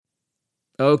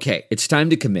Okay, it's time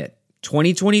to commit.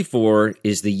 2024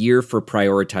 is the year for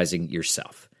prioritizing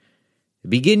yourself.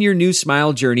 Begin your new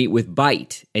smile journey with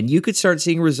Byte, and you could start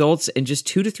seeing results in just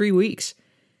 2 to 3 weeks.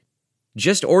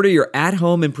 Just order your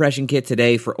at-home impression kit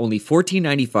today for only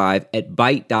 $14.95 at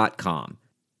Byte.com.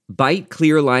 Byte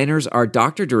clear liners are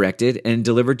doctor-directed and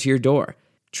delivered to your door.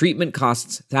 Treatment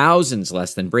costs thousands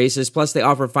less than braces, plus they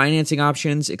offer financing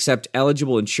options, accept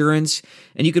eligible insurance,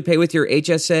 and you could pay with your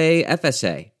HSA,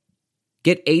 FSA.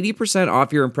 Get 80%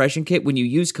 off your impression kit when you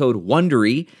use code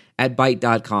WONDERY at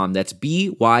Byte.com. That's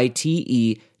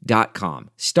BYTE.com.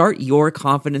 Start your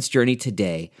confidence journey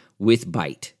today with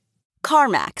Byte.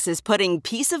 CarMax is putting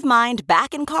peace of mind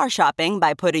back in car shopping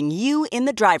by putting you in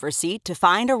the driver's seat to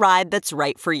find a ride that's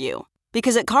right for you.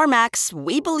 Because at CarMax,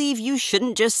 we believe you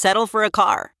shouldn't just settle for a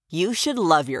car. You should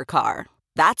love your car.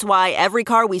 That's why every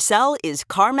car we sell is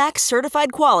CarMax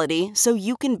certified quality, so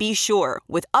you can be sure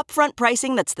with upfront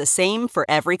pricing that's the same for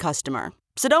every customer.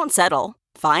 So don't settle.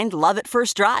 Find love at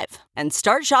first drive and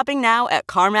start shopping now at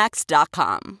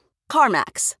CarMax.com.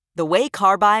 CarMax, the way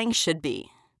car buying should be.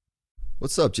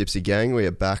 What's up, Gypsy Gang? We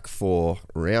are back for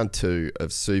round 2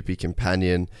 of Soupy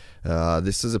Companion.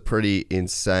 This is a pretty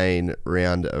insane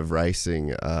round of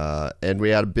racing, and we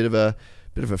had a bit of a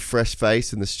fresh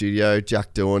face in the studio.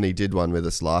 Jack Doohan, he did one with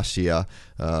us last year.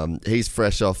 He's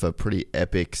fresh off a pretty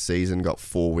epic season, got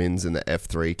 4 wins in the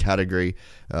F3 category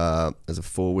as a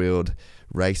 4-wheeled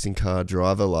racing car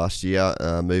driver last year,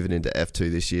 moving into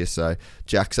F2 this year. So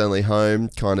Jack's only home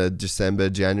kind of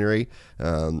December, January.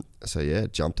 So yeah,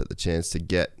 jumped at the chance to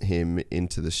get him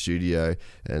into the studio,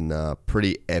 and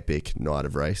pretty epic night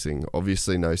of racing.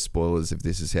 Obviously no spoilers if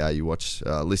this is how you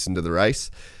listen to the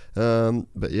race.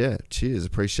 But yeah, cheers.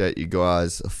 Appreciate you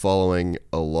guys following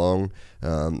along.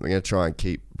 I'm going to try and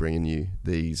keep bringing you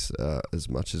these as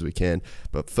much as we can.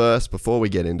 But first, before we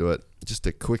get into it, just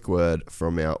a quick word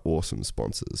from our awesome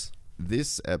sponsors.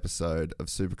 This episode of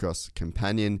Supercross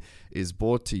Companion is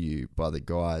brought to you by the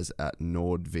guys at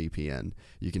NordVPN.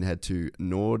 You can head to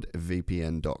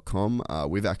nordvpn.com.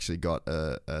 We've actually got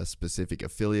a specific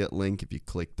affiliate link if you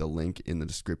click the link in the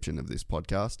description of this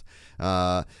podcast.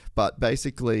 But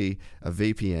basically, a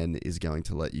VPN is going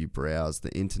to let you browse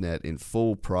the internet in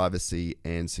full privacy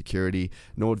and security.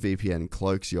 NordVPN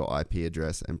cloaks your IP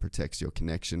address and protects your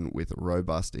connection with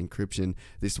robust encryption.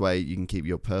 This way, you can keep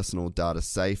your personal data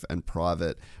safe and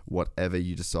private, whatever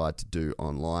you decide to do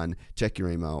online. Check your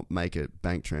email, make a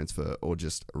bank transfer, or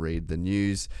just read the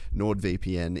news.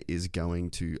 NordVPN is going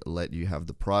to let you have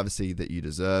the privacy that you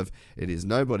deserve. It is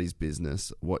nobody's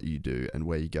business what you do and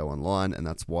where you go online, and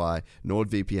that's why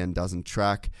NordVPN doesn't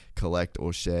track, collect,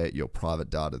 or share your private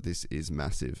data. This is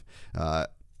massive.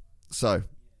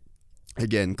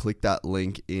 Again, click that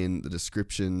link in the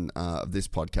description of this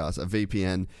podcast. A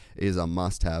VPN is a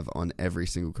must-have on every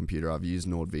single computer. I've used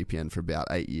NordVPN for about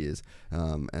 8 years,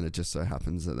 and it just so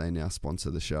happens that they now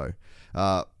sponsor the show.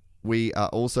 We are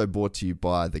also brought to you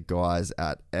by the guys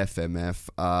at FMF.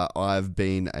 I've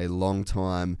been a long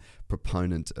time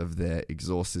proponent of their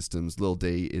exhaust systems. Lil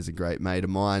D is a great mate of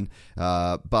mine,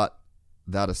 but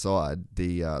that aside,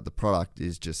 the product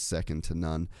is just second to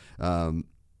none.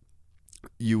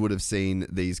 You would have seen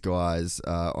these guys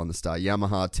on the Star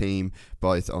Yamaha team,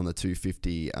 both on the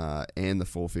 250 and the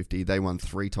 450. They won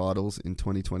 3 titles in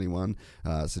 2021,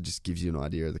 so just gives you an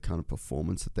idea of the kind of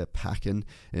performance that they're packing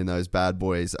in those bad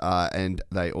boys. And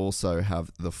they also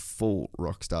have the full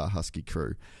Rockstar Husky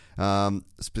crew.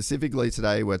 Specifically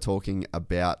today, we're talking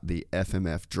about the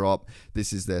FMF Drop.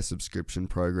 This is their subscription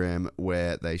program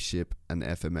where they ship an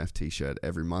FMF t-shirt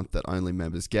every month that only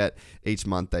members get. Each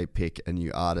month they pick a new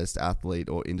artist, athlete,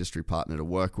 or industry partner to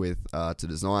work with to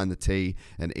design the tee,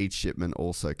 and each shipment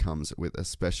also comes with a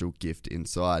special gift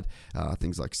inside.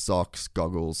 Things like socks,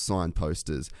 goggles, signed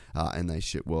posters, and they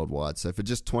ship worldwide. So for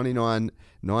just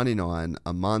 $29.99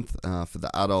 a month for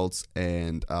the adults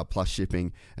and plus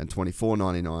shipping, and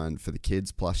 $24.99 for the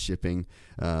kids plus shipping,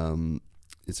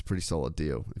 it's a pretty solid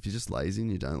deal. If you're just lazy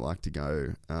and you don't like to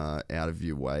go out of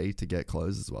your way to get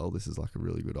clothes as well, this is like a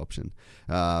really good option.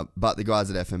 But the guys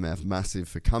at FMF, massive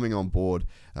for coming on board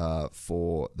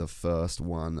for the first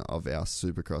one of our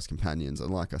Supercross Companions.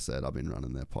 And like I said, I've been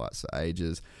running their pipes for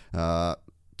ages.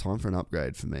 Time for an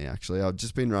upgrade for me, actually. I've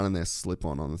just been running their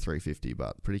slip-on the 350,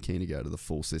 but pretty keen to go to the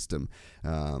full system,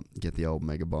 get the old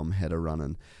Mega Bomb header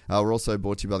running. We're also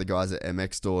brought to you by the guys at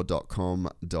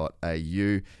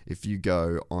mxstore.com.au. If you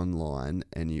go online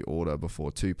and you order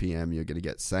before 2 p.m, you're going to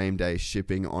get same-day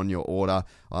shipping on your order.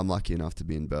 I'm lucky enough to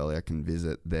be in Burleigh. I can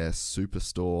visit their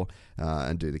superstore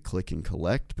and do the click and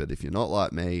collect, but if you're not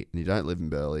like me and you don't live in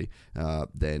Burleigh,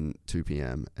 then 2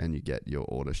 p.m. and you get your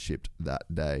order shipped that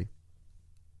day.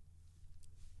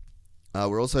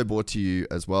 We're also brought to you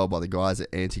as well by the guys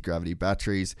at Anti-Gravity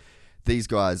Batteries. These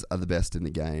guys are the best in the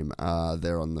game.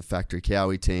 They're on the Factory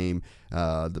Cowie team,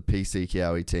 the PC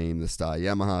Cowie team, the Star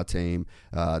Yamaha team.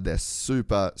 They're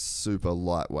super, super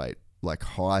lightweight, like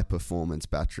high-performance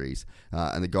batteries.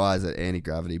 And the guys at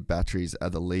Anti-Gravity Batteries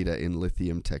are the leader in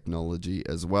lithium technology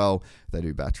as well. They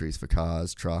do batteries for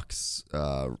cars, trucks,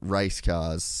 race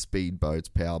cars,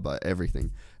 speedboats, powerboat,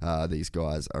 everything. These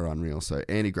guys are unreal. So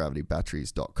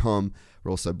antigravitybatteries.com. We're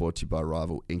also brought to you by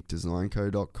rival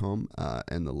inkdesignco.com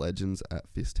and the legends at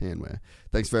Fist Handwear.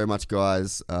 Thanks very much,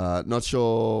 guys. Not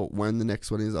sure when the next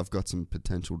one is. I've got some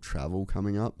potential travel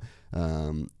coming up.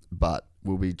 But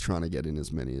we'll be trying to get in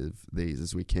as many of these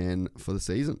as we can for the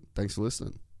season. Thanks for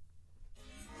listening.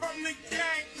 From the gang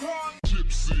called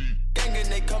Gypsy. Gang and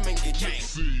they come and get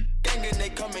Gypsy. Gang and they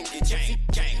come and get Gypsy.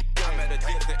 Gang. I met a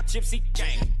Gypsy.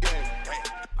 Gang.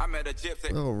 I met a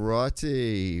Gypsy.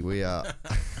 Alrighty, we are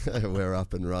we're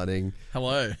up and running.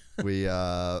 Hello. We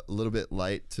are a little bit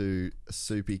late to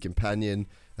Soupy Companion,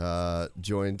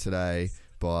 joined today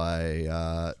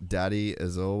by Daddy,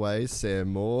 as always,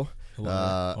 Sam Moore.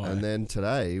 And then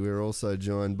today we're also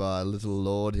joined by Little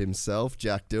Lord himself,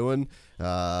 Jack Doohan.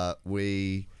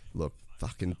 We look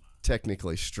fucking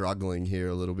technically struggling here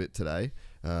a little bit today,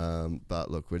 but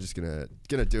look, we're just gonna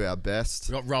do our best.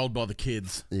 We got rolled by the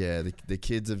kids. Yeah, the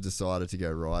kids have decided to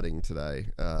go riding today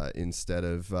instead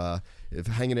of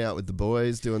hanging out with the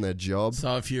boys doing their job.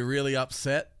 So if you're really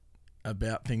upset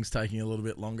about things taking a little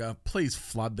bit longer, please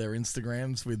flood their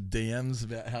Instagrams with DMs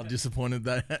about how disappointed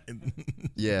they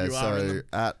yeah, you are in so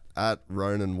them. at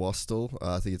Ronan Wastel,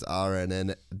 I think it's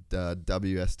RNN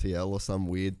WSTL or some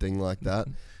weird thing like that.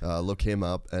 Look him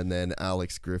up, and then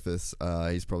Alex Griffiths.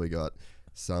 He's probably got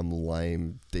some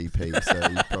lame DP, so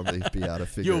you'll probably be able to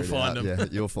figure You'll it find out. him. Yeah,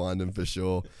 you'll find him for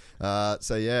sure.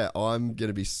 So yeah, I'm going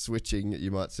to be switching. You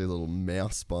might see a little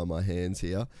mouse by my hands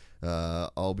here.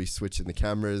 I'll be switching the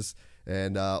cameras.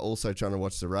 And also trying to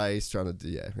watch the race,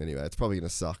 anyway, it's probably going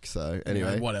to suck. So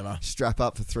anyway, whatever. Strap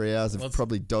up for 3 hours of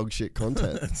probably dog shit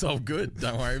content. It's all good.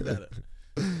 Don't worry about it.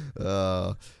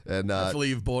 Hopefully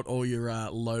you've bought all your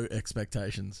low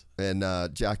expectations. And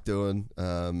Jack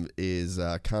Doohan is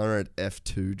a current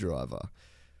F2 driver.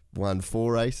 Won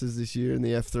 4 races this year in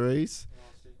the F3s.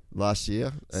 Last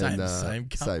year. Same.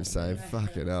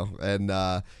 Fucking hell. And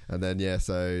then yeah,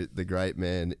 so the great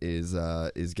man is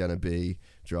going to be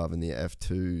driving the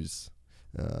F2s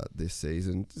this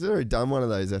season. Has he already done one of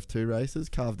those F2 races?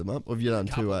 Carved them up? Or have you done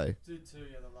 2A? Did 2,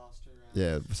 yeah, the last 2 rounds.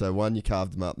 Yeah, so one you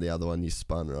carved them up, and the other one you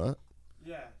spun, right?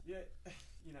 Yeah. You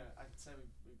know, I could say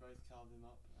we both carved them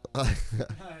up. I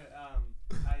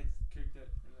cooked it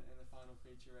in the final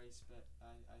feature race, but I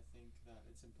think that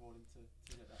it's important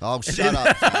to get that. Oh, shut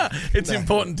up. It's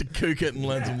important to cook it and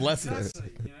learn some lessons.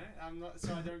 Exactly, you know, I'm not,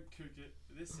 so I don't cook it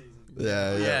this season.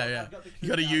 Yeah. You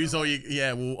got to use all your...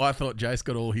 Yeah, well, I thought Jace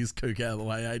got all his kook out of the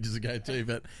way ages ago too,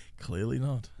 but clearly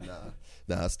not.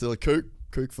 Nah, still a kook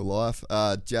for life.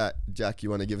 Jack, you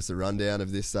want to give us a rundown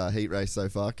of this heat race so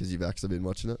far, because you've actually been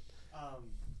watching it? Well,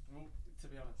 to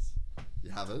be honest, You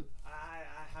haven't? I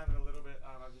have a little bit.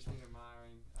 I've just been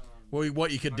admiring. Well,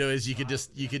 what you could do is you could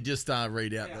just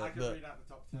read out I could read out the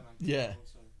top 10. I think, Yeah.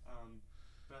 Also.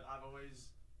 But I've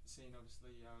always seen,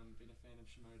 obviously, been a fan of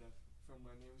Shimoda from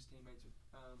when he was teammates with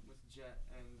Jet,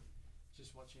 and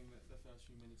just watching the first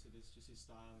few minutes of this, just his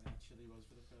style and how chill he was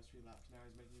for the first few laps. Now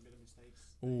he's making a bit of mistakes.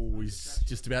 Oh, he's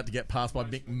just about to get passed by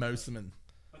Mick Moseman.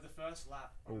 But the first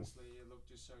lap, honestly, it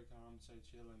looked just so calm, so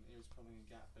chill, and he was pulling a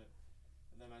gap. But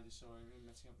then I just saw him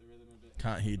messing up the rhythm a bit.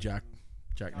 Can't hear Jack.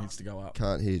 Jack needs to go up.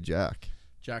 Can't hear Jack.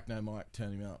 Jack, no mic.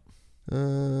 Turn him up.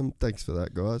 Thanks for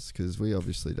that, guys, because we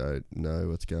obviously don't know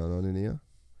what's going on in here.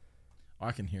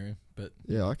 I can hear him, but...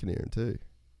 Yeah, I can hear him too.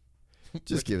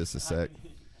 Just give us a sec.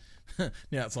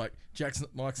 Now it's like, Jack's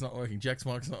mic's not working. Jack's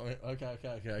mic's not working.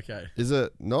 Okay. Is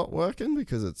it not working?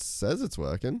 Because it says it's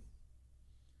working.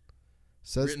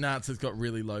 Nah, it's got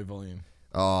really low volume.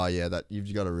 Oh, yeah, that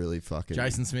you've got to really fucking...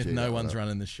 Jason Smith, no one's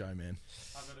running this show, man.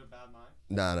 I've got a bad mic.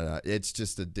 No. It's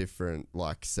just a different,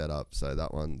 setup. So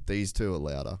that one... These two are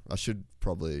louder. I should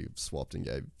probably have swapped and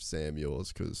gave Sam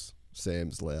yours, because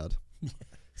Sam's loud.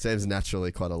 Sam's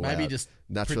naturally quite a loud... Maybe just...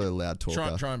 Naturally loud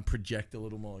talker. Try and project a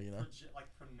little more, you know?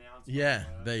 Pronounce. Yeah,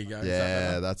 there you go.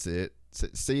 Yeah, that's it.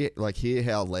 See, hear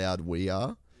how loud we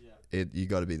are? Yeah. You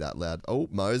got to be that loud. Oh,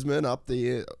 Moseman up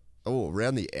the...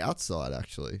 around the outside,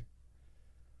 actually.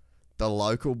 The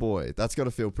local boy. That's got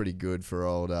to feel pretty good for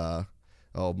old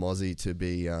Mozzie to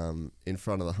be in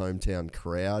front of the hometown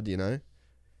crowd, you know?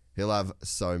 He'll have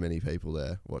so many people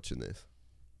there watching this.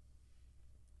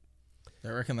 They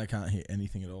reckon they can't hear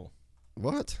anything at all.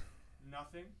 What?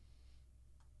 Nothing.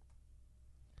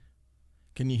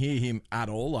 Can you hear him at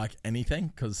all? Like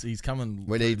anything? Because he's coming.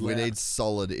 We pretty loud. need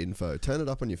solid info. Turn it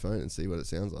up on your phone and see what it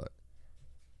sounds like.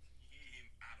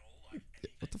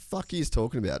 What the fuck are you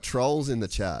talking about? Trolls in the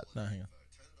chat. No, hang on.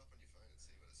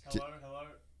 Hello.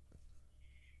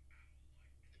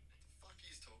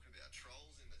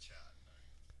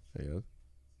 Hang on.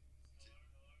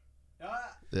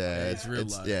 Ah. Yeah, it's real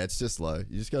low. Yeah, it's just low.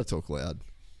 You just gotta talk loud.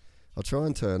 I'll try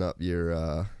and turn up your.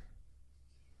 Yeah,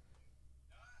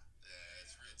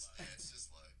 it's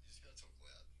just low. You just gotta talk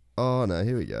loud. Oh no,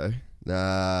 here we go.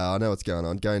 Nah, I know what's going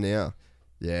on. Go now.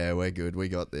 Yeah, we're good. We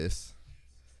got this.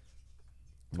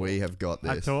 We have got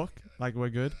this. I talk like we're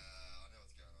good. I know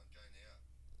what's going on. Go now.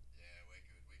 Yeah, we're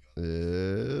good. We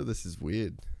got this. This is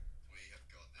weird.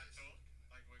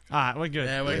 All right, we're good.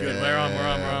 Yeah, we're good. We're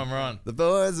on. The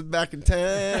boys are back in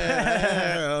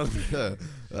town.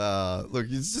 Look,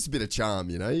 it's just a bit of charm,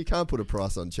 you know. You can't put a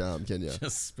price on charm, can you?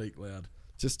 Just speak loud.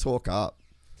 Just talk up.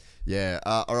 Yeah.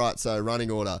 All right. So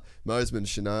running order: Mosman,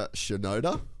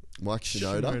 Shinoda, Mike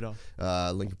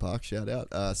Shinoda, Lincoln Park, shout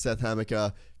out. Seth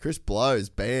Hammaker, Chris Blows,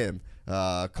 Bam,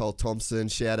 Cole Thompson,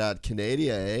 shout out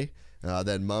Canadian.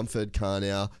 Then Mumford,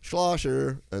 Carnow,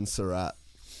 Schlosser, and Surratt.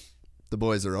 The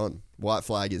boys are on. White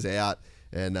flag is out,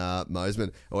 and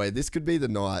Mosman. Oh wait, this could be the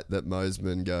night that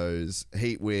Mosman goes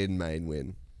heat win, main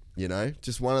win. You know,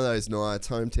 just one of those nights,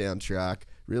 hometown track,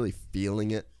 really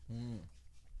feeling it.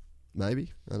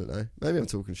 Maybe, I don't know. Maybe I'm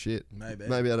talking shit. Maybe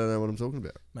I don't know what I'm talking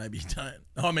about. Maybe you don't.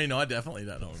 I mean, I definitely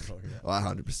don't know what I'm talking about. I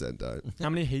 100% don't. How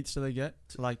many heats do they get?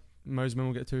 Like Mosman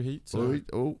will get 2 heats.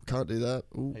 Oh, can't do that.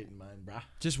 Ooh. Heat and main, bruh.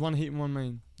 Just 1 heat and 1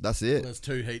 main. That's it. There's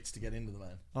 2 heats to get into the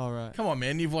main. All right. Come on,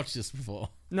 man. You've watched this before.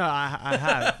 No, I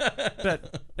have,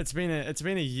 but it's been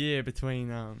a year between.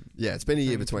 Yeah, it's been a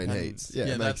year between companions. heats. Yeah,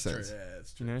 it makes that's sense. True. Yeah,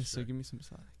 it's true. You know, it's so true. give me some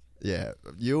slack. Yeah,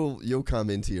 you'll come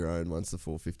into your own once the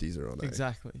 450s are on.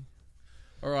 Exactly.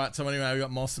 All right, so anyway, we got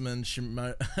Mosserman,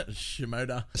 Shimoda,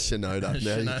 Shinoda.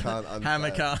 No, you can't.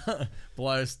 Hammaker,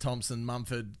 Blows, Thompson,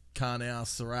 Mumford, Carnow,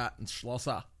 Surratt, and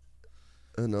Schlosser.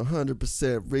 And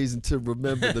 100% reason to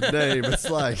remember the name. It's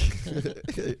like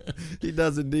he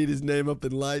doesn't need his name up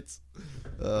in lights.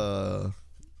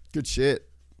 Good shit.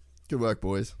 Good work,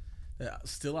 boys. Yeah,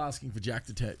 still asking for Jack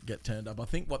to get turned up. I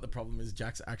think what the problem is,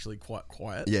 Jack's actually quite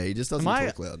quiet. Yeah, he just doesn't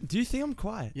talk loud. Do you think I'm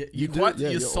quiet? Yeah, You you're do- quite. yeah,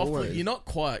 you're you're softly. always- You're not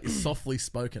quiet. You're softly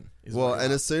spoken. Well,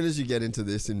 and as soon as you get into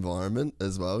this environment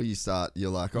as well, you're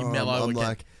like, you oh, mellow I'm again.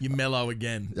 like, You mellow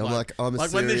again. I'm like, I'm a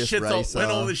like when this serious shit's racer, when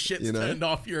all this shit's you know? turned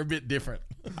off, you're a bit different.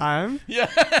 I am. Yeah.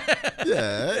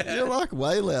 yeah, you're like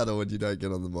way louder when you don't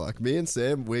get on the mic. Me and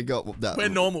Sam, we got that. We're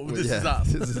normal. This is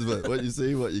us. This is what you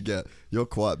see, what you get. You're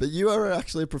quiet, but you are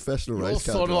actually a professional You're race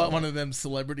car sort of like driver. one of them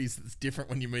celebrities that's different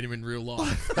when you meet him in real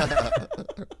life.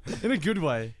 In a good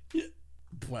way.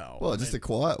 Well, just a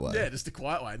quiet way. Yeah, just a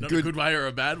quiet way. Not Good- a good way or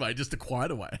a bad way, just a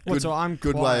quieter way. What, so I'm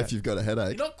Good way quiet. if you've got a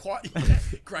headache. You're not quite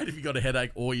great if you got a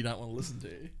headache or you don't want to listen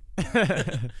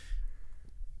to you.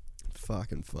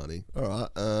 Fucking funny. All right.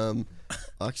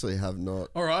 I actually have not.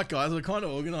 All right, guys, we're kind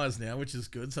of organised now, which is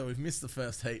good. So we've missed the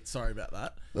first heat. Sorry about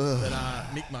that.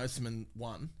 But Nick Mosman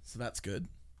won, so that's good.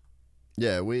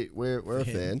 Yeah, we're a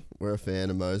him. fan. We're a fan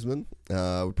of Mosman.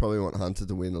 We probably want Hunter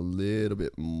to win a little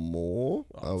bit more.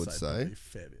 I would say. probably a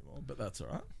fair bit more, but that's all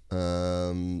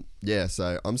right. Yeah.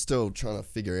 So I'm still trying to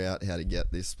figure out how to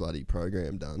get this bloody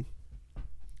program done.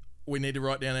 We need to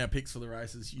write down our picks for the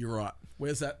races. You're right.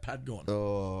 Where's that pad gone?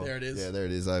 Oh, There it is. Yeah, there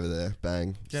it is over there.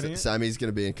 Bang. Getting it? Sammy's going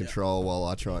to be in control while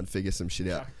I try and figure some shit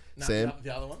out. No, Sam,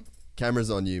 the other one. camera's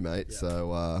on you, mate. Yeah.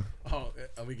 So Oh,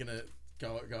 are we gonna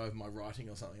go over my writing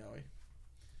or something? Are we?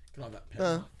 Can I have that pen?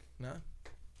 No. mark? No.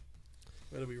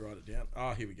 Where do we write it down?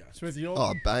 Oh, here we go. So with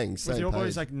your bang. Same with your page.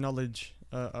 boys like knowledge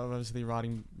of obviously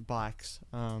riding bikes,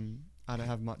 I don't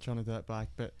have much on a dirt bike,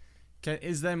 but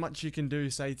is there much you can do?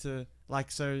 Say to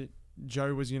like so.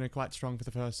 Joe was, quite strong for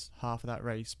the first half of that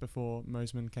race before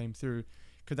Mosman came through.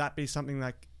 Could that be something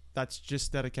that's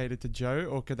just dedicated to Joe,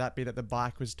 or could that be that the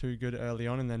bike was too good early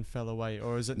on and then fell away,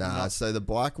 or is it? Nah, not? so the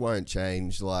bike won't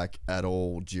change like at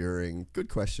all during. Good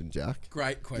question, Jack.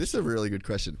 Great question. This is a really good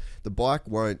question. The bike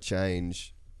won't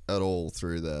change at all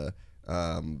through the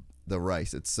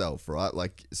race itself, right?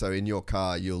 Like, so in your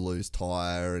car, you'll lose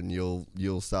tire and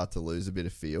you'll start to lose a bit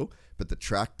of feel, but the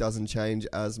track doesn't change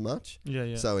as much.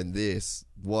 Yeah. So in this,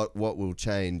 what will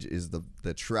change is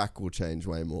the track will change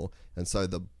way more, and so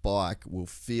the bike will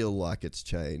feel like it's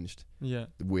changed. Yeah.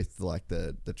 With like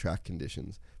the track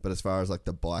conditions, but as far as like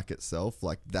the bike itself,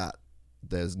 like that,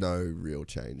 there's no real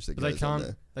change that But goes on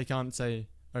there. they can't say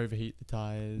overheat the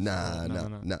tires. Nah.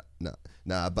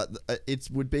 But it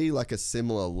would be like a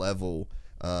similar level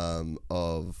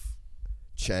of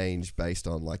change based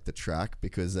on like the track,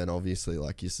 because then obviously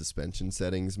like your suspension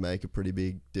settings make a pretty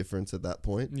big difference at that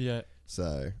point. Yeah.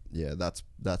 So yeah, that's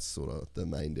sort of the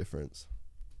main difference.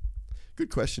 Good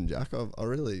question, Jack. I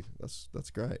really that's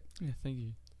great. Yeah, thank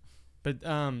you. But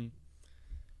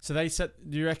so they set.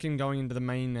 Do you reckon going into the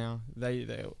main now?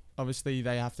 They obviously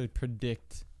they have to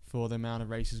predict for the amount of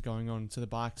races going on. So the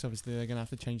bikes, obviously, they're gonna have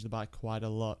to change the bike quite a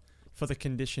lot for the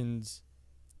conditions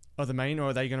of the main, or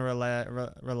are they gonna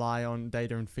rely on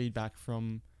data and feedback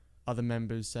from other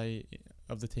members, say,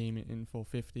 of the team in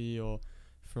 450, or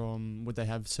would they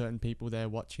have certain people there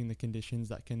watching the conditions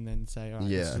that can then say, all right,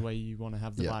 this is where you want to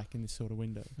have the bike in this sort of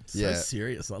window? It's so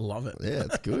serious. I love it. Yeah,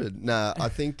 it's good. Nah, I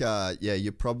think,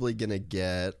 you're probably going to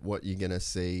get what you're going to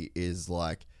see is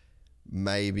like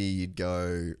maybe you'd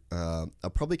go, I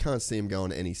probably can't see him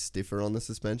going any stiffer on the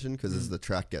suspension, because as the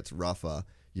track gets rougher,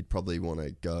 you'd probably want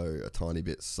to go a tiny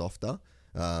bit softer.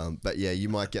 But yeah, you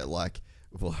might get like...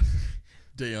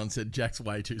 Doohan said Jack's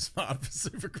way too smart for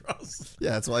Supercross.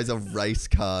 Yeah, that's why he's a race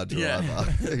car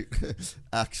driver.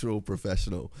 Actual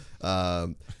professional.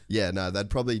 They'd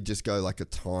probably just go like a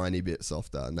tiny bit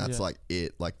softer, and that's like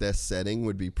it. Like their setting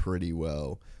would be pretty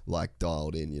well like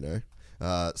dialed in, you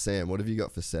know. Sam, what have you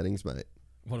got for settings, mate?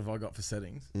 What have I got for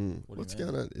settings? What's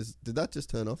going on? Did that just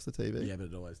turn off the TV? Yeah, but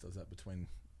it always does that between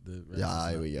the races.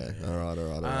 Yeah, here we go. Yeah.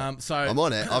 All right. So I'm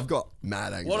on it. I've got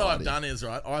mad anxiety. What I've done is,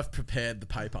 right, I've prepared the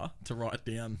paper to write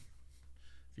down,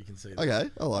 if you can see that.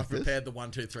 Okay, I like I've prepared the 1,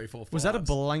 2, 3, 4, 5. Was that a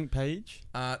blank page?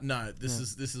 No, this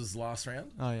is last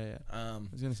round. Oh, yeah. I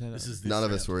was going to say that. This is None of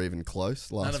round. us were even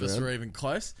close last round. None of us were even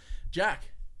close. Jack,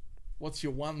 what's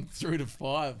your 1 through to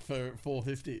 5 for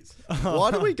 450s?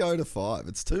 Why do we go to 5?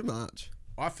 It's too much.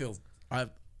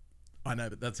 I know,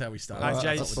 but that's how we started.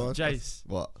 Jace.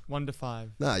 What? 1 to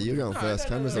 5. Nah, you're going first.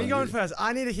 Cameras on You're going first.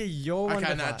 I need to hear your 1 to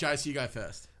 5. Okay, now, Jace, you go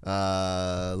first.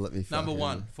 Let me. Number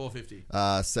 1,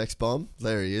 450. Sex Bomb.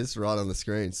 There he is, right on the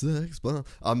screen. Sex Bomb.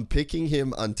 I'm picking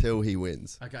him until he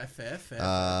wins. Okay, fair.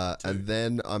 And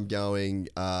then I'm going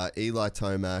Eli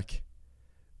Tomac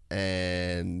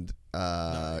and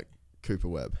Cooper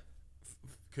Webb.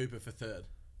 Cooper for 3rd.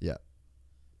 Yeah.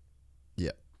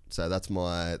 So that's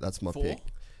my 4? pick.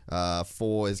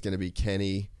 4 is going to be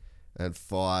Kenny, and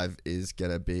 5 is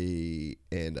going to be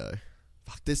Ando.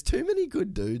 Fuck, there's too many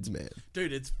good dudes, man.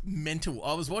 Dude, it's mental.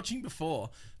 I was watching before,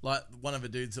 like one of the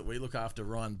dudes that we look after,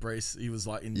 Ryan Brees, he was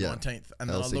like in 19th. And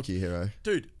then Helsinki hero.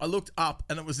 Dude, I looked up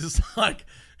and it was just like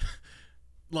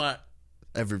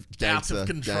every out gangster, of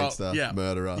control.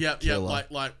 murderer, killer.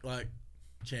 Like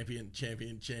champion,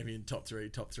 top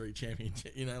three, champion.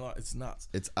 You know, like it's nuts.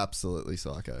 It's absolutely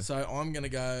psycho. So I'm gonna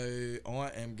go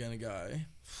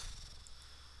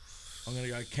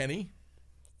Kenny.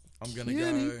 I'm gonna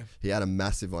go. He had a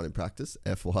massive one in practice.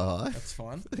 FYI. That's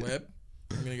fine. Webb.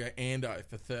 I'm gonna go Ando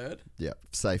for 3rd. Yeah,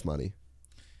 safe money.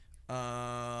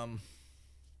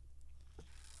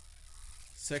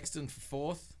 Sexton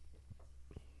for 4th.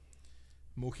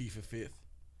 Mookie for 5th.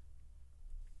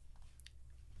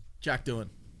 Jack Doohan.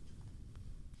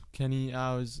 Kenny,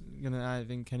 I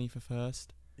think Kenny for 1st.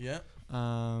 Yeah.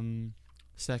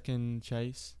 2nd,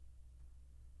 Chase.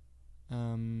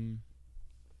 3rd,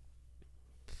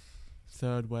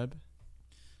 Webb.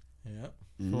 Yeah.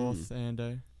 4th,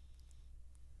 Ando.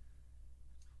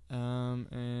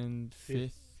 And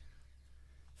 5th.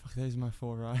 Fuck, those are my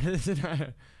 4 riders.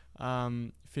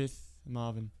 5th,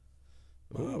 Marvin.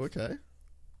 Oh, okay.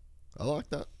 I like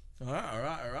that. All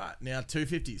right. Now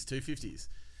 250s.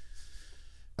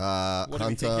 What Hunter. are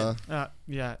we thinking?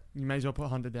 Yeah, you may as well put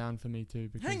Hunter down for me too.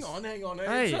 Because Hang on.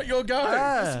 Hey. It's not your go.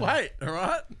 Just wait. All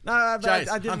right. No, Jace,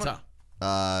 I didn't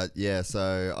Hunter.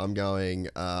 So I'm going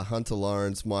Hunter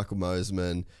Lawrence, Michael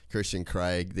Mosiman, Christian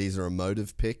Craig. These are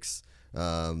emotive picks.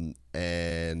 And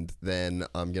then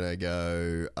I'm going to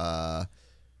go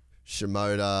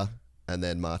Shimoda and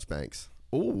then Marchbanks.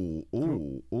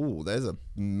 Ooh, there's a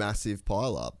massive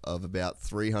pile up of about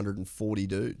 340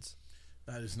 dudes.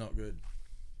 That is not good.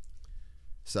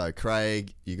 So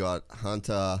Craig, you got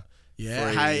Hunter. Yeah.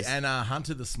 Freeze. Hey, and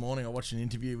Hunter this morning, I watched an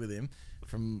interview with him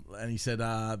and he said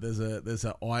there's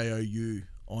a IOU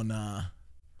on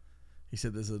he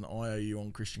said there's an IOU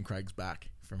on Christian Craig's back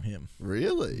from him.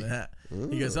 Really? Yeah.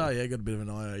 He goes, got a bit of an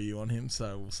IOU on him,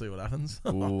 so we'll see what happens.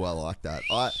 Ooh, I like that.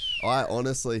 I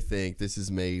honestly think this is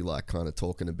me like kind of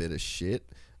talking a bit of shit.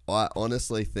 I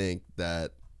honestly think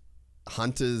that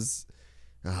Hunter's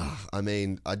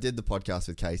I did the podcast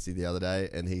with Casey the other day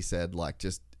and he said like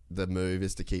just the move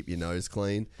is to keep your nose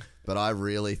clean. But I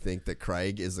really think that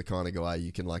Craig is the kind of guy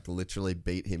you can like literally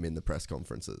beat him in the press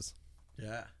conferences.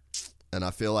 Yeah. And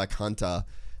I feel like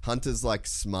Hunter's like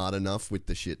smart enough with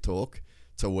the shit talk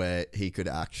to where he could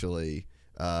actually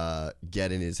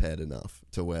get in his head enough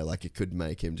to where like it could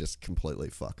make him just completely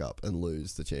fuck up and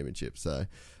lose the championship. So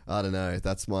I don't know.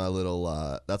 That's my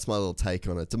little take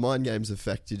on it. Do mind games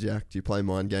affect you, Jack? Do you play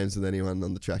mind games with anyone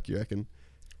on the track, you reckon?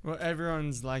 Well,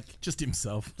 everyone's like Just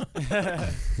himself.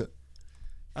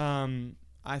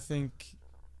 I think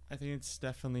it's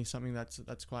definitely something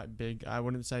that's quite big. I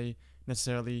wouldn't say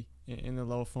necessarily in the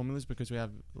lower formulas because we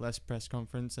have less press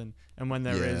conference, and when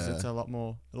there is, it's a lot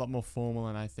more formal.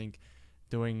 And I think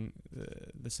doing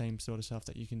the same sort of stuff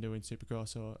that you can do in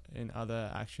Supercross or in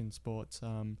other action sports,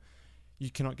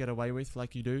 you cannot get away with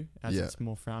like you do, as it's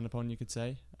more frowned upon, you could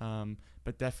say.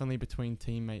 But definitely between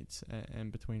teammates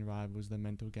and between rivals, the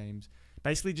mental games,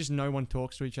 basically just no one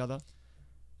talks to each other,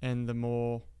 and the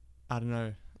more, I don't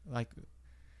know, like,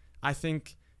 I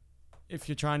think if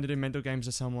you're trying to do mental games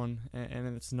to someone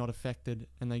and it's not affected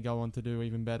and they go on to do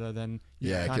even better, then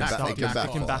it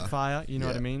can backfire. You know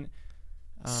what I mean?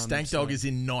 Stank Dog is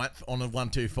in 9th on a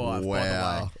 125. Wow. By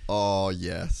the way. Oh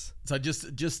yes. So just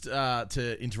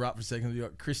to interrupt for a second, you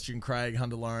got Christian Craig,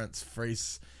 Hunter Lawrence,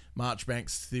 Freese,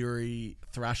 Marchbanks, Theory,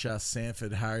 Thrasher,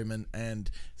 Sanford, Harriman, and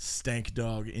Stank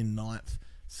Dog in 9th.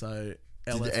 So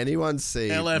did anyone see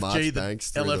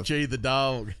Marchbanks LFG the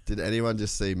dog? Did anyone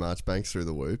just see Marchbanks through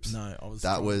the whoops? No, I was.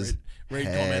 That was read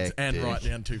comments and write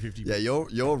down 250. Yeah,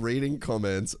 you're reading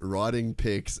comments, writing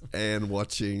picks, and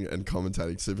watching and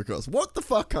commentating Supercross. What the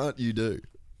fuck can't you do?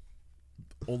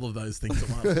 All of those things at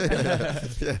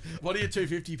once. Yeah. What are your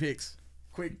 250 picks?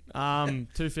 Quick.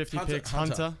 250 picks.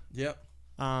 Hunter. Yep.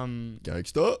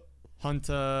 Gangster.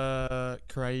 Hunter,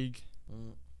 Craig,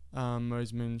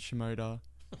 Mosman, Shimoda.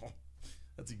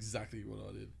 That's exactly what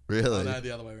I did. Really? I know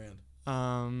the other way around.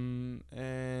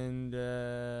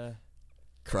 And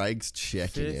Craig's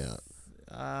checking fifth,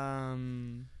 out.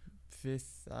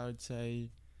 Fifth, I would say.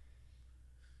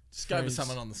 Just go for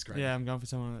someone on the screen. Yeah, I'm going for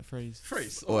someone at Freeze.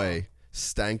 Freeze. Oi,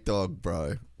 Stank Dog,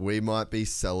 bro. We might be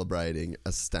celebrating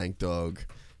a Stank Dog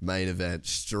main event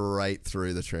straight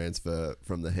through the transfer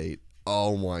from the heat.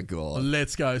 Oh my god.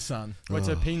 Let's go, son. Wait,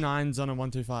 so P9's on a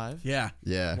 125? Yeah.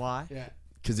 Yeah. Why? Yeah.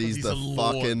 Because he's the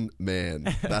fucking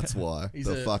man. That's why. He's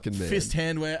the a fucking man. fist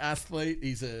handwear athlete.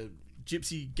 He's a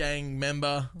gypsy gang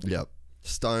member. Yep.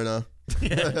 Stoner.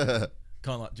 Yeah.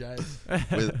 Kind of like Jay.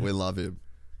 we love him.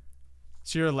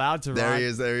 So you're allowed to There ride? he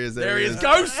is. There he is. There he is.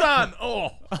 Go, son.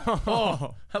 Oh.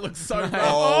 That looks so bad.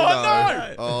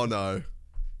 Oh, no. Oh, no.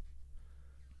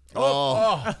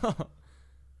 Oh.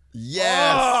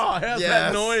 Yes. Oh, how's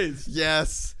that noise?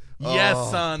 Yes. Yes,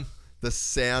 Oh, son. The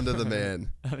sound of the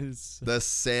man. That is... The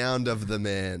sound of the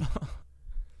man.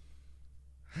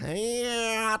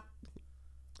 Oh,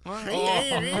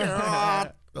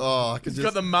 I could He's just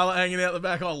got the mullet hanging out the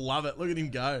back. I love it. Look at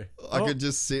him go. I could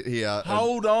just sit here.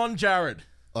 Hold on, Jared.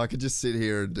 I could just sit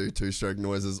here and do two-stroke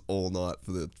noises all night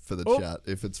for the chat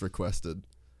if it's requested.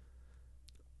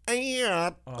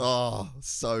 Oh,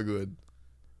 so good.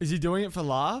 Is he doing it for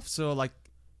laughs or like...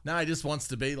 No, he just wants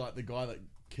to be like the guy that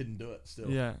couldn't do it still.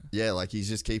 Yeah. Yeah, like he's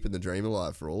just keeping the dream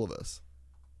alive for all of us.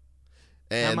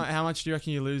 And How much do you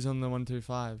reckon you lose on the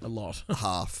 125? A lot.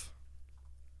 half.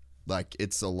 Like,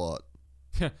 it's a lot.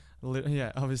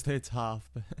 Yeah, obviously it's half.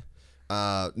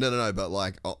 But No, but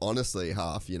like honestly,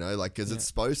 half. You know, like because it's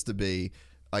supposed to be,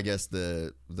 I guess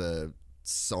the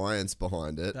science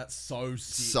behind it. That's so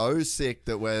sick. So sick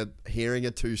that we're hearing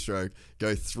a two-stroke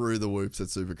go through the whoops at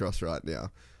Supercross right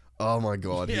now. Oh my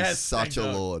god, Yes, he's such a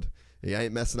thank God. lord. He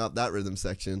ain't messing up that rhythm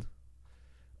section.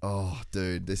 Oh,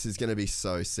 dude, this is gonna be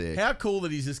so sick. How cool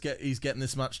that he's getting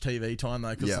this much TV time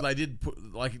though, because they did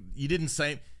put like you didn't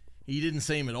see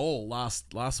him at all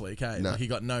last week. Hey, No. like he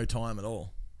got no time at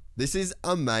all. This is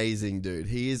amazing, dude.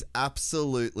 He is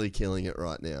absolutely killing it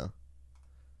right now.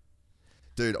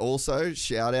 Dude, also,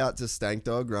 shout out to Stank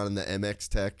Dog running the MX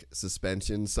Tech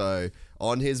suspension. So,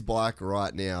 on his bike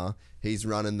right now, he's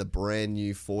running the brand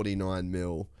new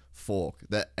 49mm fork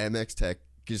that MX Tech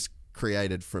just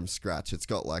created from scratch. It's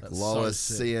got like That's lower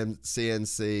so sick.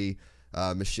 CNC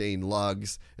machine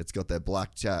lugs. It's got their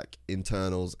blackjack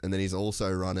internals. And then he's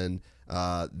also running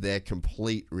their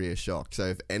complete rear shock. So,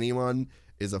 if anyone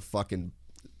is a fucking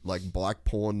like bike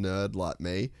porn nerd like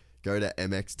me, go to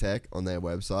MX Tech on their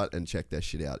website and check their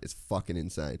shit out. It's fucking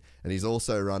insane. And he's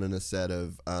also running a set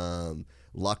of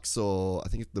Luxor, I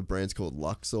think the brand's called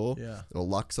Luxor, or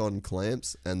Luxon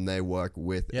clamps, and they work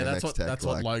with MX Tech. That's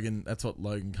what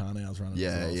Logan Carnow's running. Yeah,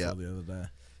 as well, yeah. saw the other day.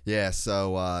 Yeah,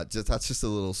 so that's just a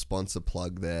little sponsor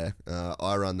plug there.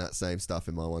 I run that same stuff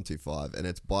in my 125, and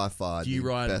it's by far Do you the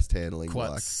ride best handling quite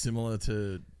bike. similar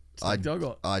to Stank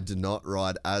Dog? I do not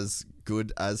ride as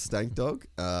good as Stank Dog,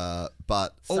 but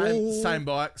Same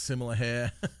bike, similar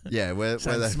hair. yeah, we're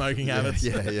smoking habits.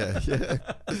 Yeah.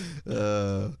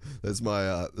 That's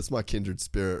my kindred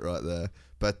spirit right there.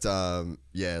 But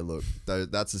yeah, look,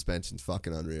 that suspension's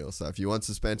fucking unreal. So if you want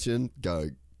suspension, go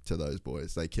to those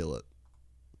boys. They kill it.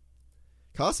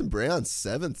 Carson Brown's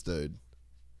 7th, dude.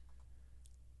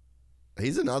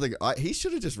 He's another guy. He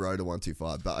should have just rode a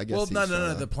 125, but I guess. Well,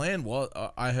 no. The plan was,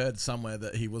 I heard somewhere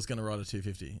that he was going to ride a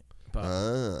 250.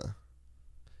 But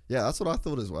yeah, that's what I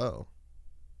thought as well.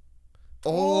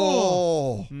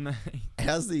 Oh, mate.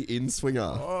 How's the in swinger?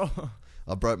 Oh.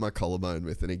 I broke my collarbone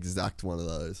with an exact one of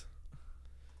those.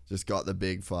 Just got the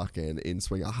big fucking in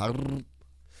swinger.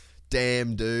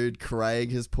 Damn, dude.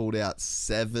 Craig has pulled out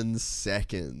 7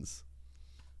 seconds.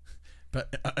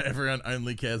 But everyone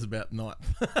only cares about ninth.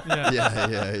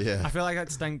 Yeah. I feel like that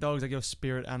Stank Dog's like your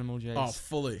spirit animal, Jace. Oh,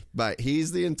 fully. Mate,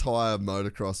 he's the entire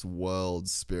motocross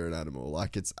world's spirit animal.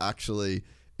 Like, it's actually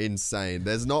insane.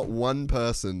 There's not one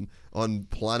person on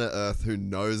planet Earth who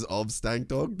knows of Stank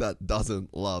Dog that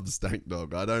doesn't love Stank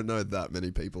Dog. I don't know that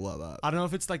many people like that. I don't know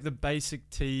if it's like the basic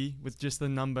tee with just the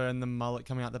number and the mullet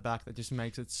coming out the back that just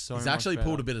makes it so He's much actually better.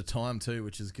 pulled a bit of time too,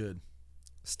 which is good.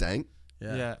 Stank?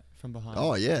 Yeah, from behind.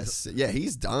 Oh, yes. Yeah,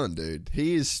 he's done, dude.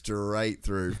 He is straight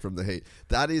through from the heat.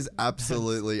 That is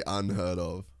absolutely unheard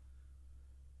of.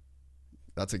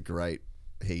 That's a great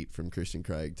heat from Christian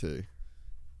Craig, too.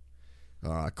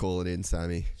 All right, call it in,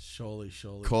 Sammy. Surely.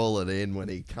 Call it in when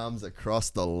he comes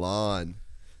across the line.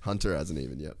 Hunter hasn't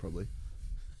even yet, probably.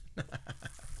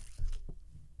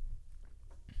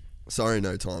 Sorry,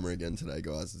 no timer again today,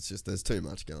 guys. It's just there's too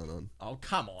much going on. Oh,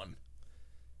 come on.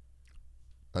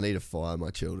 I need to fire my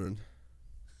children.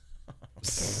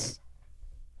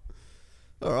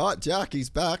 All right, Jack, he's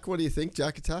back. What do you think,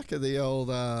 Jack Attacker? The old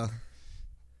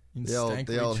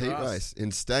heat race.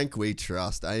 In Stank we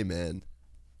trust. Amen.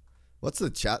 What's the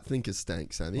chat think of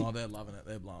Stank, Sammy? Oh, they're loving it.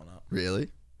 They're blowing up. Really?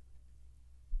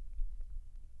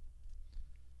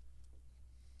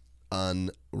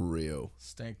 Unreal.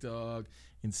 Stank Dog.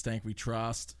 In Stank we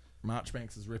trust.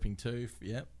 Marchbanks is ripping too.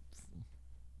 Yep.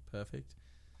 Perfect.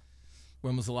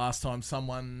 When was the last time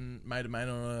someone made a main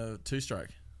on a 2-stroke?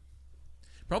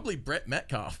 Probably Brett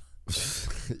Metcalf.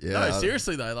 Yeah. No,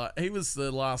 seriously though, like he was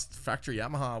the last factory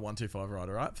Yamaha 125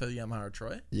 rider, right, for Yamaha of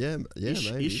Troy. Yeah,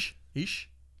 maybe. Ish.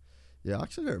 Yeah, I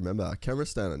actually don't remember.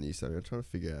 Camera's down on you, Sammy. I'm trying to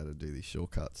figure out how to do these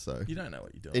shortcuts. So You don't know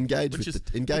what you're doing. engage with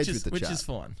the which chat. is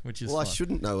fine. Well, I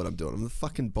shouldn't know what I'm doing. I'm the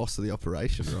fucking boss of the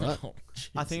operation, right? Oh,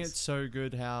 I think Jesus. it's so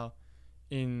good how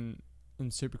in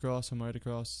Supercross or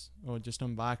motocross or just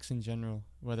on bikes in general,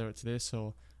 whether it's this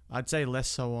or I'd say less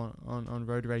so on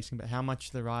road racing, but how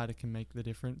much the rider can make the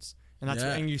difference. And that's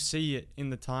and you see it in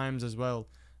the times as well,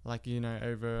 like, you know,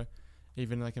 over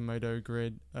even like a moto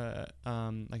grid, like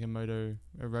a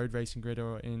road racing grid,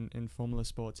 or in Formula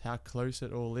Sports, how close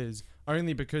it all is,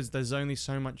 only because there's only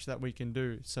so much that we can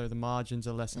do, so the margins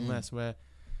are less and less, where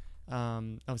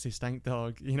obviously Stank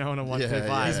Dog, you know, on a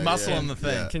 125, He's muscle on the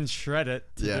thing. can shred it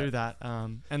to do that,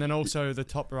 and then also the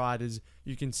top riders,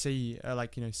 you can see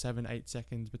like, you know, 7-8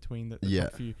 seconds between the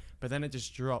top few, but then it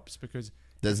just drops because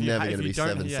there's never going to be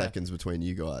 7 seconds between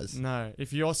you guys. No,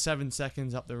 if you're 7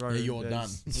 seconds up the road, you're done.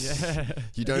 Yeah,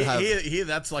 you don't have here.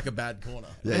 That's like a bad corner.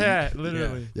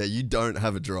 Literally. Yeah, you don't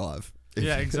have a drive.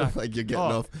 Yeah, exactly. Like you're getting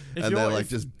off, and they're like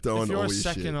just throwing all your shit. If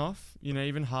you're a second off, you know,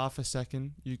 even half a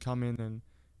second, you come in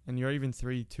and you're even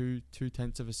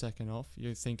 2/10 of a second off.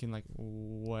 You're thinking like,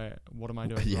 what am I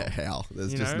doing? Yeah, wrong? how?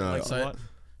 There's You just know, no. like, what?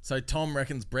 So Tom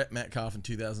reckons Brett Metcalf in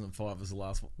 2005 was the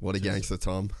last one. What a gangster,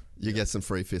 Tom. You get some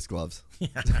free fist gloves.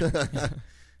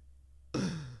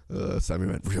 Sammy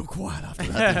went real quiet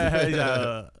after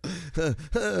that.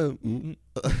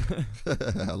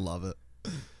 I love it.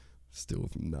 Still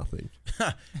nothing.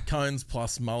 Cones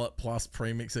plus mullet plus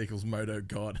premix equals moto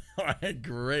god. I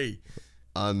agree.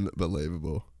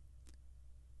 Unbelievable.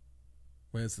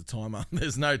 Where's the timer?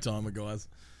 There's no timer, guys.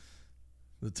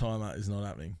 The timer is not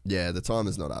happening. Yeah, the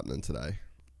timer's not happening today.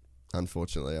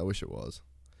 Unfortunately, I wish it was.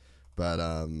 But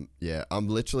yeah, I'm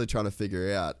literally trying to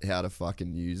figure out how to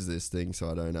fucking use this thing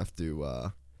so I don't have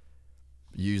to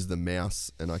use the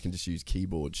mouse and I can just use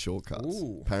keyboard shortcuts.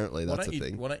 Ooh. Apparently that's a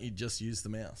thing. Why don't you just use the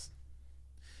mouse?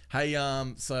 Hey,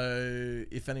 so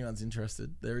if anyone's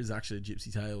interested, there is actually a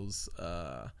Gypsy Tales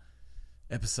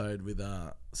episode with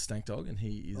Stank Dog, and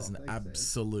he is an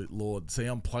absolute lord. See,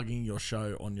 I'm plugging your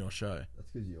show on your show.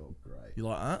 That's because you're great. You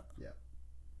like that? Yeah.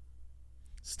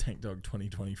 Stank Dog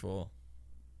 2024.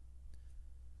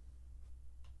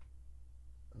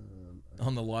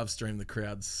 On the live stream, the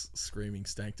crowd's screaming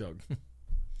Stank Dog.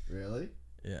 Really?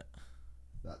 Yeah.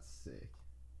 That's sick.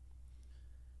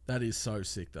 That is so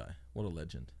sick, though. What a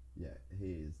legend. Yeah,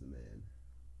 he is the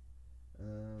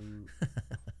man.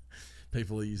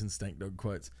 People are using Stank Dog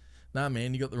quotes. Nah,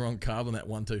 man, you got the wrong carb on that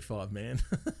 125, man.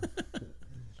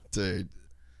 Dude,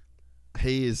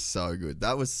 he is so good.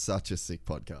 That was such a sick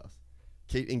podcast.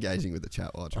 Keep engaging with the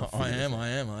chat while I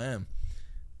am.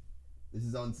 This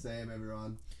is on Sam,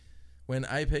 everyone. When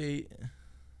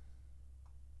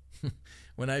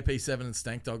AP7 and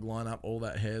Stank Dog line up, all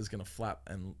that hair is going to flap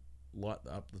and light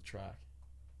up the track.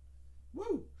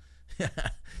 Woo!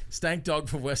 Stank Dog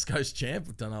for West Coast champ.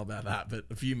 I don't know about that, but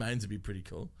a few mains would be pretty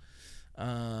cool.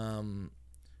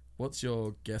 What's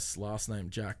your guest's last name,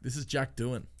 Jack? This is Jack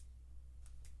Doohan.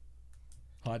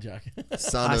 Hi, Jack.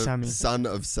 Son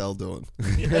of Seldon.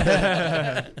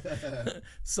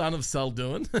 Son of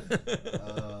Seldon.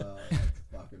 That's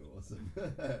fucking awesome.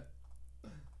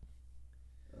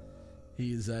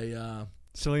 He is a...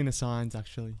 Selena Signs,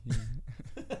 actually.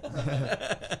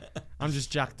 Yeah. I'm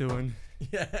just Jack Doohan.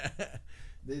 Yeah.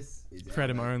 This is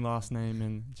Created my own last name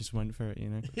and just went for it, you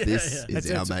know. This is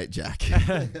It's- our mate Jack.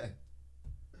 How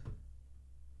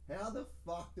the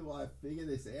fuck do I figure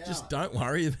this out? Just don't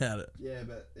worry about it. Yeah,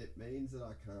 but it means that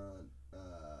I can't.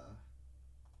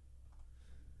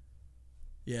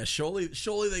 Yeah, surely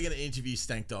they're going to interview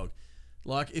Stank Dog.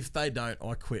 Like, if they don't,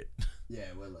 I quit. Yeah,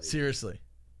 we're leaving. Seriously.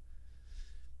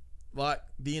 Like,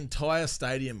 the entire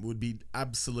stadium would be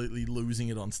absolutely losing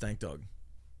it on Stank Dog.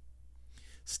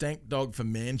 Stank Dog for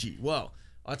Manji. Well,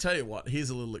 I tell you what, here's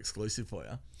a little exclusive for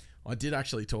you. I did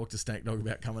actually talk to Stank Dog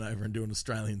about coming over and doing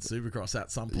Australian Supercross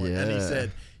at some point. And he Yeah.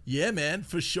 said, yeah, man,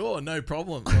 for sure, no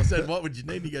problem. I said, what would you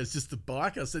need? He goes, just a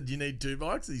bike. I said, do you need 2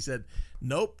 bikes? He said,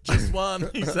 nope, just one.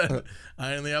 He said,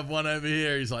 I only have one over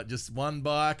here. He's like, just one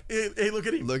bike. Hey, look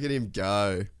at him. Look at him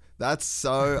go. That's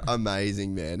so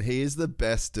amazing, man. He is the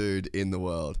best dude in the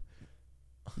world.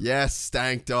 Yes,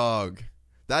 Stank Dog.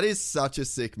 That is such a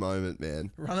sick moment,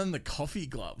 man. Running the coffee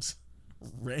gloves.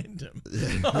 Random.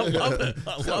 I love it.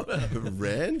 I love it.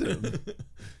 Random.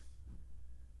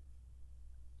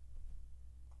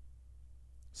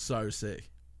 So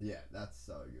sick. Yeah, that's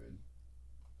so good.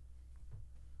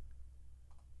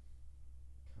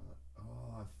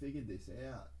 Oh, I figured this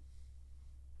out.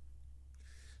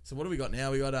 So what do we got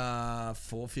now? We got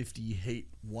 450 Heat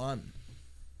 1.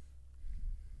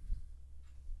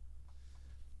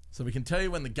 So we can tell you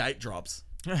when the gate drops,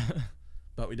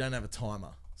 but we don't have a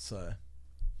timer. So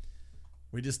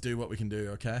we just do what we can do,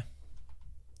 okay?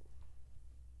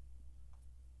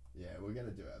 Yeah, we're going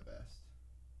to do our best.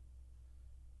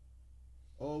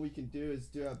 All we can do is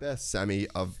do our best. Sammy,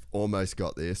 I've almost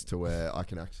got this to where I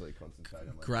can actually concentrate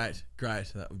on my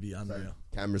Great. That would be unreal. So,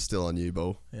 camera's still on you,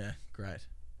 Bull. Yeah, great.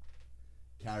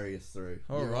 Carry us through.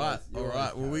 All right.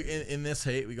 Well, we in this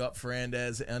heat, we got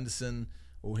Ferrandez, Anderson.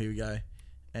 Oh, here we go.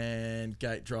 And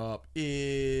gate drop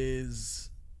is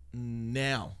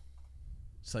now.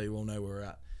 So you all know where we're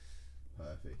at.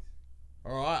 Perfect.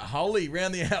 All right, Holy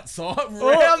round the outside.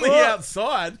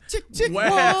 Outside. Chick,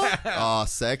 wow. Oh,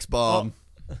 sex bomb.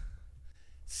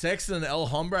 Sexton, El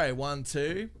Hombre, 1,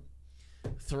 2,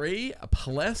 3.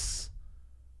 Pless.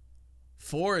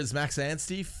 4 is Max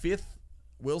Anstey. 5th,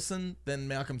 Wilson. Then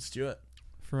Malcolm Stewart.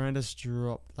 Ferrandis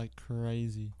dropped like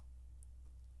crazy.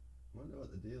 Wonder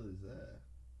what the deal is there.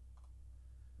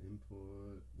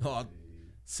 Import. Oh,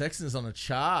 Sexton's on a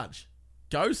charge.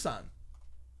 Go, son.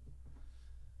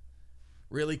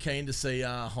 Really keen to see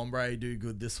Hombre do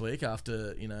good this week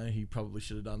after, he probably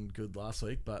should have done good last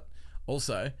week. But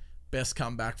also, best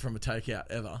comeback from a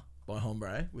takeout ever by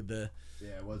Hombre with the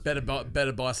it was better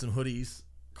buy some hoodies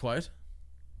quote.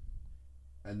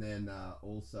 And then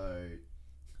also,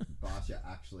 Barsha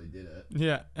actually did it.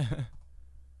 Yeah.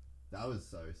 That was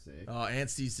so sick. Oh,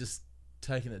 Anstey's just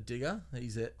taking a digger.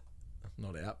 He's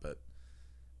not out, but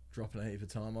dropping a heap of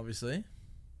time, obviously.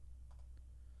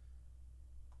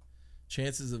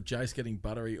 Chances of Jace getting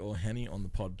Buttery or Henny on the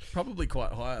pod probably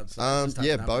quite high. So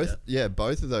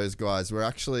both of those guys were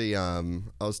actually. I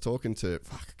was talking to.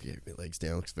 Fuck, get my legs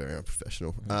down. Looks very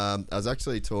unprofessional. I was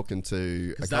actually talking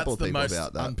to a couple of people about that.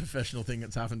 That's the most unprofessional thing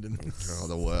that's happened in this. Oh,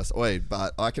 the worst. Wait,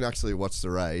 but I can actually watch the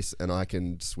race and I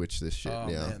can switch this shit now.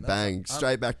 Man, Bang,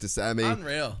 straight back to Sammy.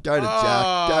 Unreal. Go to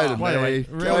Jack. Go to me.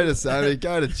 Wait, go to Sammy.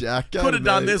 Go to Jack. Go Could to have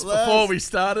done me. this before we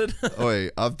started. Oi,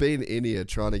 I've been in here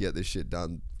trying to get this shit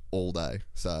done all day.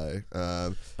 So,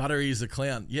 Buttery's a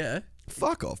clown. Yeah,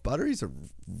 fuck off. Buttery's a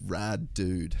rad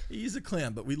dude. he's a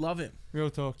clown, but we love him. Real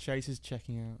talk, Chase is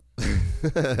checking out.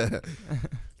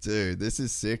 Dude, this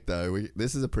is sick though.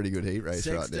 This is a pretty good heat race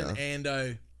Sexton, right now.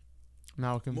 Ando,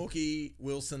 Malcolm. Mookie,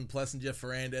 Wilson, Plessinger,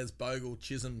 Ferrandez, Bogle,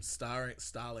 Chisholm,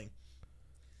 Starling,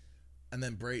 and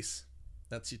then Brees.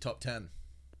 That's your top 10.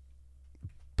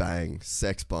 Bang,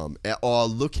 sex bomb. Oh,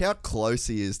 look how close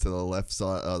he is to the left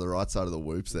side, the right side of the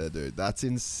whoops there, dude. That's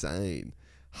insane.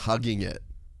 Hugging it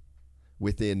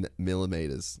within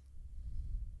millimeters.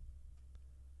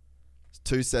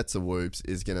 2 sets of whoops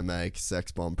is going to make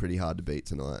sex bomb pretty hard to beat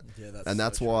tonight. Yeah,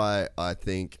 that's so why I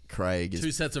think Craig is...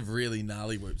 2 sets of really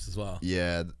gnarly whoops as well.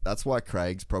 Yeah, that's why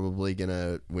Craig's probably going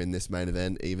to win this main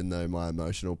event, even though my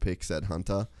emotional pick said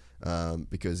Hunter.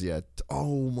 Because, yeah,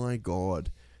 oh my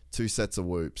God. 2 sets of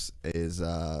whoops is,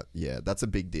 that's a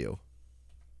big deal.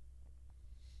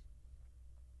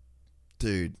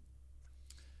 Dude.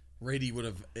 Reedy would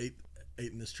have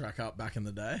eaten this track up back in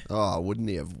the day. Oh, wouldn't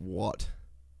he have what?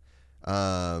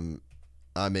 I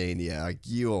mean, yeah,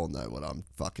 you all know what I'm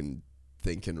fucking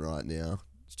thinking right now.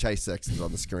 Chase Sexton's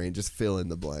on the screen, just fill in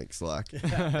the blanks. Like,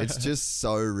 it's just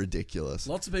so ridiculous.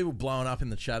 Lots of people blowing up in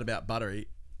the chat about Buttery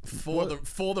for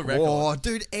the record. Oh,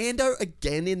 dude, Ando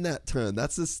again in that turn.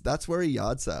 That's where he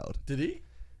yard sailed. Did he?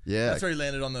 Yeah, that's where he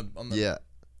landed on the.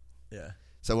 Yeah.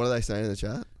 So what are they saying in the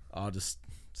chat? Oh, just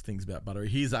things about Buttery.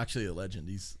 He's actually a legend.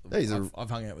 I've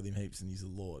hung out with him heaps, and he's a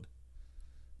lord.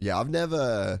 Yeah, I've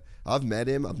met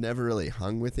him. I've never really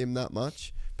hung with him that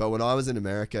much. But when I was in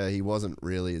America, he wasn't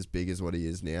really as big as what he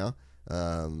is now.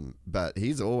 But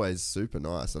he's always super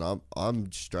nice, and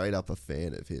I'm straight up a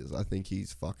fan of his. I think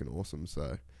he's fucking awesome.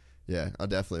 So, yeah, I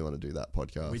definitely want to do that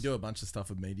podcast. We do a bunch of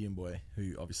stuff with Medium Boy,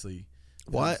 who obviously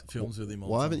films with him all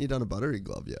Why the haven't time. you done a Buttery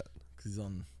glove yet? Because he's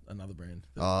on another brand.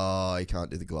 Oh, he can't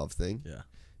do the glove thing? Yeah.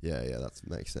 Yeah, that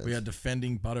makes sense. We are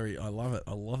defending Buttery. I love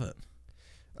it.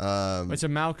 Wait, so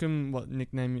Malcolm, what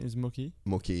nickname is Mookie?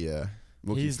 Mookie, yeah.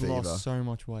 Mookie's He's lost so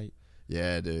much weight.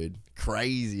 Yeah, dude.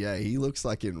 Crazy, yeah. He looks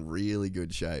like in really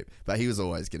good shape. But he was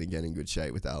always going to get in good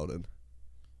shape with Alden.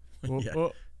 Yeah.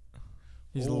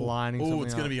 He's lining something Oh,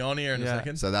 it's going to be on here in a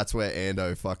second. So that's where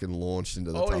Ando fucking launched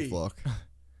into the tough lock.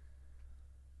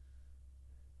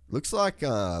 Looks like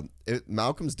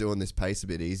Malcolm's doing this pace a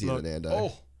bit easier than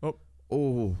Ando.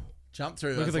 Oh. Jump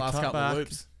through those last couple of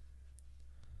loops.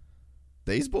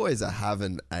 These boys are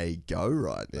having a go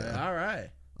right now. All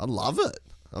right. I love it.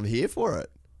 I'm here for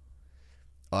it.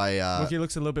 Mookie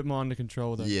looks a little bit more under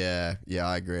control though. Yeah,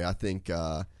 I agree. I think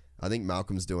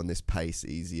Malcolm's doing this pace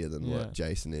easier than what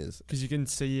Jason is. Because you can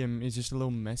see him, he's just a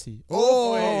little messy.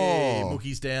 Oh,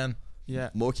 Mookie's down. Yeah.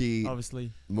 Mookie,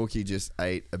 obviously. Mookie just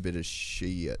ate a bit of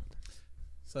shit.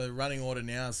 So running order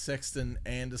now: Sexton,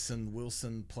 Anderson,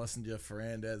 Wilson, Plessinger,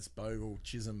 Ferrandez, Bogle,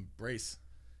 Chisholm, Brees.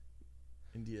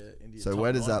 India. So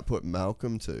where does that put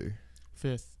Malcolm to?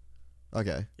 5th.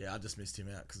 Okay. Yeah, I just missed him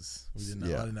out because we didn't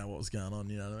know. I didn't know what was going on.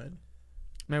 You know what I mean?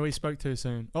 Maybe we spoke too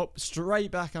soon. Oh,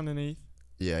 straight back underneath.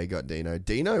 Yeah, he got Dino.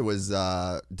 Dino was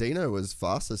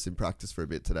fastest in practice for a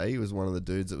bit today. He was one of the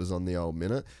dudes that was on the old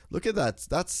minute. Look at that.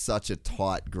 That's such a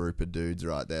tight group of dudes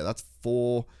right there. That's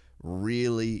 4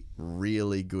 really,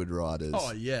 really good riders.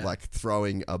 Oh, yeah. Like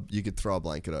you could throw a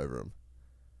blanket over them.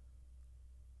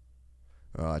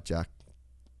 All right, Jack.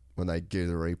 When they do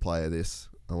the replay of this,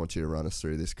 I want you to run us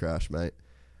through this crash, mate.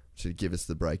 Should give us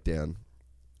the breakdown.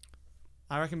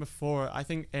 I reckon before, I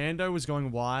think Ando was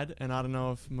going wide, and I don't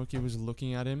know if Mookie was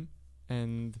looking at him,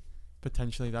 and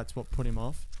potentially that's what put him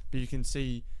off. But you can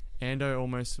see Ando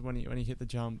almost when he hit the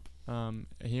jump, I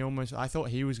thought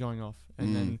he was going off,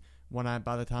 and then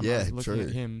by the time I was looking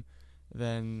at him,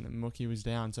 then Mookie was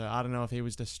down. So I don't know if he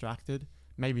was distracted,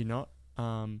 maybe not,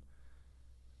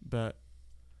 but.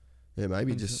 Yeah,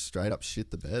 maybe just straight up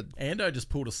shit the bed. Ando just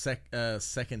pulled a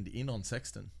second in on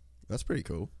Sexton. That's pretty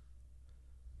cool.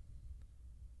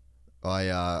 I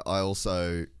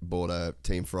also bought a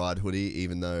Team Fried hoodie,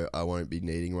 even though I won't be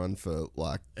needing one for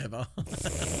like ever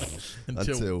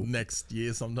until next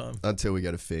year sometime. Until we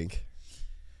go to Fink.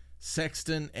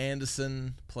 Sexton,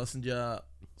 Anderson, Plessinger,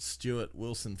 Stewart,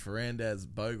 Wilson, Ferrandez,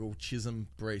 Bogle, Chisholm,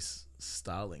 Brees,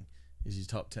 Starling is your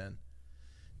top 10.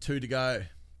 2 to go.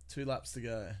 2 laps to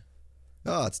go.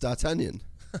 Oh, it's D'Artagnan.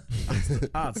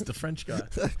 It's the French guy.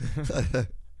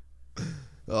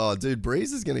 Oh, dude,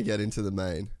 Breeze is going to get into the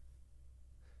main.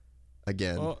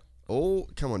 Again. Oh,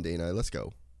 come on, Dino. Let's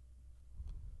go.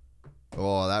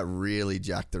 Oh, that really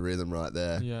jacked the rhythm right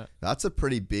there. Yeah. That's a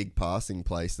pretty big passing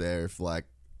place there if, like,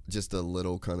 just a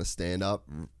little kind of stand-up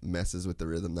messes with the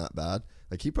rhythm that bad.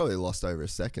 Like, he probably lost over a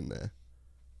second there.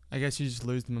 I guess you just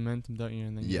lose the momentum, don't you?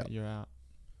 And then you're out.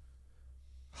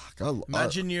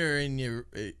 Imagine you're in your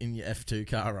F2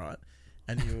 car, right?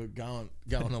 And you were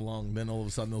going along, then all of a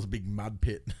sudden there was a big mud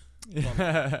pit.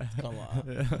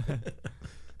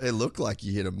 It looked like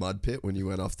you hit a mud pit when you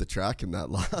went off the track in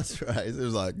that last race. It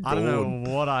was like, I don't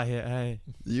know what I hit. Hey,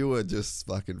 you were just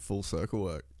fucking full circle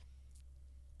work.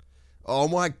 Oh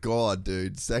my God,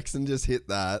 dude. Sexton just hit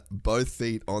that. Both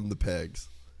feet on the pegs.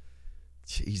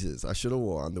 Jesus, I should have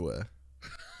wore underwear.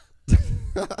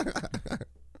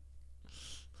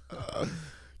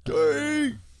 Go!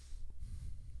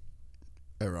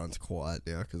 Everyone's quiet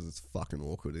now because it's fucking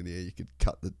awkward in here. You could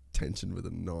cut the tension with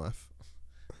a knife.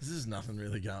 This is nothing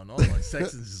really going on. Like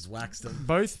Sexton's just waxed him.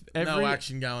 No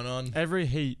action going on. Every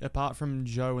heat, apart from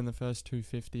Joe in the first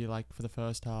 250, like for the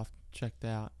first half, checked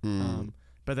out.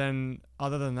 But then,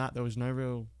 other than that, there was no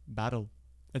real battle.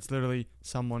 It's literally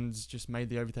someone's just made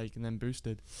the overtake and then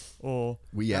boosted, or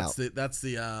that's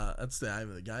the aim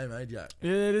of the game, eh, Jack? It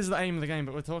is the aim of the game.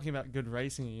 But we're talking about good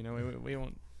racing. You know,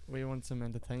 we want some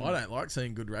entertainment. I don't like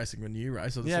seeing good racing when you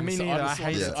race. Yeah, me neither. I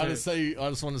hate it. I just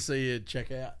want to see you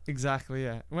check out. Exactly.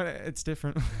 Yeah. Well, it's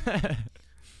different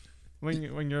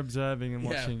when you're observing and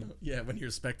watching. Yeah, when you're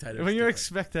a spectator. When you're a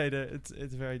spectator, it's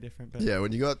very different. But yeah,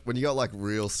 when you got like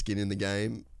real skin in the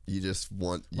game, you just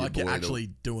want your like boy you're actually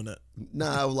doing it.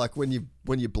 No, like when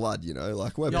you blood, you know,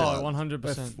 like we're blood.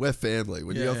 100%. We're family.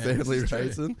 When you're family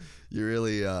racing, you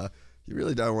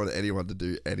really don't want anyone to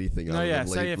do anything. No, other yeah. than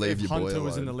Say leave if your boy Hunter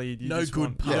was alone. in the lead, you no just good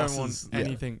you passes. don't want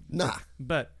anything. Nah.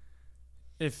 But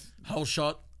if whole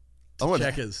shot,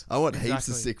 checkers. I want heaps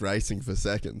of sick racing for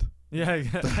second. Yeah,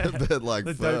 but like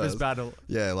the first, dopest battle.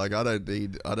 Yeah, like I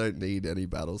don't need any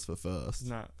battles for first.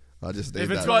 No. I just need If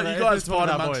it's that. you guys it's fight one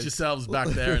of our amongst boys. yourselves back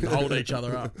there and hold each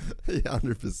other up. Yeah,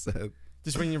 100%.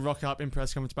 Just when you rock up in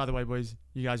press conference, by the way, boys,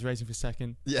 you guys racing for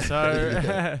second. Yeah.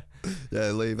 So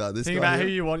yeah, leave out this. think guy about here.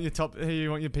 who you want your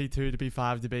P2 to be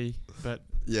 5 to be. But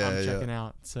I'm checking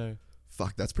out. So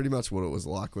fuck, that's pretty much what it was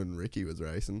like when Ricky was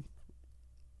racing.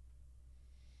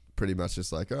 Pretty much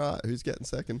just like, all right, who's getting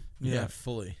second? Yeah,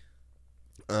 fully.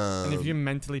 And if you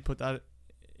mentally put that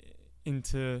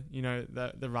into, you know,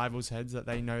 the rivals' heads, that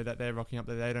they know that they're rocking up,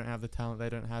 that they don't have the talent, they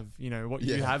don't have, you know, what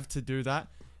you have to do that,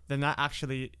 then that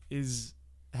actually is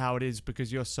how it is,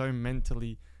 because you're so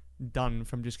mentally done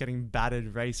from just getting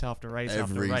battered race after race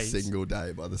after race. Every single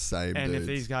day by the same And dudes. if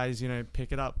these guys, you know,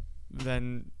 pick it up,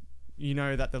 then you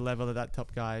know that the level of that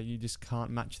top guy, you just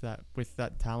can't match that with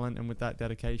that talent and with that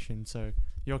dedication. So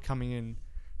you're coming in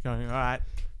going, all right,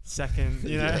 second,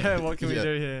 you know, what can we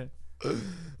do here?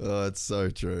 Oh, it's so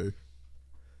true.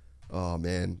 Oh,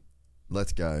 man.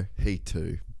 Let's go. Heat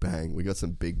 2. Bang. We got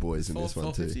some big boys in this one,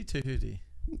 too. 450, 250.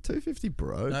 250,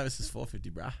 bro. No, this is 450,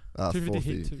 bruh. 250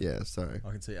 450. Heat 2. Yeah, sorry.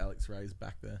 I can see Alex Ray's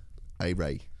back there. Hey,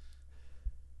 Ray.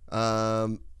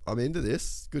 I'm into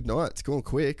this. Good night. It's going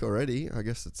quick already. I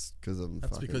guess it's because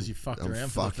That's because you fucked I'm around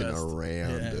for the fucking first.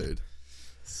 around, Yeah. dude.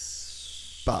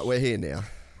 But we're here now.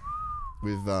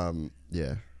 We've, we're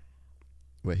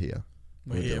here.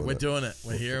 We're here. We're doing it.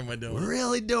 We're here and we're doing We're it.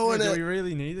 really doing Do it. we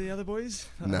really need the other boys?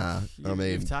 Nah, I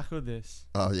mean, you've tackled this.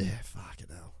 oh yeah, fucking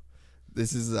hell.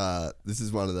 This is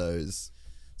one of those.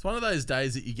 It's one of those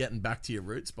days that you're getting back to your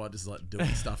roots by just like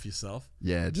doing stuff yourself.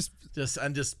 Yeah, just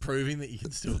Just proving that you can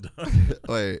still do it.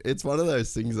 wait. It's one of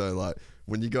those things though. Like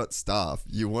when you got staff,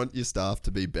 you want your staff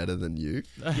to be better than you.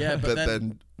 Yeah, But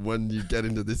then when you get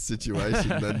into this situation,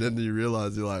 then you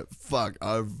realize you're like, fuck,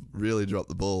 I've really dropped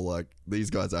the ball. Like these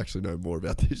guys actually know more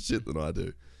about this shit than I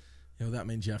do. Yeah, well, that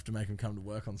means you have to make them come to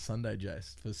work on Sunday,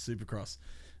 Jace, for Supercross.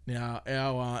 Now,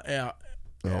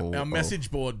 our message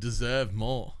board deserved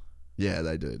more. Yeah,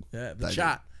 they do. Yeah, They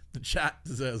the chat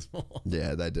deserves more.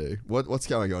 Yeah, they do. What's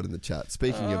going on in the chat?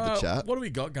 Speaking of the chat, what do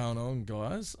we got going on,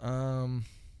 guys? I'm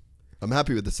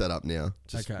happy with the setup now.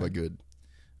 Okay. We're good.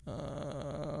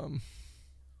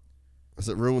 Has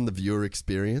it ruined the viewer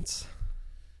experience?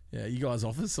 Yeah, you guys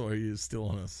off us or are you still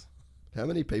on us? How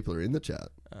many people are in the chat?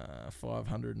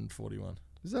 541.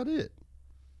 Is that it?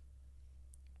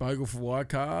 Bogle for wild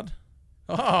card.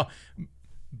 Oh,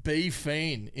 B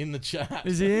Fiend in the chat.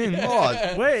 Is he in?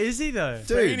 Oh, Where is he though?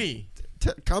 dude, Feeney,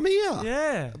 come here.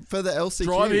 Yeah. For the LCQs.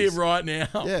 drive here right now.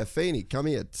 Yeah, Feeney, come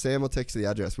here. Sam will text you the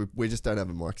address. We just don't have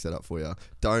a mic set up for you.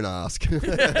 Don't ask.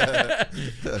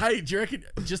 Hey, do you reckon,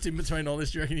 just in between all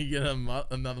this, do you reckon you get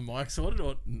another mic sorted?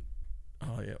 Or?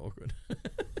 Oh, yeah, awkward.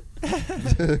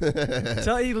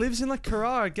 So he lives in like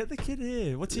Carrara. Get the kid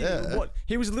here. What's he? Yeah. What?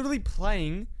 He was literally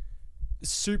playing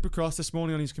Supercross this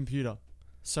morning on his computer.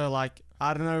 So like,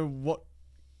 I don't know what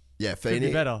Yeah, could be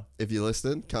Feeney, better. if you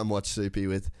listen, come watch Soupy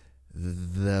with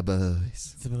the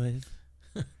boys.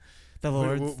 The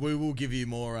Lords. We will give you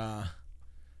more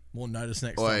notice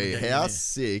next time. we Oi, get you how here.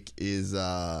 sick is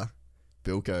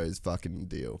Bilko's fucking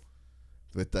deal?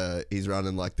 With he's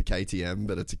running like the KTM,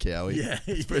 but it's a Cowie. Yeah,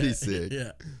 It's pretty sick.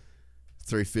 Yeah,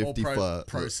 350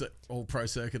 all pro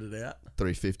circuited out.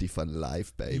 350 for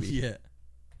life, baby. Yeah.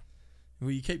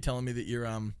 Well, you keep telling me that you're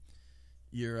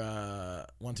your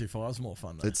 125 is more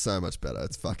fun though. It's so much better.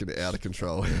 It's fucking out of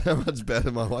control. How much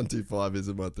better my 125 is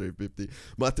than my 350.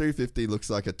 My 350 looks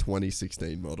like a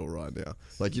 2016 model right now.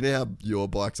 Like, you know how your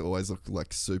bikes always look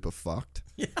like super fucked?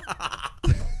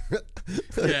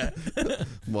 Yeah.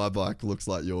 My bike looks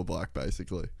like your bike,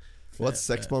 basically. What's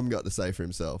Sex Bomb got to say for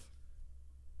himself?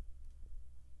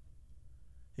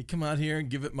 He come out here and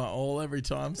give it my all every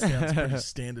time. Sounds pretty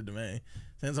standard to me.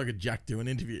 Sounds like a Jack Doohan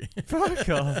interview. Fuck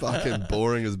off. Fucking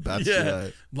boring as bats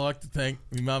today. I'd like to thank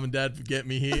my mum and dad for getting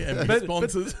me here and my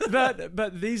sponsors.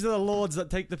 But these are the lords that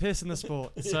take the piss in the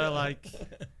sport. So, like,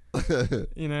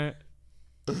 you know.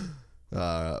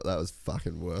 That was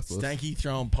fucking worthless. Stanky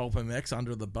throwing Pulp MX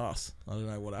under the bus. I don't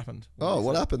know what happened.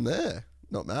 What happened there?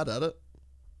 Not mad at it.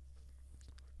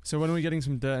 So when are we getting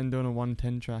some dirt and doing a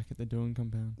 110 track at the Doohan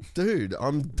compound? Dude,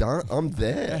 I'm done. I'm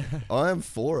there. I am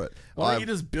for it. Why don't you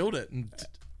just build it and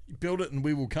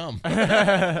we will come.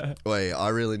 Wait, I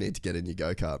really need to get in your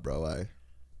go-kart, bro, eh?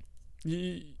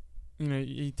 You know,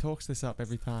 he talks this up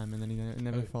every time and then he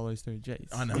never follows through. Jeez.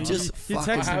 I know. You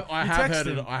text him. I have heard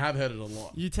it. I have heard it a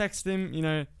lot. You text him, you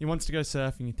know, he wants to go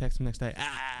surfing. You text him next day.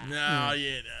 No.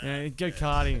 Go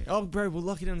karting. Oh, bro, we'll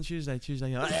lock it in on Tuesday.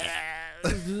 You're like,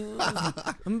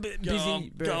 I'm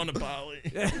busy, bro. Going to Bali.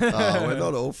 We're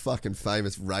not all fucking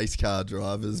famous race car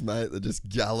drivers, mate. That just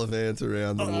gallivant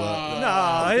around the world.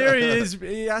 No, here he is.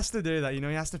 He has to do that. You know,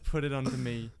 he has to put it onto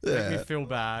me. Yeah. Make me feel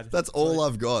bad. That's all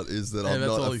I've got is that I'm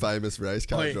not a famous race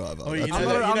car driver. you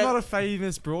know I'm not a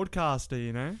famous broadcaster,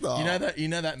 you know. Oh. You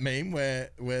know that meme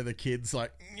where the kid's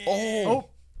like,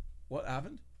 what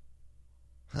happened?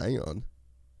 Hang on.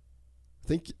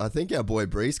 I think our boy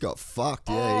Brees got fucked.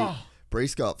 Yeah,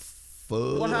 Brees got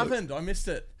fucked. What happened? I missed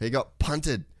it. He got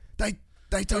punted.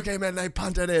 They took him and they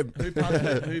punted him. Who punted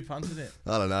it? Who punted it?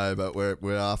 I don't know, but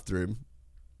we're after him.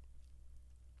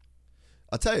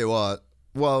 I tell you what.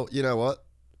 Well, you know what?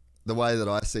 The way that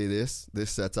I see this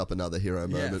sets up another hero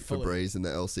moment for Breeze in the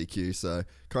LCQ, so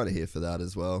kind of here for that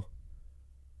as well.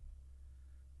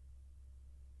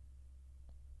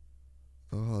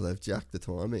 Oh, they've jacked the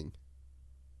timing.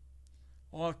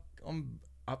 Oh, I'm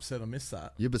upset I missed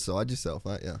that. You're beside yourself,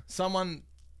 aren't you? Someone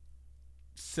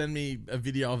send me a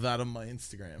video of that on my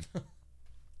Instagram.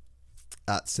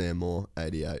 At Sam Moore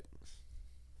 88.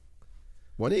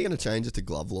 When are you going to change it to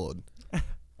Glove Lord?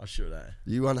 I should, eh?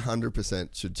 You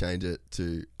 100% should change it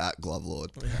to at Glove Lord,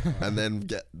 and then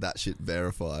get that shit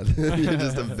verified. You're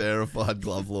just a verified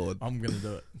Glove Lord. I'm gonna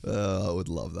do it. I would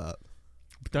love that.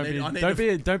 Don't be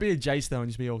a Jace though, and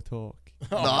just be all talk.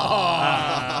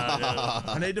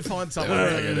 I need to find someone.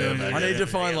 I need to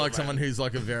find like someone who's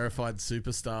like a verified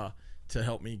superstar to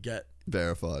help me get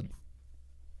verified.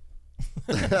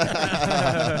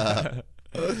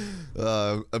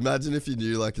 Imagine if you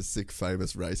knew like a sick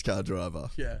famous race car driver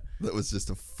that was just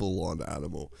a full-on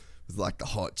animal. It was like the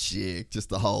hot chick, just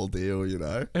the whole deal, you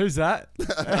know. Who's that?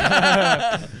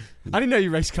 I didn't know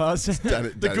you race cars.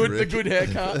 The good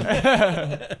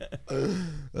haircut.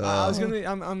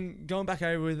 I'm going back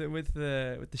over with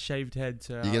the shaved head.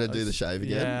 So you're gonna do the shave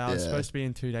again? Yeah, I was supposed to be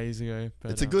in 2 days ago.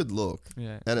 But, it's a good look.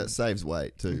 Yeah, and it saves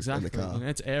weight too. Exactly. In the car. And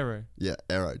it's aero. Yeah,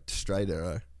 aero, straight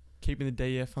aero. Keeping the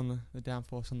DF on the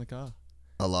downforce on the car.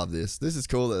 I love this. This is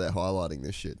cool that they're highlighting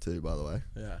this shit too, by the way.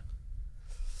 Yeah.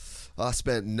 I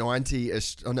spent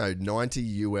 $90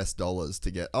 US to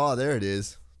get... Oh, there it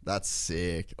is. That's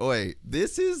sick. Oi,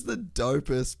 this is the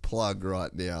dopest plug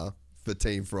right now for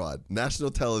Team Fried.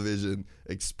 National television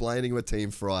explaining what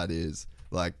Team Fried is.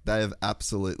 Like, they have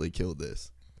absolutely killed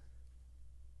this.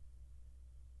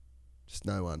 Just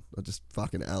no one. I just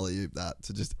fucking alley-oop that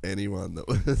to just anyone that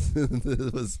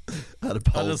was had a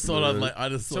pulse. I just thought I'd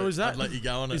let you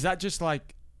go on it. Is that just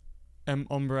like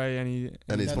Ombre and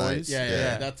his mates?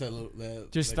 Yeah. That's a little...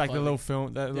 Just like the little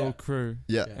film, that little crew.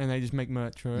 Yeah. And they just make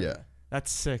merch for it. Yeah. That's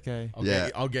sick, eh?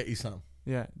 I'll get you some.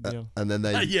 Yeah, deal. And then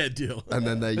they... deal. And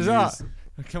then they use...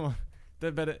 Come on.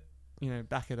 They better...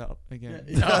 back it up again.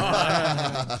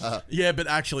 Yeah, but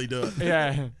actually do it.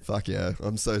 Yeah. Fuck yeah.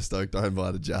 I'm so stoked I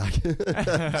invited Jack.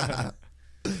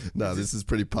 No, this is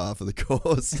pretty par for the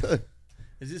course.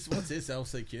 What's this,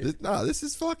 LCQ? This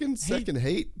is fucking second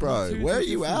heat, bro. Where are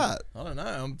you at? I don't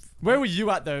know. Where were you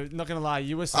at, though? Not going to lie.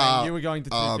 You were saying you were going to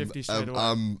 250 straight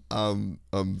away.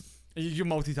 You're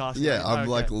multitasking. Yeah, I'm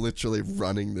like literally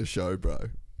running the show, bro.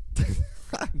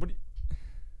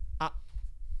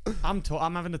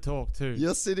 I'm having to talk too.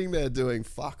 You're sitting there doing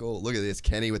fuck all. Look at this.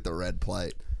 Kenny with the red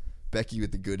plate. Becky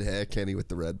with the good hair. Kenny with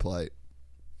the red plate.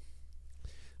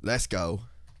 Let's go.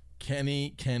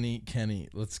 Kenny.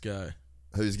 Let's go.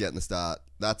 Who's getting the start?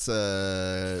 That's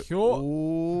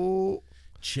Sure.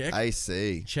 Check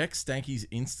AC. Check Stanky's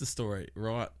Insta story.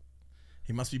 Right.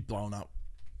 He must be blown up.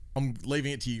 I'm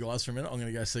leaving it to you guys for a minute. I'm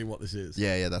going to go see what this is.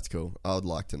 Yeah, that's cool. I would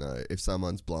like to know if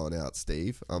someone's blowing out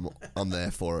Steve. I'm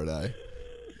there for it, eh?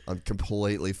 I'm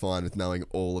completely fine with knowing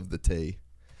all of the tea.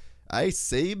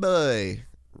 AC boy,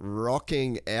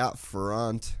 rocking out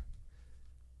front.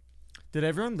 Did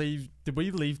everyone leave? Did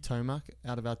we leave Tomac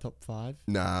out of our top 5?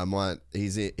 Nah,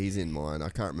 he's in mine. I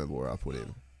can't remember where I put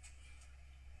him.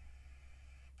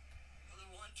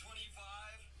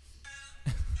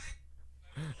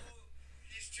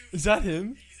 Is that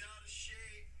him? He's out of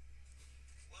shape.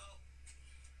 Well,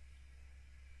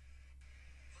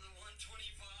 for the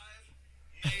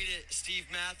 125, made it, Steve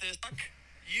Mathis. Fuck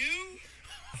you.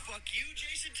 Fuck you,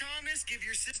 Jason Thomas. Give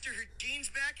your sister her jeans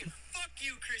back. And fuck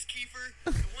you, Chris Kiefer.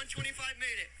 The 125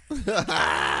 made it.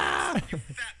 You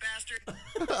fat bastard.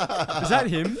 Is that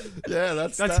him? Yeah,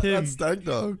 that's him. That's Stank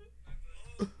Dog.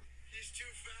 He's too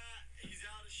fat. He's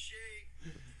out of shape.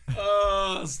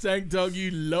 Oh, Stank Dog,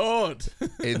 you lord.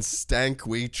 In Stank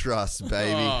we trust,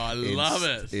 baby. Oh, I love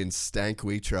it. In Stank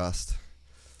we trust.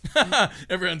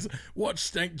 Everyone's watch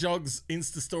Stank Dog's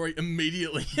Insta story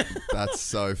immediately. That's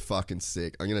so fucking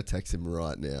sick. I'm going to text him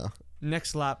right now.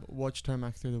 Next lap, watch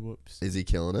Tomac through the whoops. Is he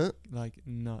killing it? Like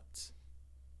nuts.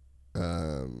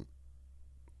 All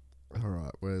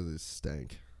right, where's this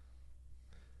Stank?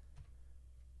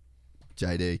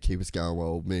 JD, keep us going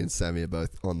while me and Sammy are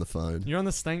both on the phone. You're on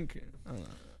the stank.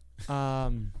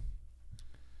 I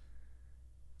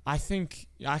think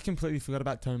I completely forgot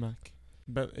about Tomac,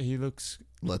 but he looks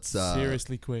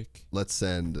seriously quick. Let's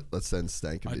send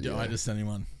Stank a video. I just sent him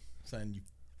one saying, you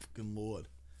fucking lord.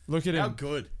 Look at How him.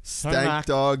 good. Stank Tomac.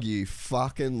 Dog, you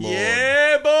fucking lord.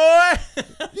 Yeah, boy.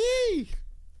 Yee.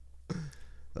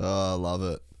 Oh, I love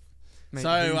it. Mate,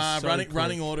 So, he's quick.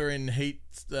 running order in Heat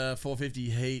 450,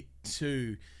 Heat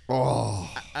 2.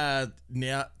 Oh,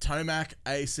 Now, Tomac,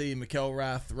 AC,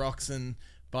 McElrath, Roxon,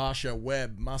 Barsha,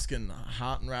 Webb, Muskin,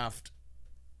 Hartenraft,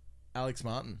 Alex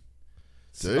Martin.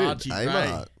 dude, Savachi, Ray.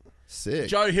 Amart. Sick.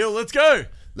 Joe Hill, let's go.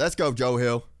 Let's go, Joe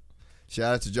Hill.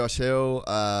 Shout out to Josh Hill.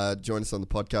 Joined us on the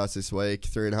podcast this week.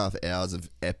 3.5 hours of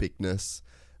epicness.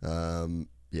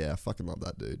 Yeah, I fucking love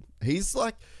that dude. He's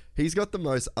got the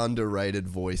most underrated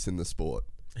voice in the sport.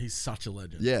 He's such a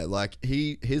legend. Yeah, like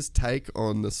his take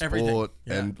on the sport Everything,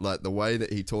 yeah. and like the way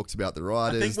that he talks about the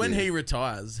riders. I think when he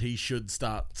retires, he should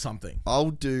start something.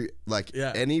 I'll do like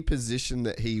Yeah. any position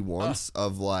that he wants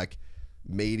of like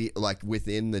media, like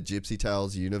within the Gypsy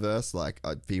Tales universe. Like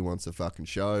if he wants a fucking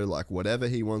show, like whatever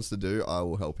he wants to do, I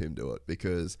will help him do it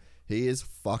because he is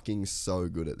fucking so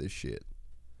good at this shit.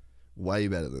 Way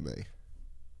better than me.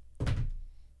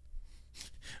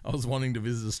 I was wanting to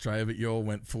visit Australia, but you all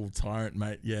went full tyrant,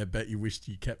 mate. Yeah, bet you wished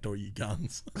you kept all your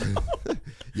guns.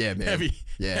 Yeah, man. Heavy.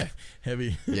 Yeah.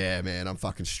 Heavy. Yeah, man. I'm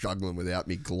fucking struggling without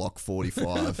me Glock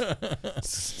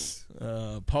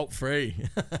 45. Pulp free.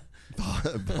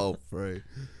 Bolt free.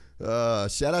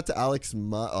 Shout out to Alex. Oh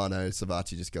no,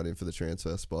 Savachi just got in for the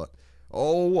transfer spot.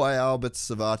 Oh wow, but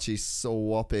Savachi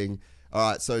swapping. All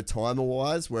right, so timer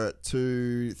wise, we're at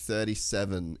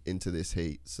 2:37 into this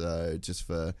heat. So just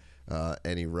for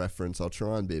any reference, I'll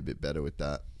try and be a bit better with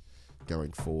that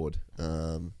going forward.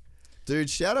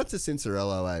 Dude, shout out to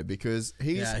Cincerello, eh? Because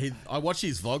I watched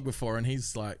his vlog before, and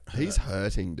he's like, he's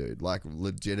hurting, dude. Like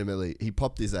legitimately, he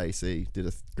popped his AC, did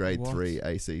a grade 3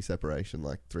 AC separation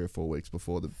like 3 or 4 weeks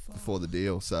before the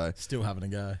deal. So still having a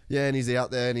go. yeah, and he's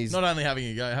out there and he's Not only having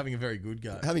a go, having a very good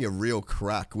go. having a real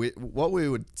crack. What we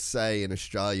would say in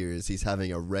Australia is he's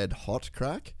having a red hot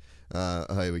crack.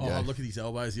 Here we go. Oh, look at his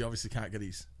elbows. He obviously can't get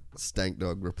his. Stank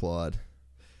Dog replied,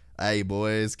 "Hey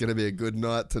boys, gonna be a good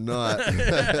night tonight."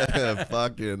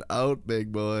 Fucking out,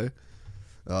 big boy.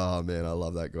 Oh man, I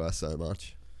love that guy so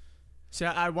much. So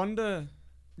I wonder,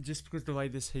 just because the way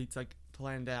this heat's like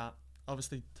planned out,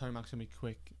 obviously Tomac's gonna be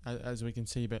quick as we can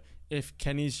see, but if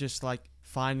Kenny's just like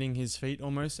finding his feet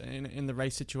almost in the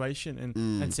race situation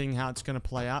and seeing how it's gonna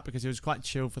play out, because he was quite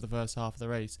chill for the first half of the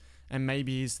race, and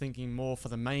maybe he's thinking more for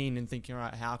the main and thinking, all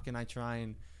right, how can I try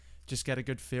and just get a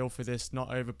good feel for this,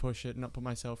 not over push it, not put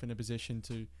myself in a position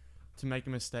to make a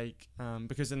mistake,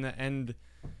 because in the end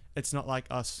it's not like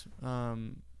us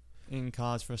in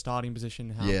cars for a starting position,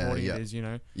 how important it is, you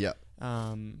know. Yeah.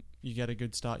 You get a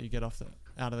good start, you get out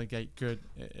of the gate good,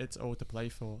 it's all to play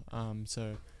for.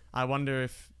 So I wonder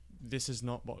if this is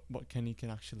not what Kenny can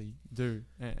actually do,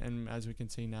 and as we can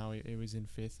see now, he was in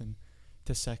 5th and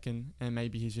to 2nd, and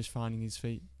maybe he's just finding his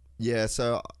feet. Yeah,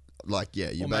 so like, yeah,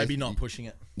 you Or maybe not pushing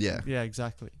it. Yeah. Yeah,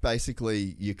 exactly.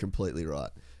 Basically, you're completely right.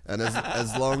 And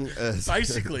as long as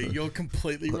Basically, you're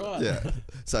completely right. yeah.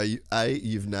 So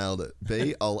you've nailed it.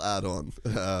 B, I'll add on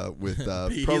with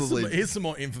probably here's some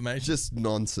more information. just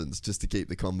nonsense just to keep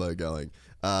the combo going.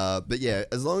 But yeah,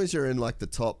 as long as you're in like the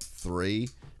top 3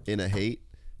 in a heat,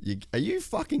 are you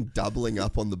fucking doubling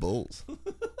up on the Bulls?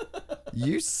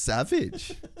 You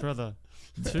savage. Brother.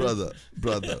 Brother.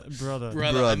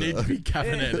 Brother, I need to be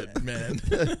caffeinated, man.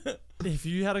 If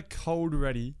you had a cold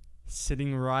ready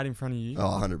sitting right in front of you. Oh,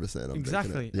 100%. I'm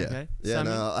Exactly. drinking it. Yeah. Okay. Yeah, So,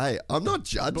 no, hey, I'm not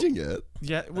judging it.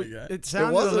 Yeah, Okay. it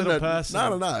sounded a little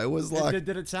personal. No. It was like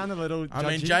Did it sound a little? I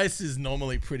mean, judgy? Jace is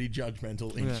normally pretty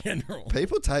judgmental in Yeah. general.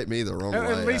 people take me the wrong way.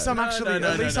 At least I'm No, actually, no,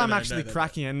 at least no, I'm no, actually no.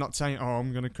 cracking it and not saying, "Oh,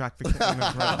 I'm gonna crack the."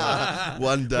 I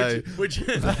One day, Which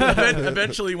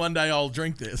eventually one day I'll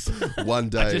drink this. one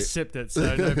day, just sipped it,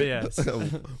 so no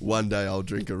BS. one day I'll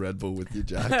drink a Red Bull with you,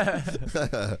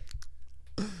 Jack.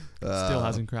 Still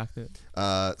hasn't cracked it.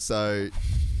 So,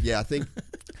 yeah, I think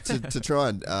to try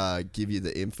and give you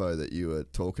the info that you were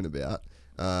talking about,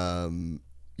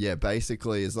 yeah,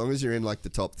 basically, as long as you're in like the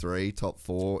top 3, top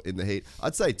 4 in the heat,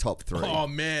 I'd say top 3. Oh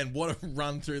man, what a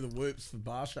run through the whoops for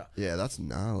Barsha. Yeah, that's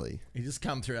gnarly. He just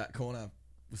come through that corner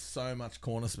with so much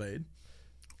corner speed.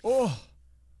 Oh,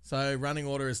 So running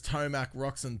order is Tomac,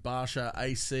 Roxon, Barsha,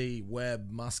 AC,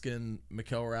 Webb, Muskin,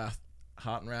 McElrath,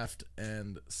 Hartenraft,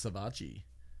 and Savaji.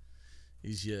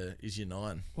 Is your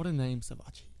 9. what a name,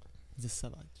 Savaji. He's a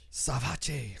Savage.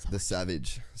 Savachi. The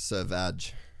savage.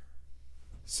 Savage.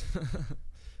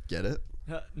 Get it?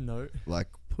 No. Like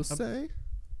pussy?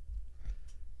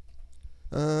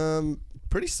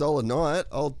 Pretty solid night.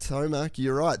 Old Tomac,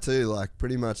 you're right too. Like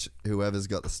pretty much whoever's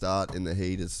got the start in the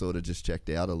heat has sort of just checked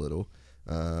out a little.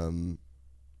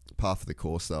 Par for the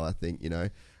course though, I think,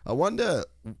 I wonder,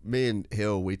 me and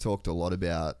Hill, we talked a lot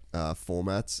about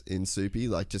formats in Soupy,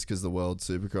 like just because the World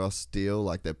Supercross deal,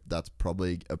 like that's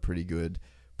probably a pretty good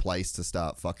place to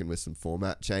start fucking with some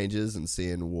format changes and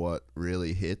seeing what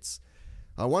really hits.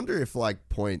 I wonder if like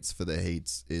points for the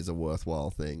heats is a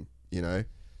worthwhile thing,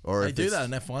 or They if do it's- that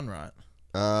in F1, right?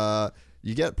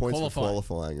 you get points for Qualifying.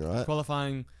 qualifying, right?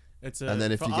 Qualifying, And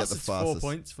then if for you get us, the it's 4 fastest-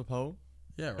 points for pole.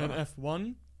 Yeah, In right.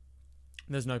 F1,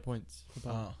 there's no points for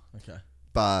pole. Oh, okay.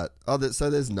 But so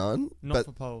there's none. Not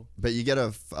for pole. But you get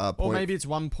a point. Or maybe it's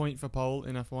 1 point for pole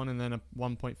in F1 and then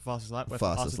 1 point for fastest lap. Where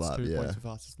Fastest for us, lap, it's 2 yeah. points for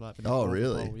fastest lap. and Oh, 4 for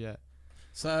really? pole, yeah.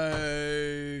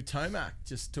 So Tomac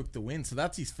just took the win. So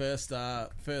that's his first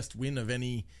win of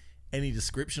any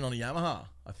description on a Yamaha,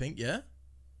 I think. Yeah.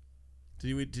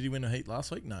 Did he win a heat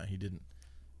last week? No, he didn't.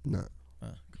 No.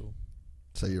 Oh, cool.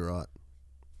 So you're right.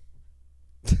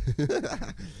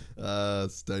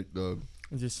 Steak dog.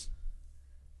 And just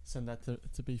send that to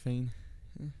Beefine.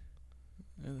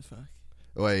 Where the fuck?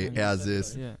 Wait, how's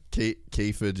this? Yeah.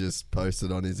 Kiefer just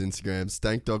posted on his Instagram,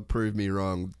 Stank Dog proved me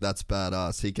wrong. That's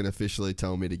badass. He can officially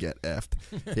tell me to get effed.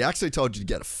 He actually told you to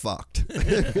get fucked.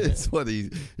 It's what he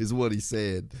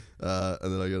said.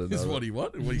 And then I got another. Is what he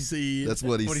what? What he see? That's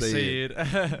what he What said. he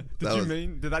said.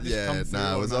 Did that just come through?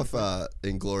 It was off automatically?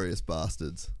 Inglorious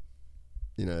Bastards.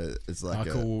 It's like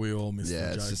How cool we all missed yeah,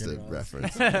 the it's joke just a anyways.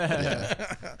 reference.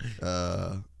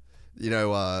 Yeah.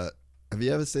 Have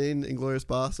you ever seen Inglorious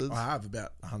Bastards? I have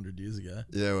about 100 years ago.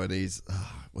 When he's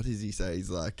what does he say? He's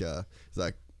like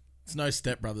It's no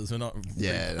Step Brothers. We're not.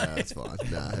 yeah, no, it's fine.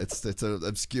 No, it's an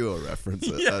obscure reference.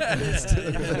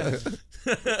 Yeah.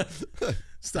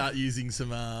 Start using some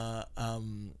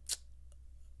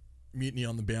Mutiny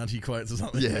on the Bounty quotes or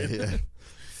something. Yeah.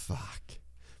 Fuck.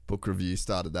 Book review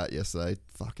started that yesterday.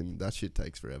 Fucking that shit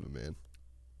takes forever, man.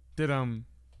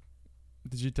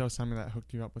 Did you tell Sammy that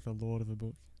hooked you up with a Lord of a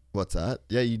book? What's that?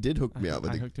 Yeah, you did hook me up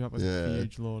with I hooked you up with yeah. a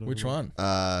huge Lord of Which a book.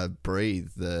 one? Breathe,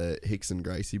 the Hicks and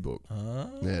Gracie book. Yeah,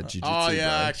 jiu-jitsu, Oh yeah,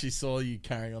 bro. I actually saw you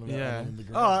carrying on about that Yeah. on the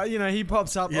ground. He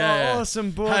pops up. Yeah. Oh,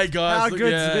 awesome book. Hey, guys, how look,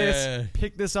 good's yeah. this?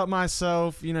 Pick this up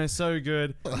myself. So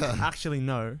good. Actually,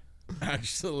 no.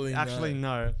 Actually,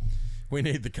 no. We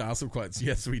need the castle quotes.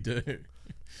 Yes, we do.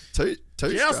 Two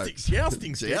Jousting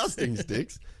sticks. Jousting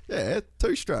sticks. Yeah,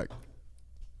 2-stroke.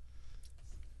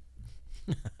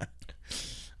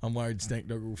 I'm worried Stank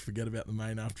Dog will forget about the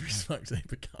main after he smokes a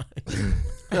heap of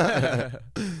coke.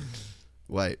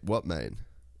 Wait, what main?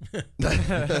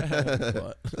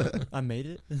 What? I made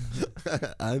it.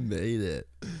 I made it.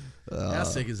 How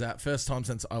sick is that? First time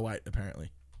since 08,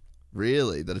 apparently.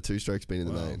 Really? That a 2-stroke's been in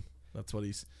the Wow. main? That's what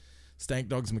he's... Stank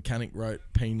Dog's mechanic wrote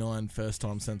P9 first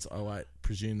time since 08.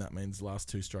 Presume that means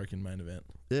last 2-stroke in main event.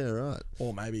 Yeah, right.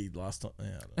 Or maybe last time...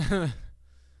 Yeah, I don't know.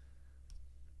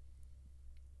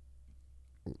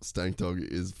 Stank Dog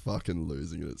is fucking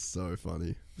losing it. It's so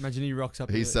funny. Imagine he rocks up.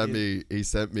 He sent me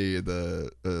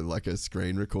the like a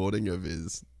screen recording of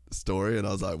his story, and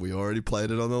I was like, we already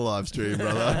played it on the live stream,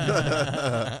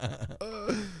 brother.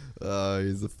 Oh,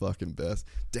 he's the fucking best.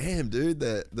 Damn, dude,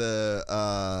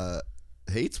 the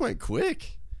heats went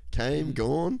quick. Came,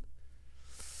 gone.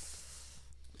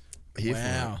 Here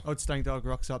Wow. Old Stank Dog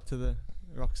rocks up and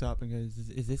goes,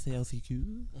 "Is this the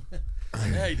LCQ?"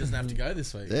 Yeah, he doesn't have to go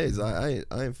this week. Yeah, he's like,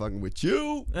 I ain't fucking with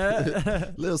you.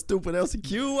 Little stupid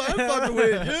LCQ, I ain't fucking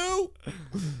with you.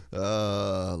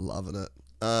 Loving it.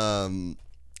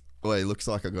 Well, it looks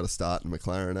like I got to start in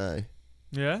McLaren, eh?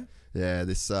 Yeah. Yeah,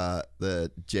 this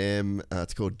the Jam.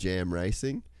 It's called Jam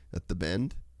Racing at the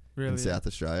Bend in South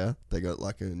Australia. They got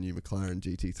like a new McLaren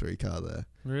GT3 car there.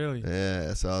 Really?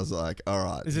 Yeah, so I was like, all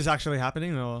right. Is this actually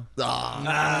happening or?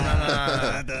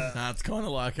 Nah, it's kind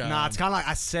of like Nah, it's kind of like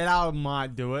I said I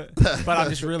might do it, but I'm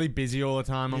just really busy all the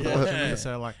time, unfortunately.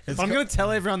 So like, I'm gonna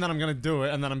tell everyone that I'm gonna do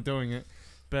it and that I'm doing it,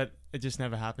 but it just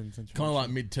never happens. kind of like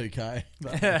mid 2K.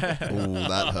 Ooh,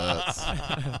 that hurts.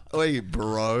 Wait,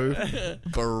 bro.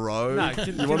 Nah,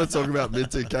 You want to talk about mid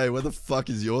 2K? Where the fuck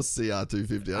is your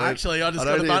CR250? Actually, I just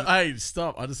got a bunch. Hey,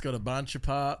 stop! I just got a bunch of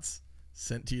parts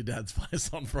sent to your dad's place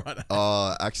on Friday.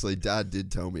 Oh, actually, Dad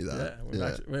did tell me that.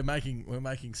 Yeah, we're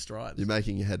making strides. You're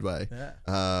making headway. Yeah.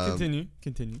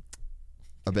 Continue.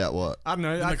 About what? I don't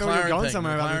know. The I thought you were McLaren going thing,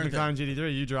 somewhere about the McLaren McLaren GT3. Are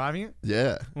you driving it?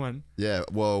 Yeah. When? Yeah.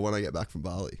 Well, when I get back from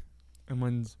Bali. And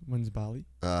when's Bali?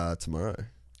 Tomorrow.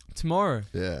 Tomorrow.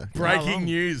 Yeah. Breaking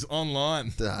news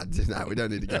online. No, we don't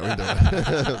need to go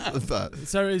into it. But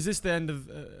So is this the end of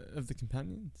the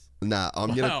companions? nah,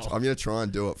 I'm gonna try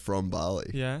and do it from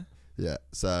Bali. Yeah. Yeah.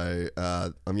 So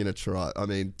I'm gonna try. I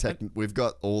mean, we've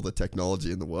got all the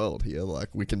technology in the world here. Like,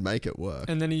 we can make it work.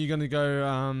 And then are you going to go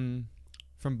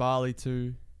from Bali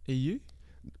to EU?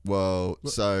 Well,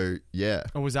 so yeah.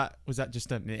 Or was that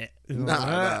just a No.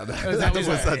 That was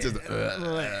just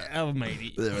oh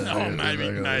maybe.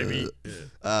 Maybe.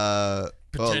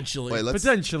 Potentially. Wait,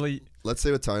 Potentially. let's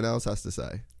see what Toenails has to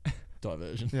say.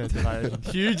 Diversion. Yeah,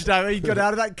 huge diversion. He got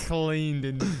out of that clean,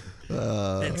 didn't he?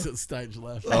 Exit stage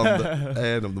left. I'm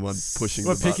the one pushing.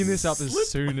 We're the picking buttons. this up as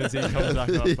soon as he comes back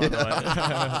up, by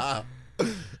the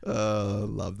way.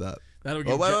 Love that. That'll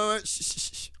give wait.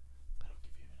 Shh.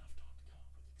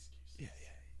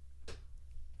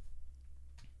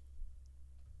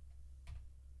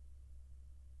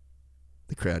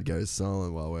 The crowd goes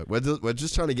silent while we're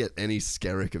just trying to get any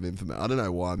skerrick of information. I don't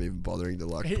know why I'm even bothering to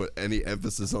put any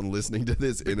emphasis on listening to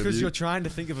this interview. Because you're trying to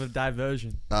think of a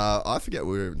diversion. I forget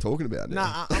what we were even talking about now.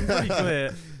 Nah, I'm pretty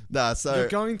clear. Nah, so you're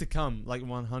going to come like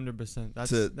 100%.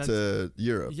 That's to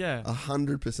Europe. Yeah,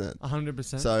 100%.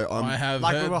 100%. So I have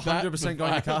like heard we were 100%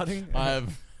 going to karting. I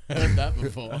have heard that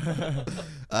before.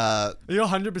 Your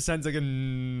 100% like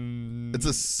it's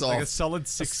a soft, like a solid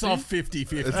 60. A soft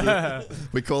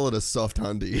 50-50. We call it a soft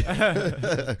hundy.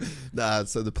 Nah,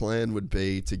 so the plan would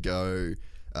be to go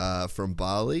from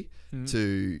Bali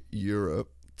to Europe.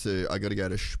 I got to go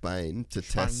to Spain to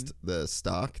test the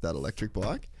Stark, that electric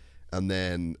bike, and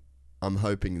then I'm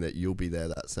hoping that you'll be there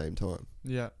that same time.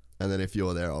 Yeah. And then if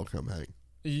you're there, I'll come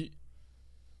hang.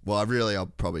 Well, I'll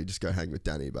probably just go hang with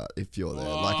Danny, but if you're there,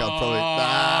 like, I'll probably...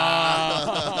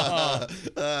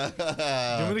 Do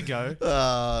you want me to go?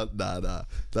 Nah.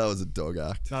 That was a dog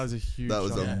act. That was a huge That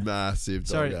was shot. a massive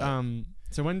dog Sorry, act.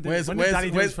 so when did Danny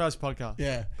do his first podcast?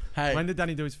 Yeah. Hey. When did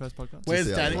Danny do his first podcast? Where's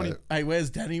Just the other Danny? day. Hey, where's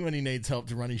Danny when he needs help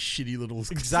to run his shitty little...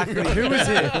 Exactly. Who was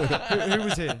here? Who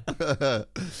was here?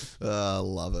 I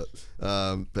love it.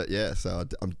 But yeah, so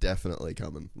I'm definitely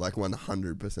coming. Like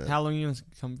 100%. How long are you going to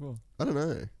come for? I don't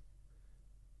know.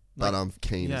 But I'm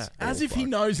keen. Yeah. As if he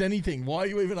knows anything. Why are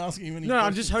you even asking him any No, questions?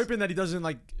 I'm just hoping that he doesn't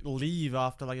like leave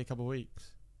after like a couple of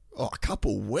weeks Oh, a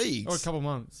couple weeks? or a couple of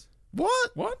months.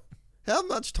 What? How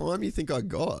much time you think I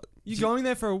got? You're going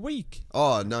there for a week.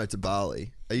 Oh, no, to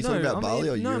Bali. Are you talking about Bali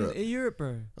or Europe? No, Europe,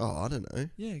 bro. Oh, I don't know.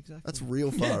 Yeah, exactly. That's real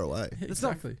far away.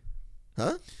 Exactly.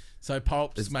 Huh? So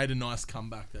Pulp's made a nice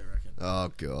comeback there, I reckon.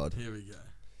 Oh, God. Here we go.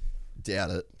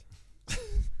 Doubt it. Dean's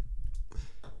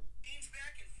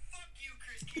back and fuck you,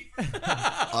 Chris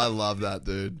Kiefer. I love that,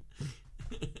 dude.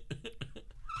 Dean's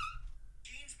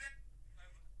back.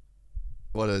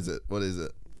 What is it? Oh,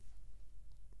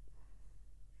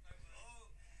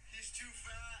 he's too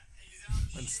fat. He's out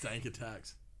of And stank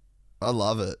attacks. I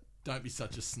love it. Don't be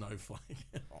such a snowflake.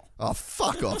 Oh,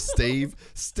 fuck off, Steve.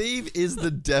 Steve is the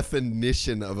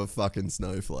definition of a fucking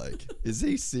snowflake. Is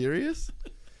he serious?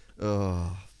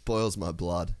 Oh, boils my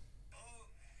blood. Oh,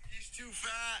 he's too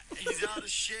fat. He's out of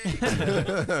shape.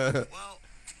 Well,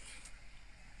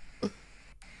 for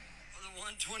the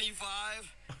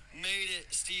 125, made it,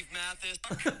 Steve Mathis.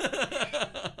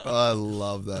 I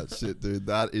love that shit, dude.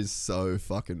 That is so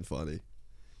fucking funny.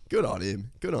 Good on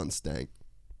him. Good on Stank.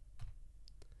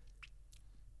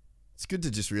 It's good to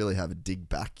just really have a dig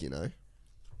back, you know.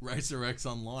 Racer X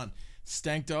online.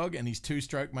 Stank Dog and his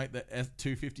two-stroke make the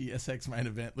 250 SX main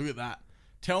event. Look at that.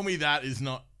 Tell me that is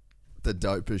not... The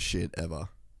dopest shit ever.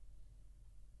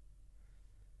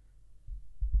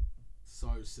 So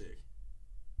sick.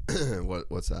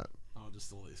 What's that? Oh,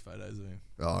 just all these photos of him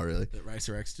Oh, really? that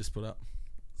Racer X just put up.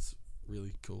 It's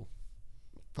really cool.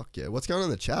 Fuck yeah. What's going on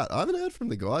in the chat? I haven't heard from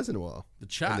the guys in a while. The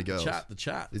chat, And the girls. the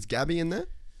chat. Is Gabby in there?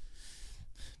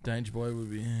 Danger Boy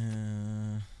would be...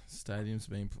 Stadium's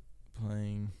been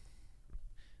playing...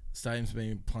 Stadium's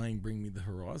been playing Bring Me the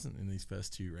Horizon in these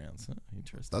first 2 rounds. Huh?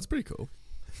 Interesting. That's pretty cool.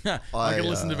 I can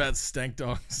listen to that Stank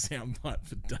Dog soundbite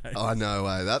for days. Oh, no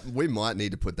way. That we might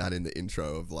need to put that in the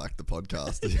intro of like the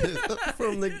podcast.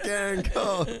 From the gang.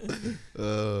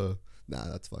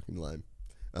 Nah, that's fucking lame.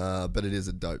 But it is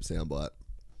a dope soundbite.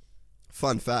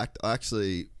 Fun fact, I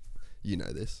actually, you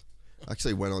know this, I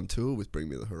actually went on tour with Bring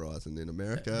Me the Horizon in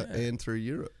America and through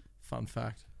Europe. Fun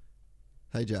fact.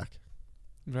 Hey, Jack.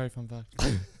 Very fun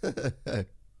fact.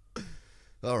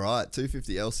 All right,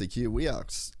 250 LCQ. We are...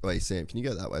 Wait, Sam, can you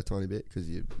go that way a tiny bit? Because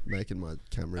you're making my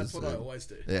cameras... That's what I always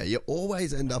do. Yeah, you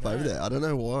always end up over there. I don't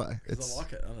know why. Because I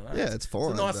like it. I don't know. Yeah, it's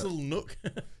fine. It's a nice but- little nook.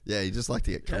 Yeah, you just like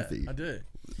to get comfy. Yeah, I do.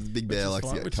 Big Bear Which is likes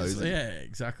fine, to get which is- cozy. yeah,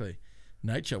 exactly.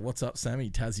 Nature, what's up, Sammy?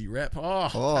 Tassie rep. Oh,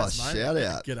 Tasmania. shout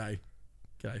out. G'day.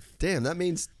 Damn, that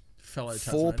means Fellow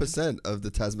Tasmanian. 4% of the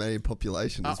Tasmanian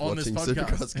population is on this watching podcast.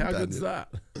 Supercross How Companion. good's that?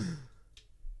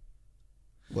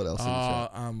 What else in the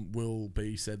chat? Will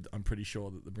B said, I'm pretty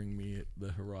sure that the Bring Me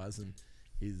the Horizon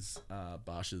is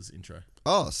Barsha's intro.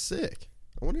 Oh, sick.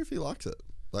 I wonder if he likes it.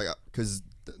 Like, because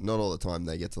not all the time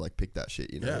they get to like pick that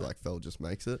shit, you know? Yeah. Like, Fel just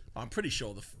makes it. I'm pretty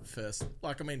sure the first,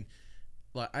 like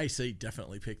AC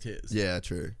definitely picked his. Yeah,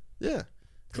 true. Yeah. You know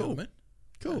Cool. what I mean?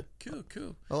 Cool. Yeah,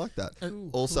 cool. I like that. Cool,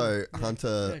 Also, cool.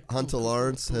 Hunter Yeah, cool, Hunter cool,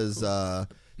 Lawrence cool, has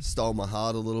stole my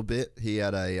heart a little bit. He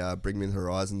had a Bring Me the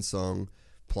Horizon song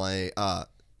playing.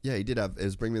 Yeah, he did have. It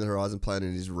was Bring Me the Horizon playing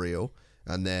in his reel,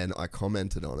 and then I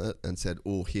commented on it and said,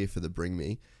 "Oh, here for the Bring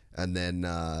Me," and then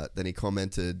he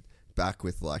commented back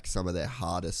with like some of their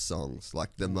hardest songs,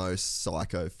 like the most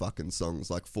psycho fucking songs,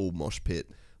 like full mosh pit,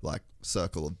 like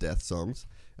Circle of Death songs,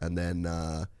 and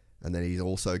then he's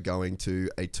also going to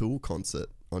a Tool concert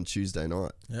on Tuesday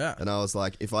night. Yeah. And I was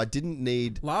like, if I didn't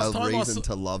need Last time a I reason saw-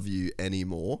 to love you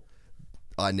anymore,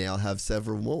 I now have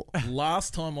several more.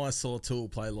 Last time I saw Tool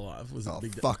play live was at Oh, the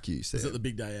big day. fuck you, Sam. Was at the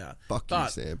big day out. Fuck you, But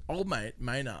Sam. old mate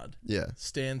Maynard Yeah.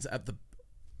 stands at the.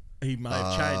 He may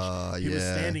have changed. He was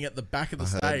yeah. standing at the back of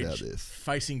the I heard about stage, this.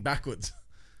 facing backwards.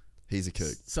 He's a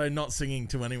kook. So not singing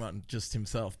to anyone, just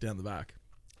himself down the back.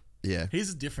 Yeah.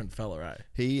 He's a different fella, eh?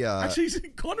 He, Actually, he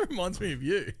kind of reminds me of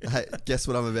you. hey, guess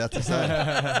what I'm about to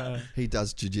say? He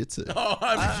does jiu-jitsu. Oh,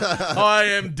 I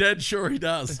am dead sure he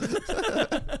does.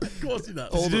 Of course he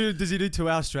does. Does he do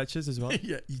 2-hour stretches as well?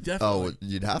 Yeah, you Oh, definitely.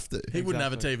 you'd have to. He wouldn't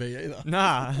have a TV either.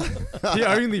 Nah, he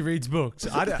only reads books.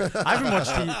 I haven't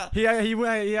watched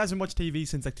TV. He hasn't watched TV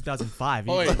since like 2005.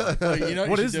 Oh, you know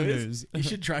What you is should the do news? You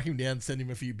should track him down, send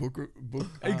him a few book.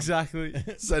 Exactly.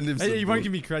 Send him some He won't book.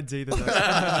 give me creds either.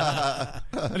 Though.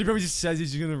 And he probably just says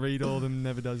he's going to read all of them,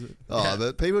 never does it. Oh,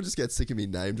 but people just get sick of me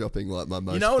name dropping like my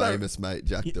most know what I- famous mate,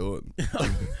 Jack Doohan.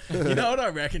 You know what I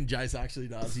reckon Jace actually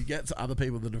does? He gets other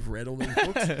people that have read all these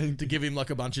books to give him like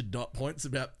a bunch of dot points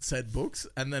about said books,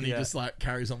 and then he Yeah. just like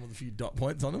carries on with a few dot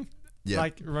points on them. Yeah.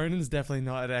 Like, Ronan's definitely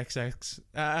not at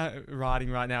XX writing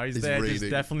right now. He's there reading.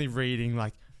 just definitely reading,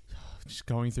 like, just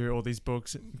going through all these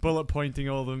books, bullet pointing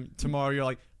all of them. Tomorrow you're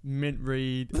like, mint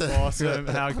read, awesome,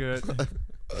 how good.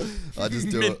 I just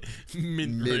do mint, it.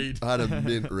 mint read. I had a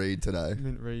mint read today.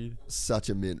 Mint read. Such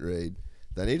a mint read.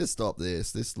 They need to stop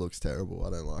this. This looks terrible.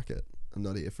 I don't like it. I'm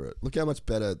not here for it. Look how much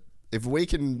better. If we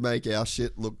can make our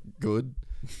shit look good,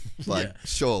 like, Yeah.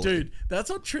 surely. Dude, that's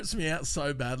what trips me out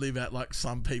so badly about like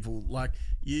some people. Like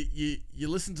you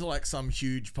listen to like some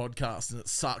huge podcast and it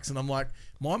sucks, and I'm like,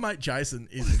 my mate Jason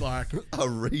is like A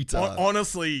retard.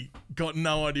 honestly got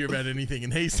no idea about anything,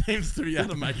 and he seems to be able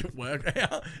to make it work.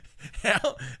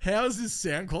 How is his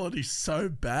sound quality so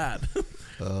bad?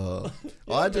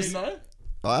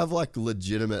 I have like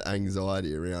legitimate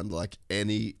anxiety around like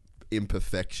any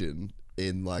imperfection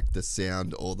in like the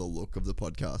sound or the look of the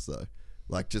podcast though.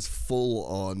 Like just full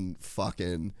on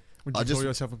fucking. Would you call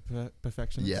yourself a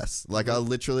perfectionist? Yes. Like I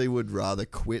literally would rather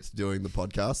quit doing the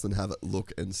podcast than have it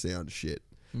look and sound shit.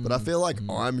 But I feel like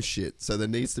I'm shit, so there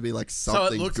needs to be like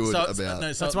something good about.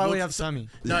 That's why we have Sammy.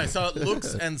 No, so it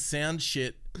looks and sounds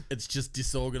shit. It's just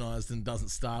disorganized and doesn't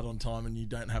start on time, and you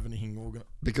don't have anything organized.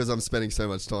 Because I'm spending so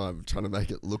much time trying to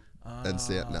make it look and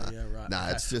see it. Nah, yeah, right. nah,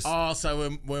 Okay. it's just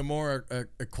so we're more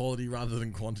a quality rather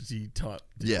than quantity type.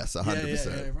 yes, 100%.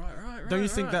 Yeah, right. Don't you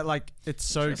think that like it's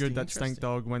so good that Interesting. Stank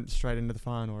Dog went straight into the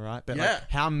final, right? But Yeah. like,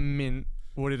 how mint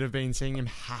would it have been seeing him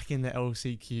hacking the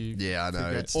LCQ? Yeah, I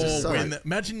know. get- It's Or just so,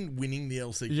 imagine winning the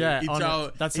LCQ. Yeah,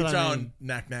 that's what I mean.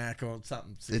 Knack or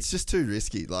something. it's just too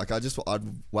risky. Like I'd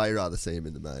way rather see him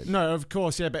in the main. No, of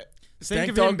course, yeah, but Stank think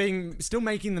of Dog- him being still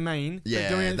making the main, but doing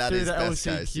Yeah, it that through is the best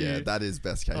LCQ, case. Yeah, that is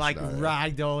best case. like scenario.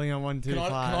 ragdolling on 1, 2, Can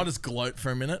 5. I just gloat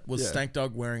for a minute? Was Yeah. Stank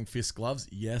Dog wearing fist gloves?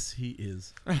 Yes, he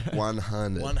is.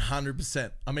 100.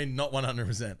 100%. I mean, not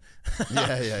 100%.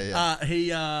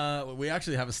 Yeah. We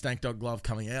actually have a Stank Dog glove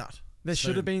coming out. There should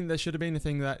have soon. been a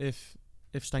thing that if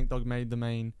Stank Dog made the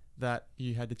main, that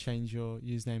you had to change your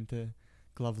username to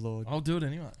Glove Lord. I'll do it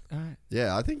anyway. All right.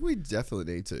 Yeah, I think we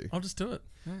definitely need to. I'll just do it.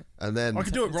 And then I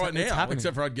could do it right it's now, happening.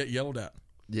 except for I'd get yelled at.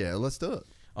 yeah, let's do it.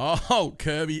 Oh,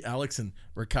 Kirby, Alex, and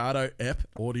Ricardo Epp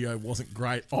audio wasn't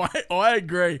great. I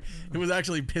agree. It was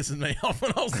actually pissing me off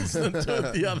when I was listening to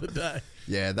it the other day.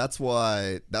 Yeah, that's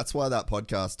why that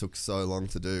podcast took so long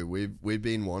to do. We've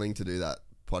been wanting to do that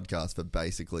podcast for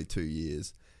basically 2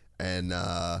 years, and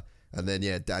then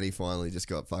yeah, Danny finally just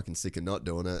got fucking sick of not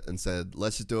doing it and said,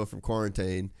 let's just do it from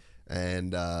quarantine.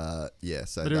 And yeah,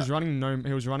 so But he was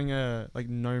running a like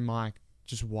no mic,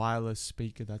 just wireless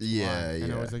speaker. That's Yeah, why. And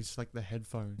yeah. it was like, just like the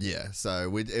headphone. yeah,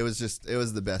 so it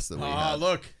was the best that we Oh, had.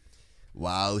 look.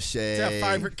 Wow, Shay. It's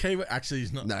our favourite Kiwi. Actually,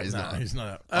 he's not. No, he's not. He's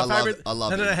not. I Our love- favorite. I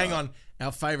love No, him, hang but- on.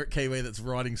 Our favourite Kiwi that's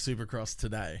riding Supercross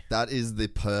today. That is the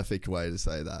perfect way to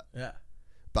say that. Yeah.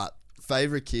 But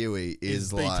favorite Kiwi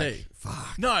is BT. like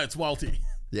fuck. No, it's Walty.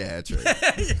 Yeah, true.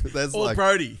 There's Or like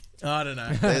Brody. I don't know.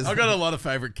 I've got a lot of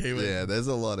favourite Kiwi. yeah, there's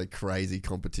a lot of crazy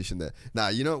competition there. Now,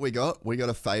 you know what we got? We got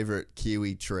a favorite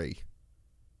Kiwi tree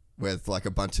with like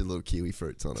a bunch of little kiwi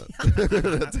fruits on it.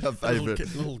 That's our favorite.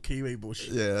 Little Kiwi bush.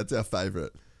 Yeah, that's our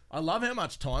favorite. I love how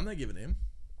much time they're giving him.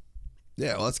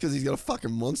 Yeah, well, that's because he's got a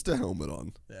fucking monster helmet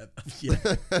on. Yeah.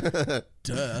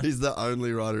 Duh. He's the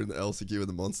only rider in the LCQ with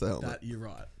a monster helmet. That, you're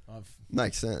right.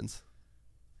 Makes sense.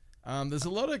 There's a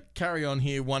lot of carry on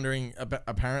here wondering about,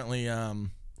 apparently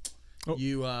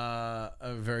you are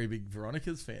a very big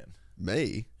Veronica's fan.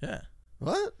 Me? Yeah.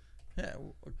 What? Yeah.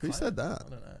 Who said that? I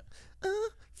don't know. I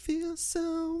feel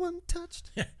so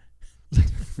untouched.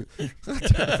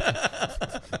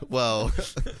 Well,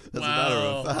 as a matter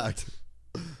of fact.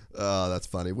 Oh, that's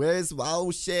funny. Where's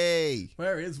Walshy?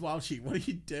 Where is Walshy? What are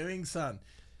you doing, son?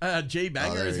 G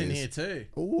Banger there is he in is. here too.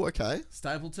 Oh, okay.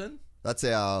 Stapleton. That's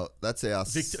our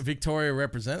Victoria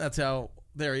represent. That's how.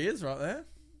 There he is, right there.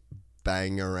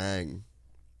 bangarang.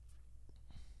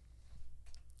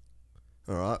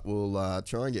 All right, we'll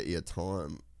try and get you a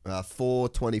time.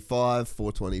 4:25,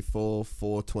 4:24,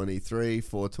 4:23,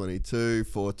 4:22,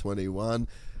 4:21,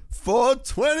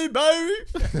 4:20,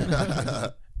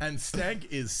 baby. And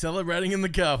Stank is celebrating in the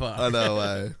car park. I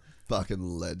know, fucking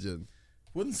legend.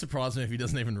 Wouldn't surprise me if he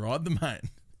doesn't even ride the main.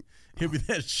 He'll be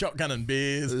there shotgunning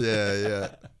beers.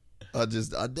 Yeah. I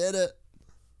did it.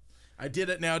 I did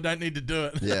it, now I don't need to do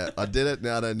it. Yeah, I did it.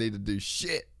 Now I don't need to do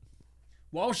shit.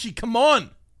 Walshy, come on.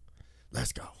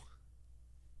 Let's go.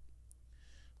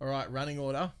 All right, running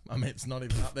order. I mean, it's not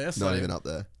even up there. So Not even up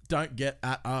there. Don't get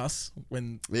at us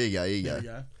when. There you go. There we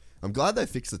go. I'm glad they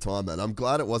fixed the time, man. I'm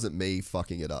glad it wasn't me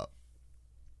fucking it up.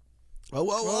 Oh,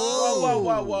 whoa, whoa. Whoa, whoa,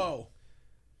 whoa, whoa.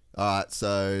 All right,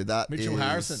 so that Mitchell is-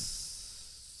 Harrison.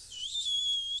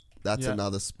 That's Yeah.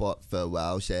 another spot for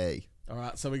Walshy. All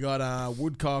right, so we got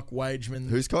Woodcock, Wageman.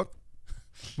 Who's cock?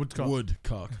 Woodcock.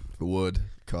 Woodcock.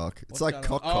 Woodcock. It's like going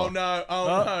cock on? Oh, cock. no. Oh,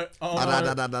 no.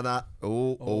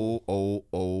 Oh, no.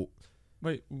 Oh.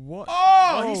 Wait, what?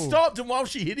 Oh, he stopped, and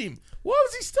Walshy hit him. Why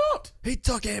was he stopped? He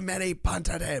took him and he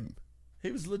punted him.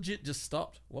 He was legit just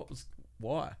stopped.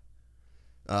 Why?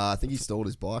 I think he stalled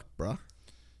his bike, bruh.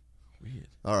 Weird.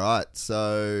 All right,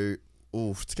 so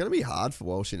it's going to be hard for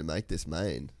Walshy to make this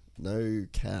main. No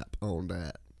cap on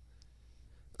that.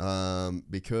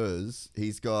 Because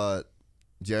he's got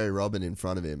Jerry Robin in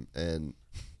front of him, and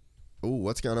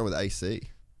what's going on with AC?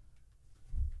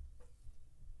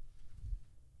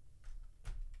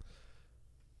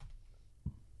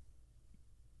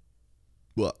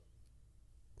 What?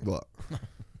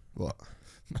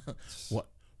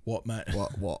 What, mate?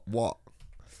 What?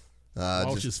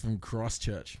 Walsh Just, is from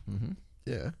Christchurch. Mm-hmm.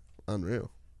 yeah,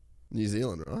 unreal. New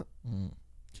Zealand, right?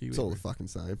 Kiwi. It's all the fucking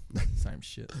same. Same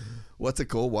shit. What's it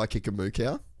called? Waikika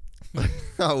Mukau?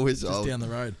 I wish I Just was down the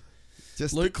road.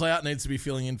 Just Luke Clout needs to be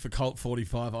filling in for Colt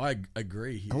 45. I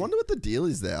agree here. I wonder what the deal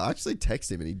is there. I actually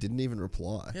texted him and he didn't even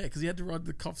reply. Yeah, because he had to ride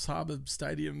the Coffs Harbour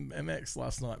Stadium MX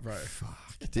last night, bro.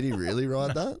 Did he really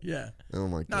ride that? Yeah. Oh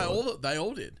my No, god. they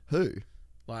all did. Who?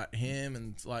 Like him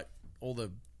and like all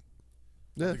the.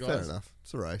 Yeah, the fair guys. enough.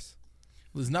 It's a race.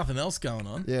 There's nothing else going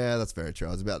on. Yeah, that's very true.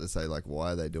 I was about to say, like,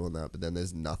 why are they doing that? But then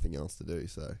there's nothing else to do,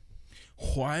 so.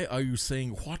 Why are you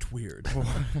saying what weird?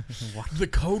 The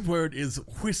code word is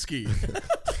whiskey.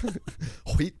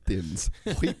 Wheat thins.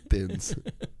 Wheat thins.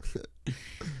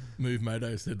 Move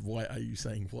Moto said, "Why are you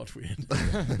saying what weird?"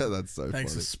 That's so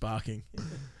Thanks for funny. sparking.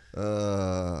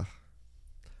 Uh,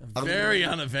 Very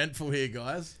uneventful here,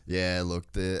 guys. yeah,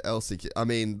 look, the LCQ. I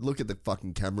mean, look at the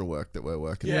fucking camera work that we're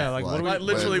working Yeah, with. like, what do we- Like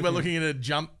literally, we're looking at a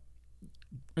jump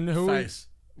And who? face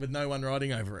with no one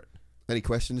riding over it. Any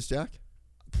questions, Jack?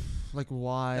 Like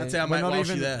why? That's our we're mate not Walshy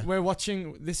even. there. We're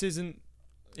watching. This isn't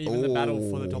even the battle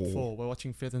for the top Oh. 4. We're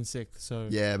watching 5th and 6th. So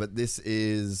Yeah, but this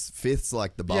is fifth's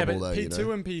like the bubble, yeah, but though. P2 You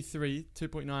know? and P3,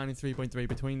 2.9 and 3.3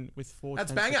 between with 4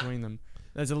 That's tenths banger. between them.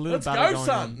 There's a little Let's battle go, going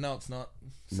son. on. No, it's not.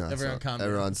 No, it's Everyone not. calm down.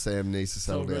 Everyone, Sam needs to It's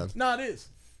all settle down. good. No, it is.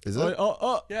 Is it?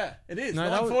 Oh, Yeah, it is. No,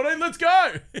 that was- 9:14. Let's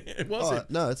go. It was Oh, it.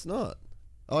 no, it's not.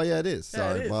 Oh, yeah, it is. Yeah,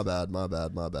 Sorry, it is. my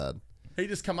bad. He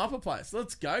just come up a place.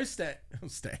 Let's go,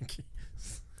 Stanky.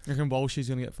 You reckon Walshy's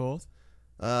going to get 4th?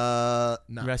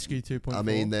 No. Rescue 2.4. I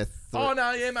mean, they're Oh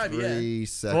no, yeah, maybe, yeah. 3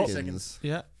 seconds.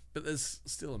 Yeah, But there's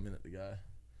still a minute to go.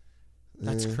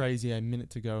 that's crazy. A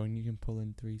minute to go and you can pull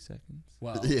in 3 seconds.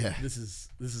 Wow. Yeah. This is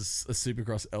a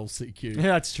Supercross LCQ. Yeah,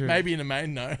 that's true. Maybe in a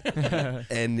main, no.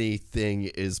 Anything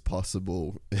is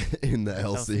possible in the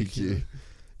LCQ.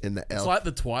 In the It's like the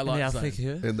In Twilight the Zone.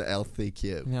 LCQ. in the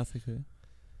LCQ. In the LCQ.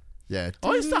 Yeah.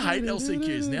 I used to hate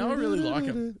LCQs. Now I really like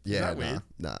them. Is Yeah, that weird?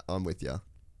 nah, I'm with you.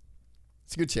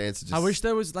 It's a good chance to just. I wish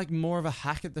there was like more of a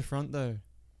hack at the front though.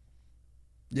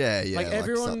 Yeah, yeah. like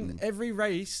everyone, something- every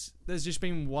race, there's just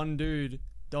been one dude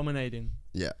dominating.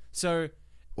 Yeah. So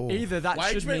Oh, either that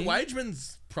should mean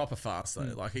Wageman's proper fast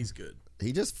though. Like he's good.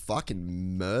 he just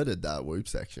fucking murdered that whoop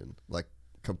section. Like,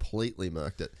 completely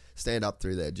murked it. Stand up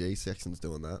through there. G section's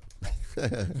doing that.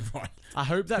 Right. I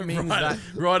hope that means Right, that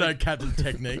righto, Captain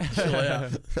Technique. Chill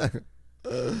out.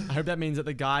 I hope that means that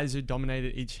the guys who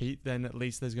dominated each heat, then at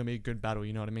least there's going to be a good battle.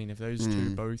 You know what I mean? If those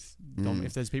two both,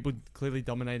 if there's people clearly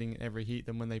dominating every heat,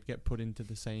 then when they get put into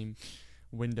the same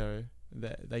window,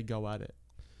 they go at it.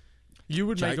 You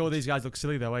would make all these guys look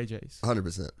silly though, AJ's.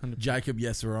 100%. Jacob,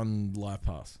 yes, we're on live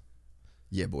pass.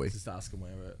 Yeah, boy. Just ask him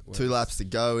where 2 laps to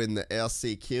go in the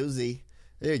LCQZ.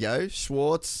 There you go.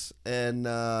 Schwartz and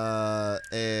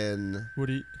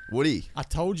Woody, Woody. I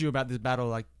told you about this battle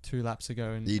like 2 laps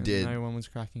ago, and You did. no one was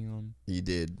cracking on. You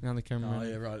did. Now the camera. Oh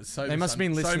yeah, right. So They must have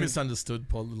been listening. So misunderstood,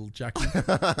 poor little Jackie.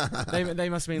 They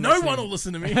must be. No one will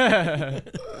listen to me.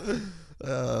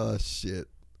 Oh, shit.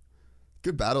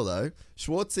 Good battle, though.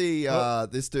 Schwartzy,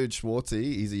 this dude Schwartzy,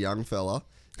 he's a young fella.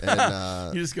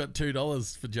 And, You just got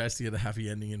 $2 for Jace to get a happy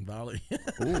ending in Bali.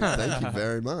 ooh, thank you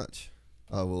very much.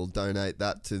 I will donate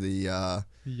that to the,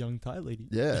 Young Thai lady.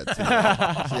 yeah.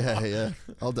 Yeah.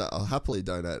 I'll happily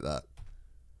donate that.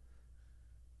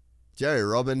 Jerry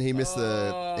Robin, he missed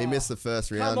the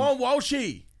first round. Come on,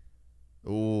 Walshy.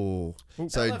 Ooh.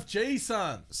 So LFG,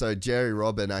 son. So Jerry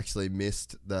Robin actually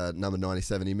missed the number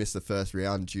 97. He missed the first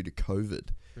round due to COVID.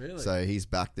 Really? So he's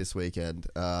back this weekend.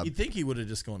 You'd think he would have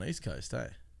just gone East Coast, eh?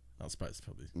 I suppose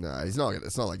probably. No, he's not.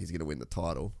 It's not like he's going to win the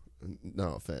title.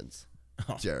 No offense,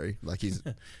 Jerry. Like he's.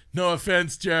 No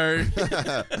offense, Jerry.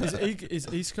 Is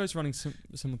East Coast running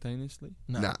simultaneously?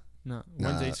 Nah. No.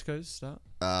 When's Nah. East Coast start?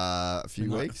 A few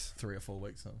Like weeks. 3 or 4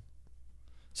 weeks. Huh?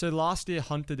 So last year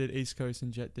Hunter did East Coast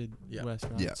and Jet did Yeah. West,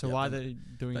 right? Yeah. So Yeah. why are they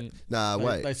doing it? Nah,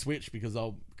 wait. They switched because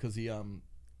he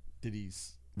did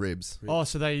his. Ribs. Oh,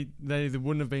 so they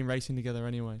wouldn't have been racing together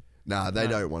anyway. Nah, they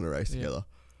No. don't want to race Yeah. together.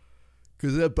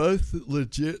 Because they're both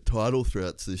legit title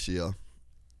threats this year.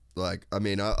 Like, I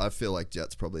mean, I feel like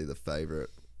Jet's probably the favourite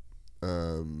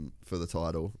for the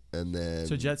title. And then...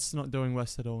 So Jet's not doing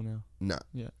West at all now. Nah.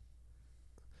 Yeah.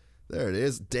 There it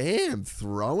is. Damn,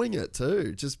 throwing it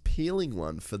too. Just peeling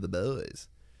one for the boys.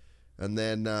 And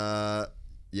then, so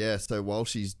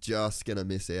Walshy's just going to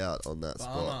miss out on that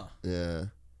spot. Yeah.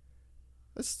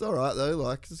 It's all right, though.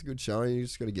 Like, it's a good showing. You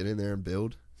just got to get in there and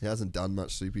build. He hasn't done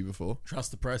much soupy before.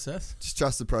 Trust the process. Just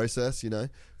trust the process, you know.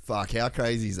 Fuck, how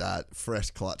crazy is that?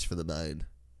 Fresh clutch for the main.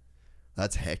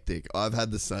 That's hectic. I've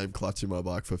had the same clutch in my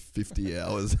bike for 50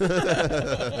 hours.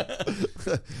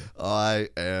 I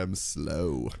am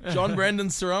slow. John Brendan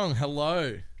Sarong,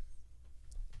 hello.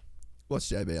 What's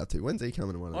JB up to? When's he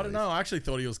coming to one of I don't these? know. I actually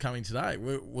thought he was coming today.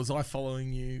 Was I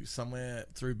following you somewhere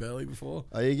through Burley before?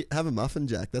 Oh, you have a muffin,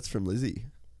 Jack. That's from Lizzie.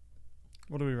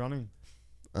 What are we running?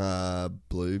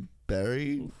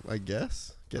 Blueberry, I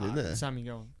guess. Get in there. Sammy,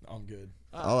 go on. I'm good.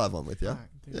 I'll have one with you. Alright,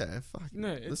 dude. Yeah, fuck.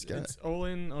 No, Let's go. it's all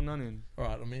in or none in. All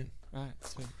right, I'm in. Alright,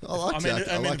 sweet. I like I mean, Jack.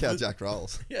 I I mean, like how the- Jack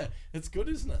rolls. Yeah, it's good,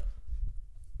 isn't it?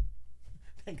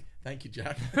 Thank you,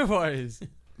 Jack. Boys.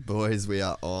 Boys, we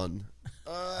are on.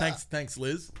 Thanks,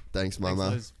 Liz. Thanks, Mama.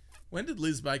 Liz. When did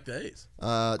Liz bake these?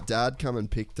 Dad come and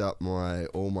picked up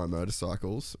all my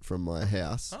motorcycles from my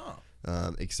house,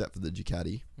 Oh, except for the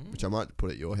Ducati, which I might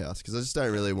put at your house because I just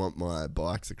don't really want my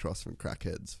bikes across from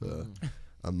crackheads for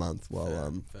a month while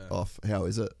I'm fair. off. How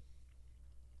is it?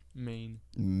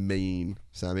 Mean.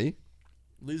 Sammy?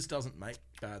 Liz doesn't make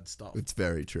bad stuff It's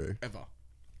very true. ever.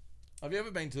 Have you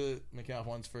ever been to Macau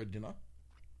once for a dinner?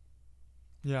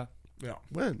 Yeah. Yeah.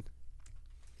 When?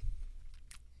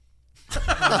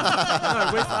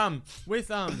 No, with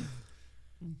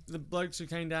the blokes who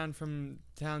came down from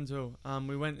Townsville.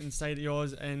 We went and stayed at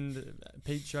yours, and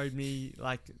Pete showed me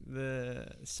like the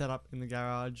setup in the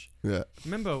garage. Yeah.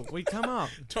 Remember, we come up.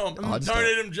 Tom, I just don't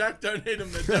don't- eat them, Jack. Don't eat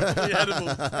them. They're definitely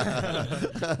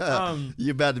edible.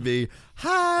 You're about to be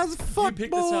high as fuck,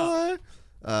 picked boy. us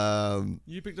up.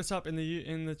 You picked us up in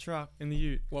the truck in the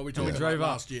Ute. What we And talked we about drove up.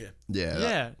 last year. Yeah.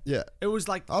 Yeah. Yeah. It was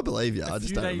like I believe you. a I just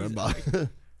few don't days- remember.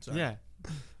 Sorry. yeah.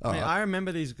 All Mate, right. I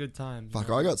remember these good times. Fuck,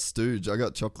 man. I got stooge. I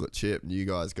got chocolate chip, and you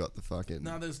guys got the fucking.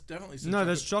 No, there's definitely some No,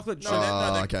 there's chocolate No,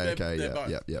 chip. they're- Okay. they're both.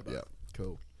 Yep.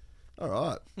 Cool. All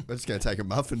right. We're just going to take a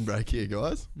muffin break here,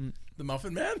 guys. The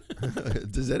Muffin Man?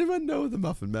 Does anyone know the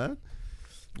Muffin Man?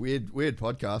 Weird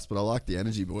podcast, but I like the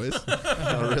energy, boys.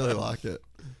 I really like it.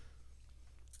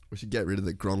 We should get rid of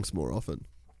the Gronks more often.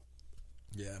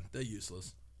 Yeah, they're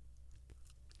useless.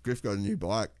 Griff got a new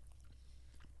bike.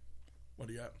 What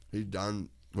do you got? He done.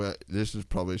 Well, this is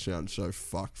probably sounds so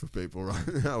fucked for people right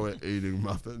now. We're eating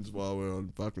muffins while we're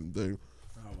on fucking thing.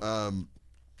 Oh, well.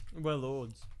 We're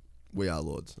lords. We are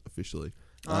lords officially.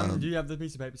 Do you have the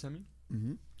piece of paper, Sammy?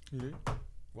 Mhm. You do?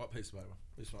 What piece of paper?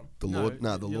 This one? The Lord, the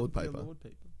you're- Lord you're paper. Lord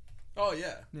people. Oh,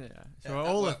 yeah. Yeah. So Yeah, we're at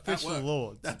all work- at official work.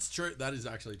 lords. That's true. That is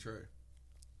actually true.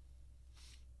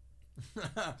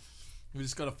 We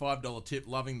just got a $5 tip.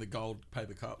 Loving the gold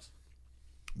paper cups.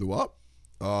 The what?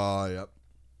 Oh, yep.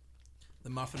 The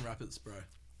muffin wrappers, bro.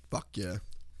 Fuck yeah.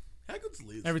 How good's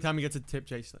Liz? Every time he gets a tip,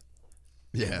 Jason.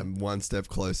 Yeah, I'm one step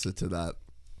closer to that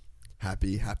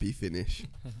happy finish.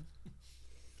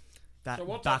 That So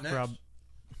what's back up next? rub.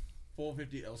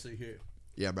 450 LC here.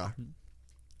 Yeah, bro.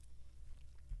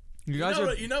 You guys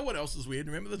are. You know what else is weird?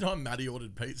 Remember the time Maddie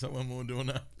ordered pizza when we were doing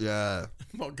a Yeah.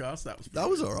 podcast? That was That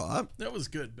was alright. That was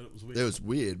good, but it was weird. It was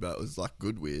weird, but it was like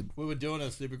good weird. We were doing a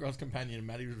Supercross companion and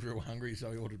Maddie was real hungry,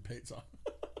 so he ordered pizza.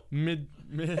 Mid.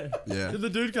 Yeah. Did the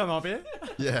dude come up here?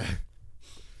 Yeah.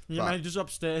 Yeah, Fuck. mate, just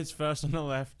upstairs first on the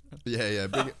left. Yeah.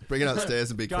 Bring it upstairs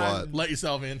and be Go quiet. Let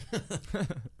yourself in.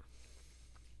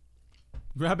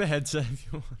 Grab a headset if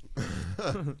you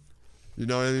want. You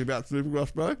know anything about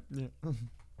Supercross, bro? Yeah.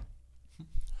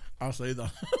 Us either.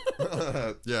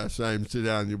 Yeah, same. Sit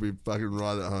down. You'll be fucking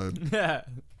right at home. Yeah.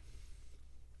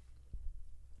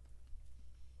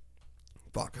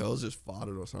 Fuck, Hurls just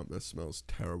farted or something. That smells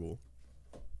terrible.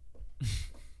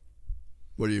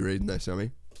 What are you reading there,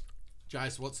 Sammy?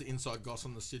 Jace, what's the inside goss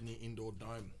on the Sydney Indoor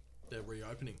Dome? They're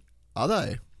reopening. Are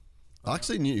they? I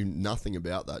actually knew nothing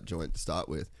about that joint to start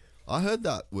with. I heard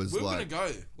that was We were like...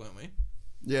 going to go, weren't we?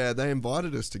 Yeah, they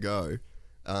invited us to go.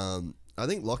 I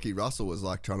think Lockie Russell was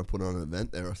like trying to put on an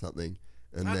event there or something.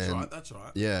 And That's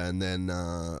right. Yeah, and then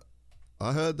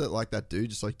I heard that like that dude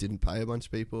just like didn't pay a bunch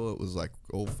of people. It was like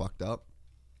all fucked up.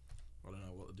 I don't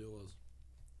know what the deal was.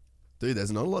 Dude,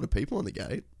 there's not a lot of people on the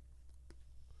gate.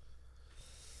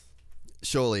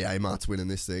 Surely Amart's winning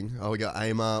this thing. Oh, we got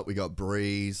Amart, we got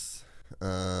Breeze.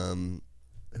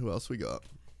 Who else we got?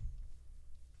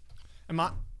 Am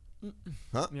I?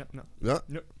 Huh? Yep, no. Yeah,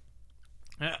 Nope.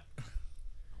 Yeah.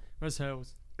 Where's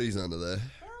Hurls? he's under there.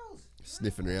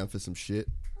 Sniffing around for some shit.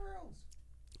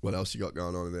 What else you got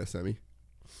going on in there, Sammy?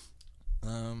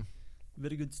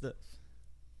 Very good stuff.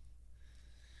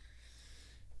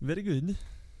 Very good.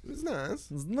 It was nice.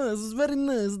 It's nice. It's very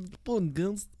nice. The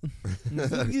podcast.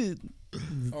 It's very good.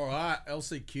 All right,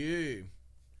 LCQ.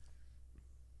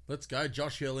 Let's go.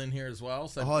 Josh Hill in here as well.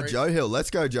 So Oh, Joe Hill. Let's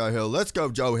go, Joe Hill. Let's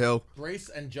go, Joe Hill. Brees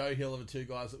and Joe Hill are the two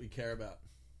guys that we care about.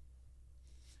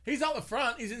 He's up the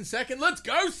front. He's in second. Let's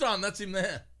go, son. That's him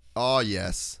there. Oh,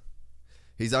 yes.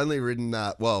 He's only ridden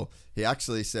that. Well, he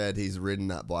actually said he's ridden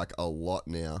that bike a lot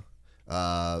now.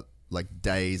 like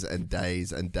days and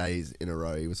days and days in a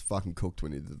row. He was fucking cooked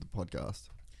when he did the podcast.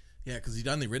 Yeah, because he'd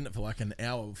only written it for like an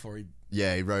hour before he...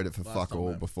 Yeah, he wrote it for Last fuck time, all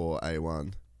man. before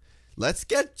A1. Let's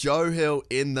get Joe Hill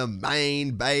in the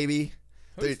main, baby.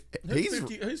 Dude,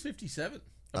 Who's 57?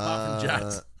 Apart from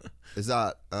Jax. Is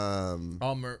that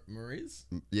Mariz?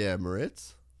 yeah,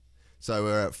 Moritz? So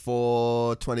we're at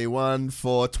 421,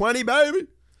 420, baby.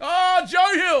 Oh,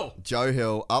 Joe Hill! Joe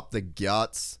Hill up the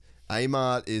guts.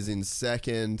 Amart is in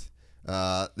second.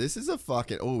 This is a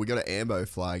fucking... Oh, we got an Ambo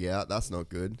flag out. That's not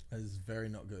good. That is very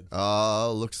not good.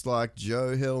 Oh, looks like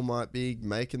Joe Hill might be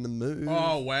making the move.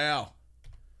 Oh, wow.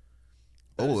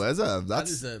 That's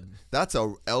a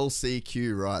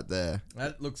LCQ right there.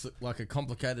 That looks like a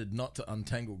complicated knot to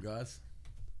untangle, guys.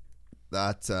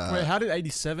 That Wait, how did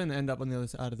 87 end up on the other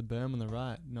side of the berm on the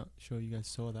right? Not sure you guys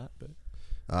saw that,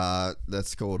 but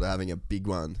that's called having a big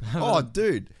one. Oh,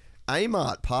 dude,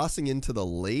 Amart passing into the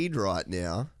lead right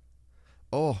now.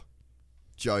 Oh,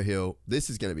 Joe Hill, this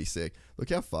is going to be sick. Look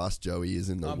how fast Joey is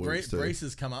in the whoops too. Brees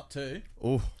has come up too.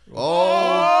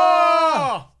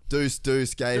 Oh.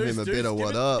 Deuce gave him a bit of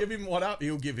what up. Give him what up.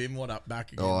 He'll give him what up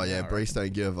back again. Oh, yeah, Brees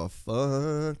don't give a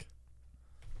fuck.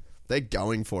 They're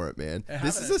going for it, man.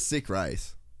 This is a sick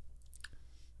race.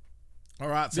 All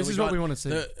right, so this is what we want to see.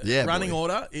 The running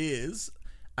order is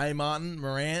A. Martin,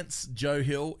 Morantz, Joe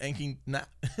Hill, and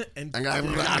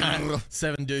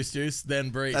 7 Deuce,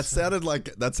 then Brees. That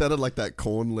sounded like that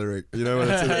Corn lyric. You know what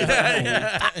it's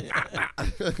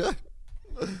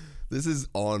This is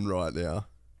on right now.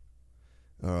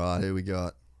 All right, here we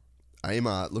got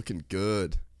Amart looking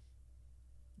good.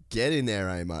 Get in there,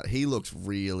 Amart. He looks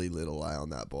really little on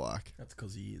that bike. That's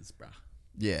because he is, bruh.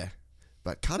 Yeah,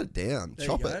 but cut it down.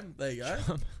 Chop it. There you go.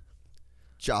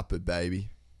 Chop it,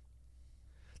 baby.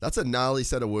 That's a gnarly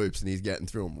set of whoops, and he's getting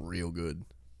through them real good.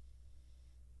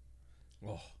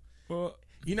 Oh. Well,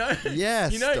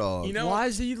 Yes, dog. You know why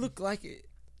does he look like it?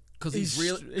 Because He's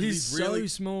really so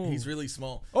small. He's really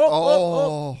small.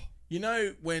 Oh. You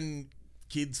know when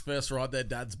kids first ride their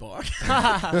dad's bike?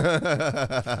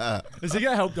 Is he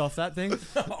get helped off that thing?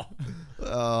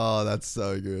 Oh, that's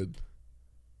so good.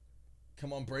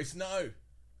 Come on, Brees. No.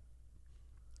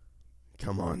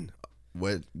 Come on.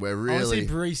 We're I want to see really...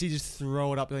 Breesy just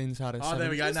throw it up the inside of Oh, there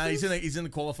we go. No, he's in the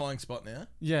qualifying spot now.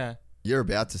 Yeah. You're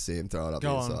about to see him throw it up Go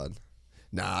the on. inside.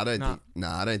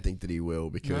 I don't think that he will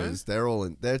because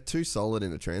they're too solid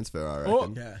in a transfer, I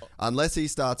reckon. Yeah. Unless he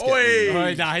starts Oi! getting...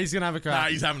 Oh, nah, he's gonna have a crack. Nah,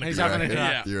 he's having a He's crack. having a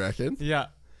crack. You reckon? Yeah.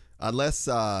 Unless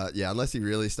he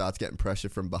really starts getting pressure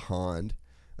from behind,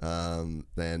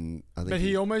 then I think... But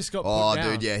he almost got put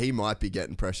down. Dude, yeah, he might be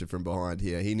getting pressure from behind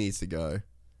here. He needs to go.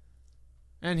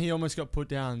 And he almost got put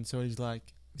down, so he's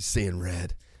like... He's seeing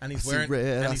red. And he's I see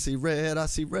red. and I see red. I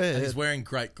see red. And he's wearing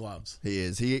great gloves. He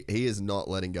is. He is not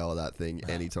letting go of that thing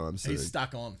anytime soon. He's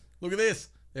stuck on. Look at this.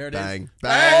 There it is. Bang.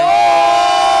 Bang.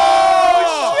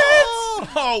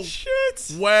 Oh,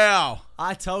 shit. Wow.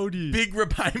 I told you. Big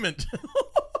repayment.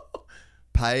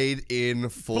 Paid in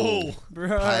full.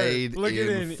 Bro, Paid look at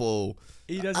in him. full.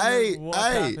 He doesn't Hey, know what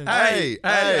hey, happened. hey,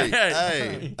 Hey,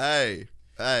 hey, hey,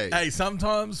 hey. Hey,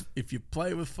 sometimes if you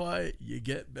play with fire, you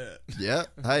get burnt. Yeah.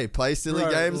 Hey, play silly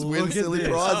Bro, games, win look at silly this.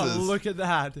 prizes. Oh, look at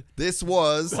that. This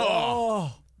was.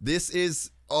 Oh, This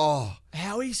is. Oh.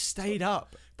 how he stayed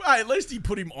up. But hey, at least he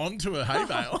put him onto a hay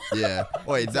bale. Yeah.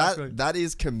 Wait, Exactly. that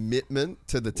is commitment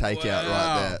to the takeout Wow.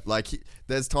 right there. Like,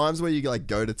 there's times where you like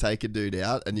go to take a dude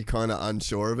out and you're kind of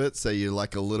unsure of it, so you're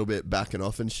like a little bit backing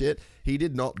off and shit. He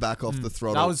did not back off the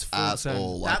throttle That was full at send.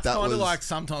 all. Like, That's that kind of was, like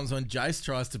sometimes when Jace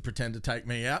tries to pretend to take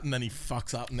me out and then he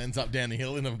fucks up and ends up down the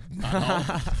hill in a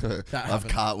manhole. That I've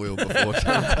happened. cartwheeled before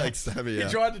trying to take Sammy He out.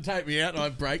 tried to take me out and I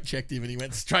brake checked him and he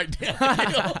went straight down the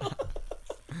hill.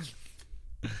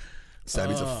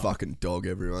 Sammy's a fucking dog,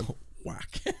 everyone.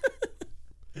 Whack.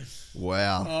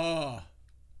 Wow. Oh,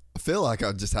 I feel like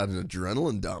I just had an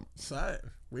adrenaline dump. so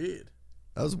weird.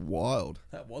 That was wild.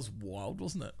 That was wild,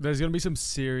 wasn't it? There's going to be some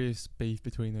serious beef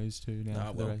between those two now.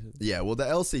 Ah, for the well. races. Yeah, well, the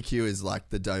LCQ is like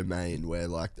the domain where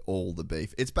like all the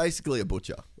beef. It's basically a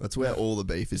butcher. That's where all the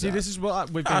beef is See, at. this is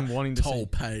what we've been wanting to Toll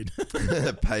see. paid.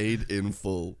 Paid in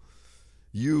full.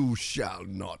 You shall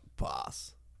not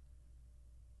pass.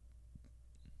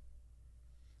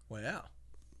 Wow.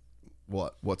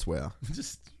 What? What's where?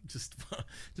 Just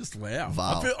wow.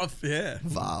 Wow. Yeah.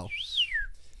 Vile.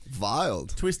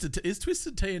 Viled. Is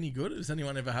Twisted Tea any good? Has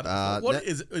anyone ever had it before? no-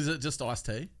 Is it just iced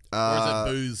tea? Or is it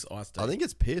booze iced tea? I think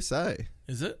it's PSA.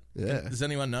 Is it? Yeah. Does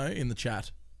anyone know in the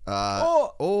chat?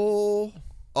 Oh.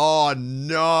 Oh,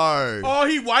 no. Oh,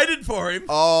 he waited for him.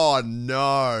 Oh,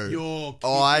 no. You're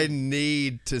kidding. I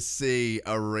need to see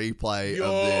a replay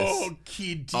of this. You're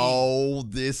kidding. Oh,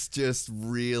 this just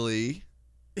really...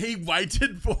 He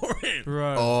waited for him.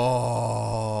 Bro.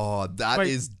 Oh, that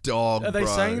is Wait, dog, Are they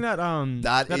bro. saying that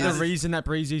That is- the reason that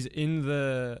Breezy's in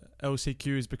the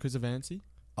LCQ is because of Ansi?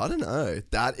 I don't know.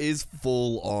 That is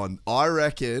full on. I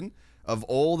reckon of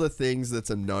all the things that's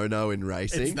a no-no in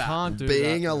racing, It's that. Can't do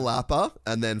being that, a man. lapper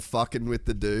and then fucking with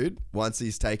the dude once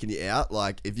he's taken you out,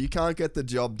 like if you can't get the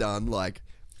job done like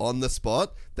on the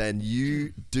spot, then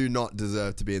you do not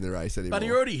deserve to be in the race anymore. But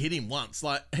he already hit him once.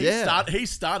 Like he Yeah.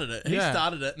 started it. He Yeah.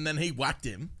 started it, and then he whacked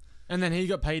him. And then he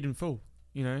got paid in full,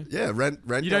 you know? Yeah, rent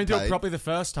You got don't do paid. it properly the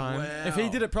first time. If he Wow.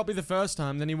 did it properly the first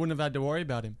time, then he wouldn't have had to worry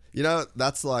about him. You know,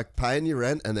 that's like paying your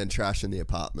rent and then trashing the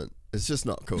apartment. It's just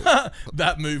not cool.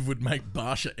 That move would make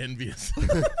Barsha envious.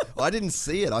 I didn't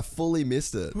see it. I fully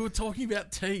missed it. We were talking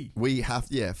about tea. We have,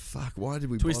 yeah, fuck. Why did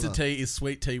we Twisted bother? tea is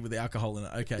sweet tea with alcohol in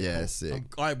it. Okay. Yeah, cool. sick.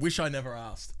 I wish I never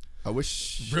asked. I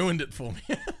wish Ruined it for me.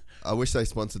 they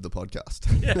sponsored the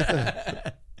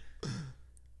podcast.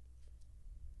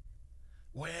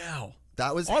 Wow.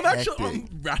 That was I'm hectic.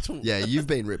 rattled. Yeah, you've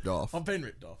been ripped off. I've been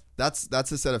ripped off. That's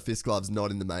a set of fist gloves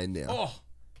not in the main now. Oh,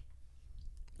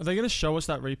 Are they going to show us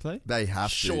that replay? They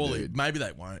have surely. to, dude. Maybe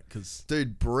they won't, because...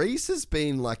 Dude, Brees has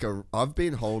been like I've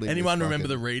been holding. Anyone this remember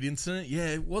the fucking- Reed incident?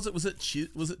 Yeah, was it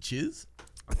Chiz?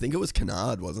 I think it was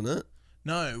Kennard, wasn't it?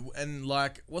 No, and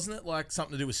like, wasn't it like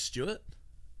something to do with Stewart?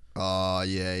 Oh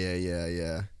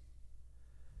yeah.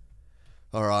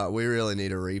 All right, we really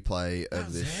need a replay That of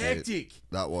was this hectic. shit.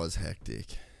 That was hectic.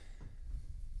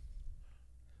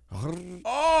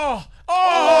 Oh!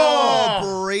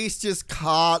 Brees just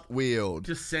cartwheeled.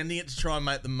 Just sending it to try and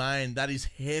make the main. That is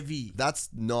heavy. That's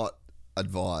not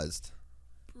advised.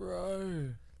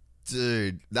 Bro.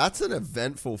 Dude, that's an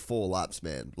eventful 4 laps,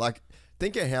 man. Like,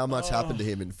 think of how much happened to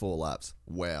him in 4 laps.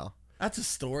 Wow. That's a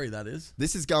story, that is.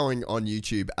 This is going on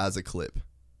YouTube as a clip.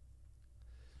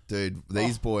 Dude,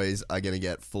 these boys are going to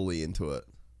get fully into it.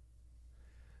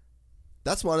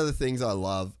 That's one of the things I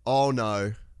love. Oh,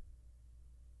 no.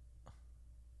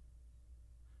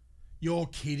 You're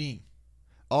kidding.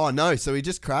 Oh, no. So he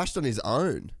just crashed on his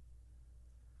own.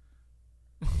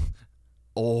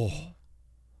 Oh.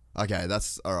 Okay,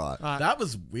 that's all right. That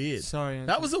was weird. Sorry, Anthony.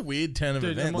 That was a weird turn of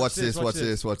Dude, events. and Watch this. watch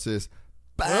Watch this. this.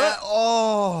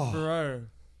 Oh, Bro.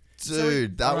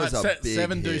 dude, that was a big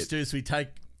seven hit. deuce. We take.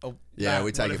 Yeah,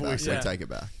 we take it whatever back. we We said. take it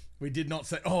back. We did not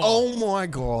say. Oh my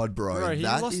god, bro! Bro, he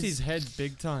That lost is- his head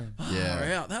big time.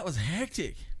 Yeah. Wow, that was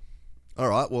hectic. All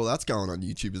right, well, that's going on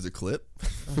YouTube as a clip.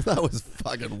 That was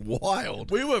fucking wild.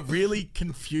 We were really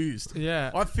confused.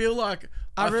 Yeah. I feel like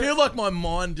I feel like my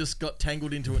mind just got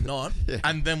tangled into a knot,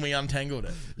 and then we untangled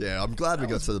it. Yeah, I'm glad we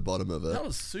got to the bottom of it. That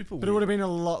was super But it would have been a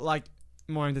lot like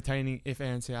more entertaining if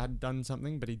Ansi had done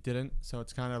something, but he didn't. So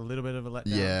it's kind of a little bit of a letdown.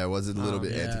 Yeah, it was a little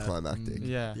bit yeah. anticlimactic.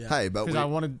 Yeah. Yeah. Hey, but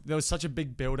Because there was such a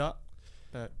big build up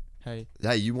that, hey,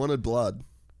 hey, you wanted blood.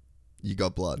 You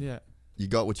got blood. yeah, You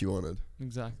got what you wanted.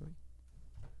 exactly.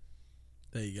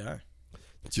 There you go.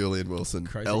 Julian Wilson,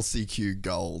 Crazy. LCQ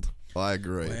gold. I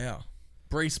agree. Wow.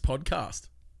 Brees podcast.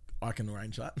 I can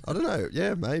arrange that. I don't know.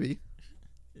 Yeah, maybe.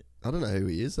 I don't know who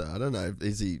he is, though. I don't know.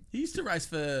 Is he... He used to race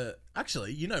for.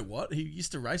 Actually, you know what? He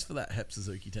used to race for that Hep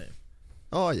Suzuki team.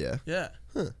 Oh, yeah. Yeah.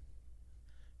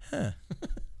 Huh.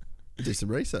 Do some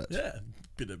research. Yeah.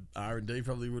 Bit of R&D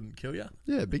probably wouldn't kill you.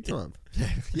 Yeah, big time.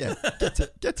 Yeah.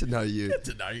 Get to know you. Get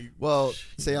to know you. Well,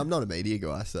 see, I'm not a media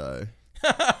guy, so...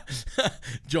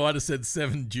 Jida said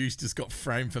 7 Juice just got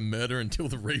framed for murder until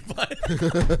the replay.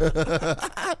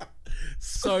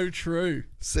 So true.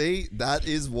 See, that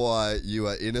is why you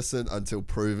are innocent until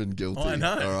proven guilty. I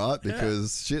know. All right? Yeah.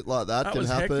 Because shit like that That can was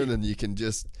happen hectic. and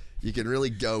you can really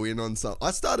go in on something.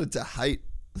 I started to hate.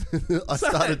 I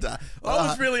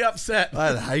was really upset. I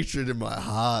had hatred in my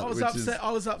heart. I was which upset. Is,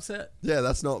 I was upset. yeah,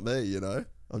 that's not me, you know?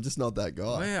 I'm just not that guy.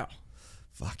 Wow.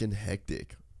 Fucking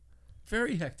hectic.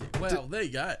 Very hectic. Well, there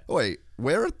you go. Wait,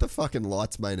 we're at the fucking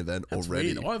lights main event That's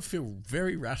already. weird. I feel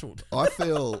very rattled. I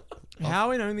feel...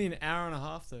 How in only an hour and a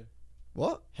half, though?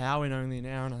 What? How in only an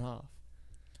hour and a half?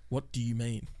 What do you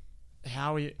mean?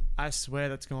 I swear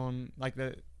that's gone, like,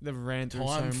 the ran through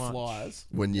Time so much. flies.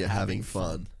 When you're having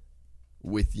fun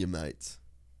with your mates.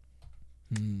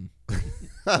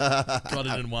 Got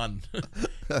it in one.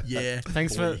 Yeah.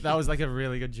 Thanks boy. that was like a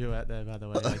really good duet there, by the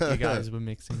way. Like, you guys were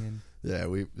mixing in Yeah,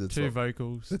 that's two what,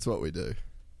 vocals. that's what we do.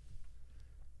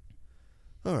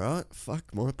 All right, fuck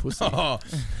my pussy. Oh,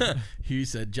 Hugh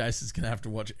said Jason's going to have to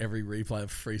watch every replay of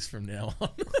Freeze from now on.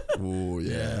 Oh,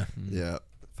 yeah. Yeah. Yeah.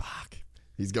 Fuck.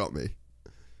 He's got me.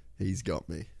 He's got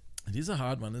me. It is a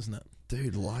hard one, isn't it?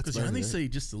 Dude, lights. Because you only see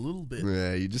just a little bit.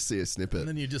 Yeah, you just see a snippet. And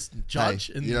then you just judge.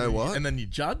 Hey, and you know what? And then you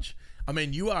judge. I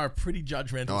mean, you are a pretty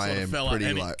judgmental I sort of am fella.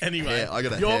 pretty like anyway, I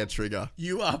got a hair trigger.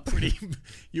 You are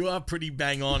pretty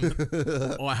bang on.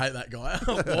 Oh, I hate that guy.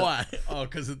 Why? Oh,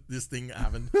 because this thing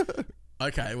happened.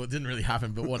 Okay, well, it didn't really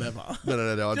happen, but whatever.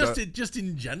 No. Just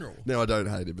in general. No, I don't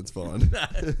hate him. It's fine.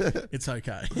 It's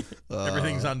okay.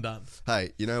 Everything's undone.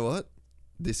 Hey, you know what?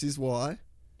 This is why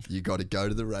you got to go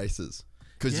to the races.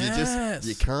 Because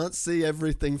you can't see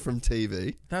everything from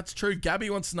TV. That's true.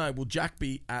 Gabby wants to know, will Jack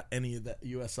be at any of the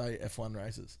USA F1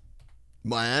 races?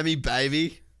 Miami,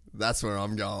 baby. That's where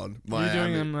I'm going. Miami. Are you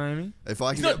doing in Miami? If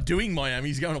I He's can not doing Miami.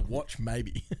 He's going to watch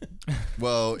maybe.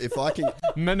 Oh, if I can...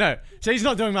 No. So he's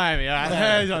not doing Miami. All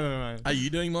right? He's not doing Miami. Are you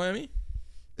doing Miami?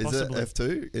 Is Possibly. it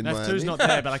F2 in Miami? F2's not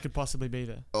there, but I could possibly be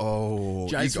there. Oh.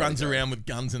 Jace you gotta runs go. around with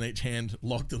guns in each hand,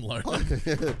 locked and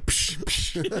loaded.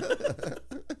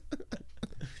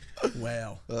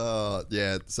 Wow.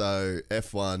 Yeah, so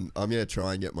F1, I'm going to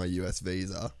try and get my US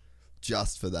visa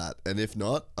just for that. And if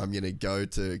not, I'm going to go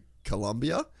to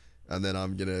Colombia and then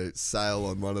I'm going to sail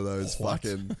on one of those I'm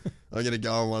going to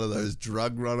go on one of those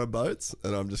drug runner boats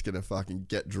and I'm just going to fucking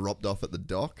get dropped off at the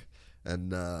dock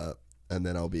and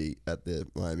then I'll be at the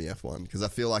Miami F1 because I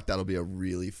feel like that'll be a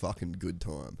really fucking good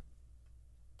time.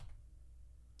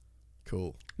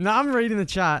 Cool. No, I'm reading the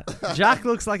chat. Jack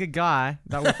looks like a guy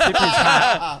that will tip his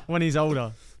hat when he's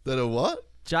older. That a what?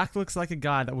 Jack looks like a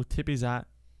guy that will tip his hat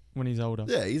when he's older.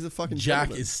 Yeah, he's a fucking Jack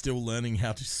gentleman. is still learning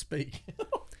how to speak.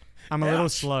 I'm a little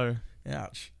Ouch. slow.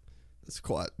 Ouch. It's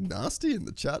quite nasty in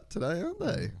the chat today, aren't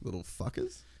they? Little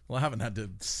fuckers. Well, I haven't had to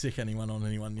sick anyone on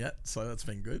anyone yet, so that's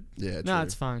been good. Yeah, true. No,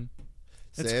 it's fine.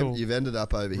 It's Sam, cool. you've ended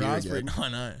up over Raspberry, here again. I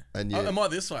know. And Am I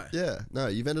this way? Yeah, no,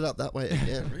 you've ended up that way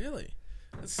again. Really?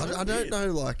 That's so I don't weird. know,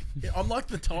 like... Yeah, I'm like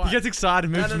the tide. He gets excited,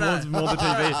 moves No. towards more the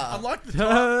TV. I'm like the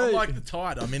tide. I'm like the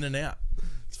tide. I'm in and out.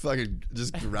 It's fucking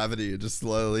just gravity. It just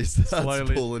slowly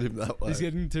starts pulling him that way. He's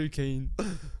getting too keen.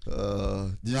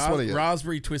 You just want to get...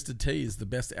 Raspberry twisted tea is the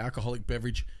best alcoholic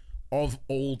beverage of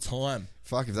all time.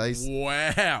 Fuck, if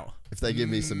they give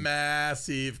me some...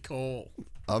 massive call.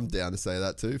 I'm down to say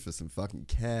that too for some fucking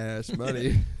cash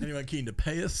money. Anyone keen to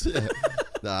pay us? Yeah.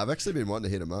 No, I've actually been wanting to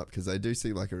hit them up because they do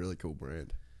seem like a really cool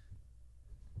brand.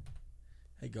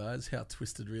 Hey guys, how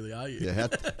twisted really are you? Yeah,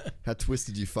 how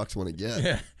twisted you fucks want to get.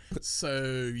 Yeah. So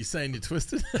you saying you're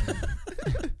twisted?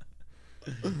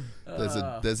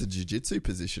 There's a jiu-jitsu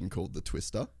position called the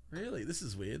twister. Really? This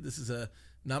is weird. This is a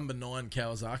number 9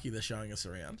 Kawasaki they're showing us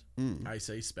around.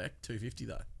 AC spec, 250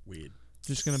 though. Weird.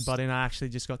 Just gonna butt in. I actually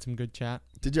just got some good chat.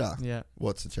 Did ya? Yeah.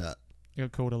 What's the chat? I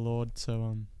got called a lord,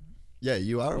 so Yeah,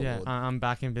 you are a yeah, lord. I'm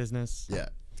back in business. Yeah.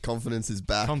 Confidence is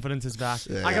back. Confidence is back.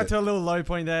 Yeah. I got to a little low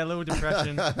point there, a little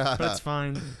depression, but it's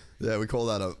fine. Yeah, we call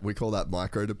that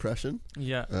micro depression.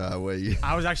 Yeah. Where you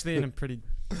I was actually in a pretty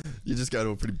just go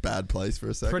to a pretty bad place for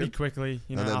a second. pretty quickly,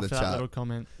 And then after the that chat. little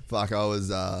comment. Fuck, I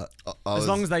was As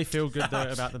long as they feel good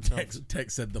though about themselves.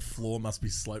 Tex said the floor must be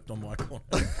sloped on my corner.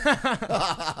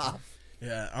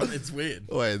 Yeah, it's weird.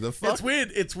 Wait, the fuck?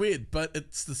 It's weird, but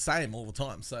it's the same all the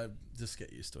time, so just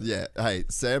get used to it. Yeah, hey,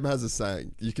 Sam has a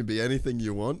saying. You can be anything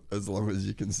you want as long as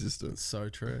you're consistent. It's so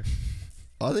true.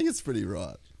 I think it's pretty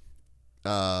right.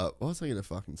 What was I going to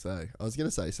fucking say? I was going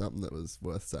to say something that was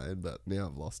worth saying, but now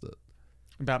I've lost it.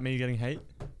 About me getting hate?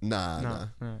 Nah.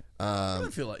 No. I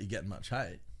don't feel like you're getting much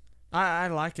hate. I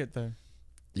like it though.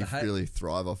 You hate- really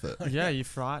thrive off it. Yeah, you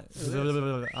fry.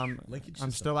 I'm Linkage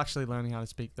I'm system. still actually learning how to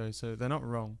speak though, so they're not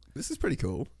wrong. This is pretty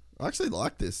cool. I actually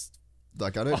like this.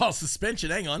 Like, I don't... Oh, suspension.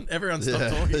 Hang on. Everyone stop yeah,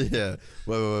 talking. yeah.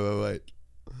 Wait.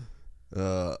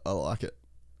 I like it.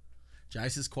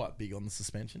 Jace is quite big on the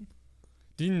suspension.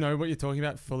 Do you know what you're talking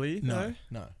about fully? No.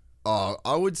 Oh,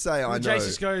 I would say I know. Jace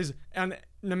just goes, and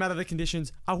no matter the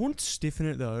conditions, I won't stiffen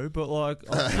it though, but like,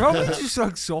 I'll probably just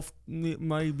like soft,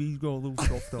 maybe go a little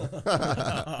softer.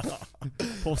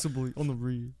 Possibly on the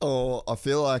rear. Oh, I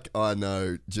feel like I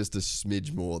know just a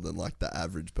smidge more than like the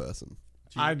average person.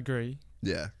 I'd agree.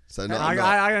 Yeah. So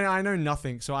I know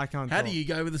nothing, so I can't How talk. do you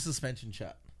go with the suspension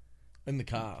chat? In the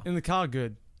car. In the car,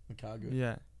 good. The car good.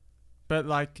 Yeah. But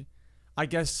like, I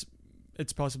guess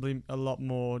it's possibly a lot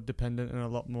more dependent and a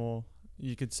lot more,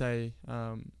 you could say,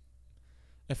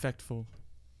 effectful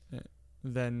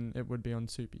than it would be on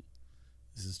Soupy.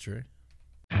 This is true.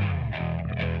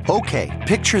 Okay,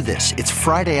 picture this. It's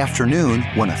Friday afternoon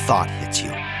when a thought hits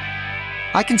you.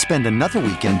 I can spend another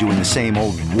weekend doing the same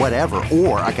old whatever,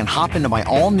 or I can hop into my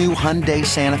all-new Hyundai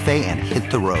Santa Fe and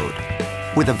hit the road.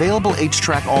 With available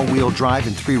H-Track all-wheel drive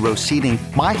and 3-row seating,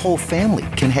 my whole family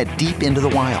can head deep into the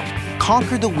wild.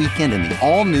 Conquer the weekend in the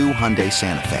all-new Hyundai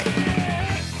Santa Fe.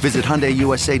 Visit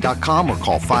HyundaiUSA.com or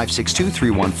call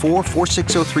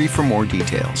 562-314-4603 for more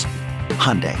details.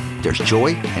 Hyundai, there's joy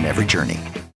in every journey.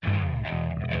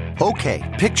 Okay,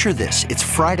 picture this. It's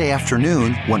Friday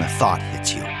afternoon when a thought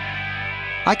hits you.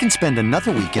 I can spend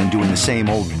another weekend doing the same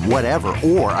old whatever,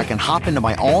 or I can hop into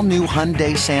my all-new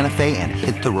Hyundai Santa Fe and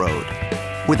hit the road.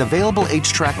 With available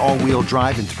H-Track all-wheel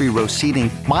drive and 3-row seating,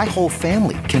 my whole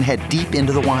family can head deep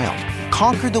into the wild.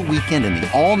 Conquer the weekend in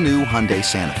the all-new Hyundai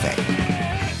Santa Fe.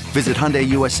 Visit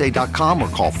HyundaiUSA.com or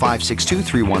call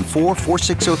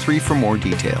 562-314-4603 for more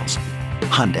details.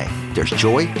 Hyundai, there's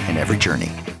joy in every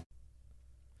journey.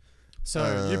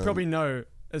 So you probably know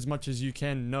as much as you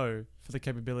can know for the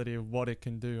capability of what it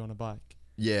can do on a bike.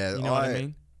 Yeah, You know what I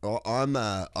mean?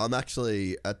 I'm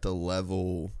actually at the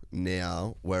level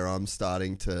now where I'm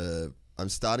starting to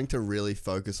really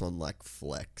focus on like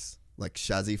flex. Like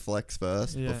chassis flex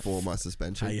first before my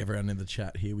suspension. Hey, everyone in the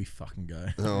chat, here we fucking go.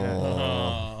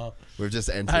 Oh. We've just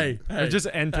entered. Hey, We've just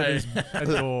entered a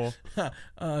door.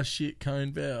 Oh, shit,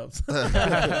 cone valves.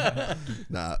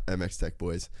 Nah, MX Tech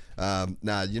boys.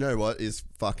 Nah, you know what is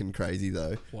fucking crazy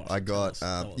though? What? I got.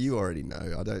 Tell us. You already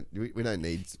know. We don't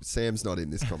need. Sam's not in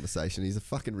this conversation. He's a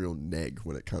fucking real neg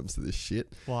when it comes to this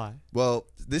shit. Why? Well,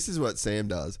 this is what Sam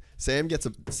does. Sam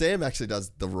actually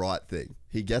does the right thing.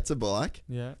 He gets a bike.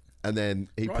 Yeah. And then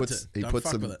he Rides puts it. he Don't puts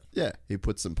fuck some with it. he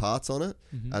puts some parts on it,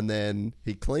 and then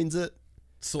he cleans it,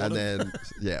 Sort and of. then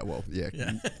Yeah.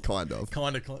 kind of.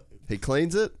 Kind of. He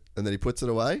cleans it, and then he puts it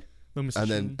away, Little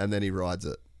and then he rides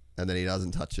it, and then he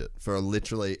doesn't touch it for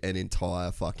literally an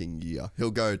entire fucking year. He'll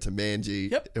go to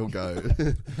Manji, Yep. he'll go,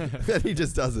 and he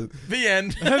just doesn't. The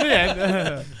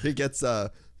end. He gets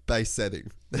base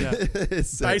setting. Yeah. Base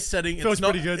setting. Feels It's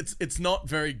not, pretty good. It's not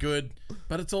very good,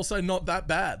 but it's also not that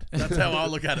bad. That's how I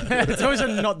look at it. It's always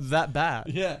not that bad.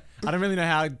 Yeah. I don't really know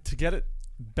how to get it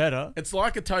better. It's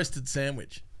like a toasted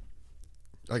sandwich.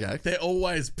 Okay. They're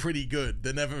always pretty good.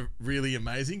 They're never really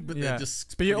amazing, but they're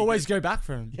just. But you pretty always good. go back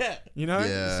for him. Yeah. You know?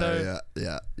 Yeah.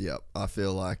 I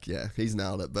feel like he's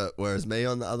nailed it. But whereas me,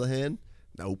 on the other hand,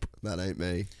 nope, that ain't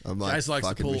me. I'm like, Jace likes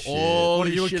to fucking pull with shit. all What are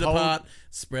his you, a shit cold- apart,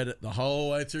 spread it the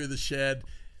whole way through the shed.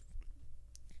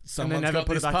 Someone's never got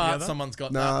put it this back part. together? Someone's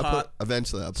got No, that part.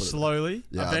 eventually I'll put it. Slowly.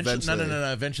 Yeah, Eventually,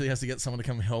 no. Eventually, he has to get someone to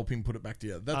come help him put it back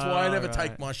together. That's why I never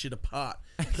take my shit apart,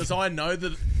 because I know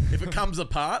that if it comes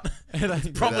apart,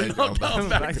 it's probably ain't not going going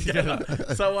back together.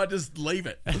 So I just leave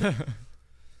it.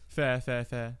 Fair.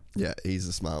 Yeah, he's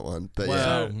a smart one. But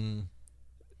Well,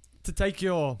 To take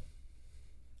your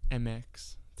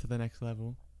MX to the next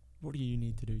level, what do you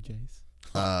need to do, Jace?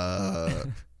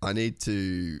 I need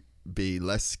to be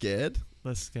less scared.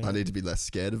 Let's go. I need to be less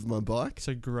scared of my bike.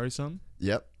 So grow some.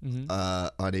 Yep. Mm-hmm.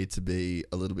 I need to be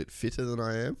a little bit fitter than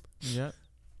I am. Yeah.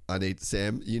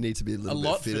 Sam, you need to be a little bit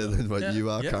lot fitter fitter. than what Yeah, you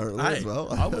are yeah. currently Hey, as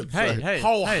well. I would- Hey.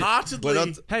 wholeheartedly, We're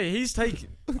not- Hey, he's taking.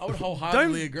 I would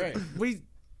wholeheartedly agree. We.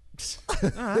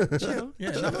 Alright, chill.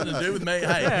 Yeah, nothing to do with me.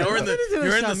 Hey, Yeah, you're in nothing to do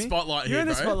with the Sammy. spotlight You're here, in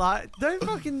the bro. spotlight. Don't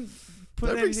fucking put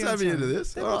Don't bring anything on Sammy into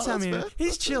this. Don't Alright, put Sammy in. that's fair.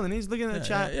 He's chilling. He's looking at the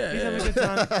chat. yeah, He's yeah, having a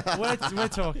good time. We're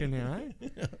talking here, right?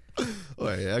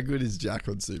 Oh, yeah, how good is Jack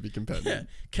on Super Yeah. Companion?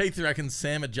 Keith reckons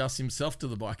Sam adjusts himself to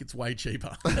the bike. It's way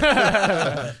cheaper.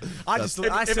 I sit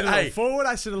a Hey, little forward.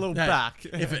 I sit a little Hey, back.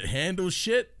 If it handles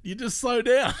shit, you just slow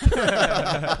down.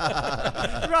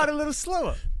 Ride a little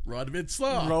slower. Ride a bit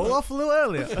slower. Roll off a little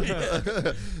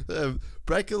earlier.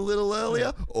 Break a little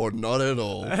earlier or not at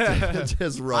all.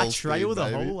 Just roll I trail speed, the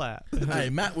baby. whole out. Hey,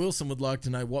 Matt Wilson would like to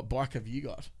know, what bike have you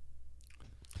got?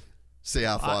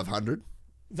 CR500.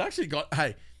 He's actually got,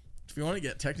 hey, if you want to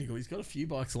get technical, he's got a few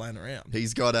bikes laying around.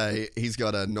 He's got a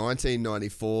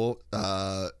 1994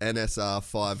 NSR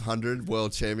 500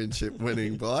 World Championship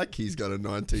winning bike. He's got a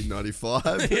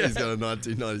 1995. He's got a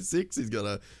 1996. He's got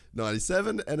a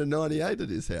 97 and a 98 at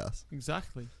his house.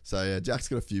 Exactly. So yeah, Jack's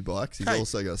got a few bikes. He's Hey.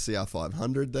 also got a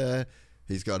CR500 there.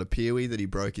 He's got a Peewee that he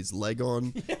broke his leg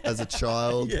on as a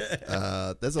child.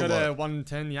 There's a Got lot. a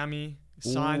 110 Yami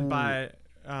signed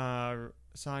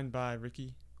by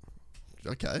Ricky.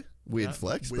 Okay, weird Yeah.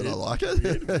 flex, Weird. but I like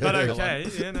it. But okay,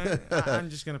 yeah, no, I'm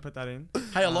just gonna put that in.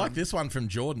 Hey, I like this one from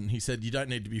Jordan. He said, you don't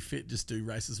need to be fit, just do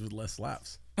races with less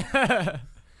laps.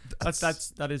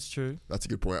 That is true. That's a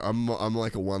good point. I'm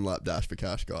like a one lap dash for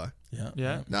cash guy.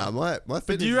 Yeah. Nah, my But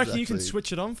fitness do you is reckon you can actually-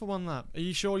 switch it on for one lap? Are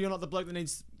you sure you're not the bloke that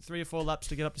needs 3 or 4 laps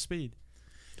to get up to speed?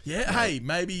 Yeah, hey,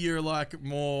 maybe you're like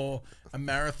more a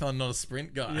marathon, not a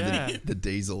sprint guy. Yeah. the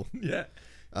diesel? Yeah.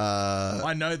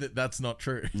 I know that that's not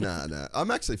true. No.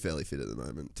 I'm actually fairly fit at the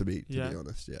moment, to be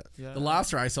honest. Yeah. The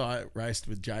last race I raced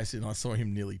with Jason, I saw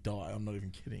him nearly die. I'm not even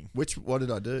kidding. What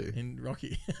did I do? In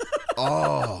Rocky.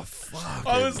 Oh, fuck.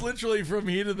 I was literally from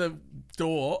here to the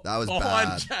door That was behind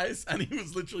bad. Chase, and he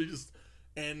was literally just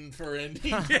end for ending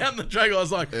down the track. I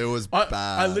was like, It was I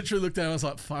bad. literally looked down and I was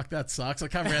like, fuck, that sucks. I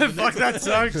came around the Fuck, that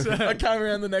sucks. I came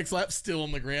around the next lap, still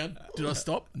on the ground. Did I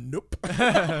stop? Nope.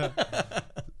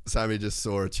 Sammy just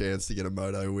saw a chance to get a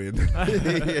moto win. He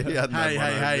had no moto win.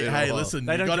 Hey, Oh. listen,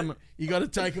 They you don't got come- to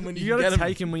take him when you, You can gotta get him.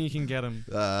 take him when you can get him.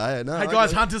 No, Hey I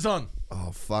guys, got- Hunter's on.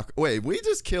 Oh, fuck. Wait, we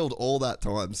just killed all that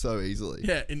time so easily.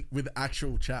 Yeah, with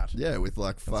actual chat. Yeah, with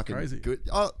like fucking crazy. good.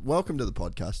 Oh, welcome to the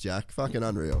podcast, Jack. Fucking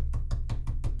unreal.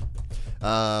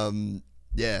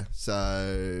 Yeah.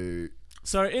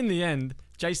 So in the end,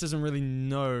 Jace doesn't really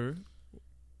know.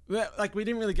 Like, we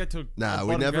didn't really get to. Nah, a we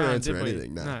bottom never ground, answer did we?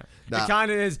 anything, nah. No. Nah. It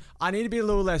kind of is. I need to be a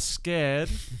little less scared,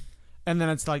 and then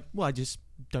it's like, well, I just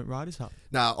don't ride as hard.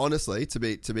 Nah, honestly, to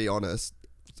be honest,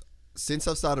 since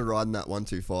I've started riding that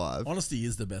 125, Honesty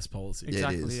is the best policy. yeah, it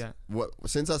Exactly, is. yeah.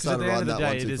 Since I at started the end riding of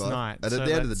that the day, it is 125, night, and so at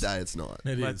the end of the let's- day, it's not.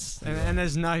 It Let's, is. and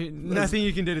there's nothing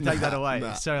you can do to take that away.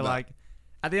 nah, So nah. like,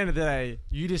 at the end of the day,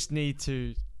 you just need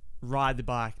to ride the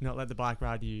bike, not let the bike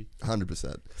ride you.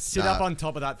 100%. Sit up on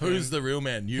top of that thing. Who's the real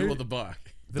man, you or the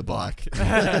bike? the bike?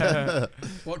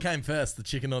 What came first, the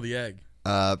chicken or the egg?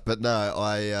 But no,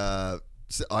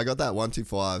 I got that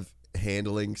 125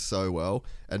 handling so well,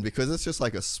 and because it's just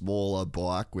like a smaller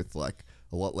bike with like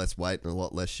a lot less weight and a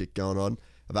lot less shit going on,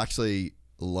 I've actually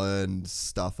learned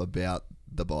stuff about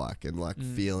the bike and like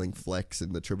feeling flex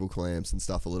and the triple clamps and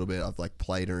stuff a little bit. I've like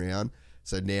played around,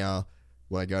 so now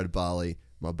when I go to Bali,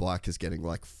 my bike is getting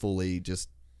like fully just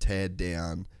teared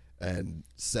down and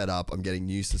set up. I'm getting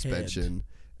new suspension,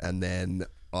 and then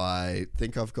I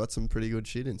think I've got some pretty good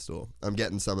shit in store. I'm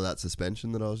getting some of that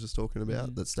suspension that I was just talking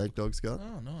about that Snake Dog's got.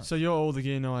 Oh, nice. So you're all the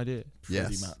gear, no idea.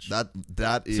 Yes, much.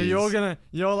 that is. So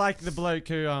you're like the bloke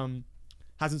who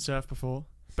hasn't surfed before,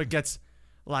 but gets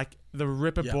like the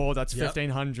ripper Yep. board that's Yep.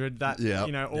 1500. That Yep.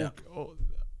 you know all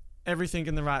everything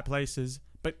in the right places,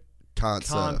 but can't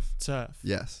can't surf. surf.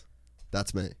 Yes,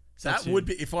 that's me. That would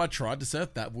be, if I tried to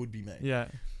surf, that would be me. Yeah.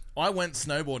 I went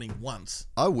snowboarding once.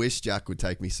 I wish Jack would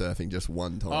take me surfing just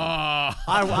one time.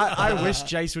 I wish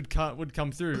Jace would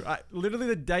come through. Literally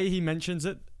the day he mentions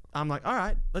it, I'm like, all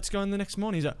right, let's go in the next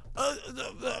morning. He's like,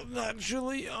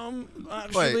 actually,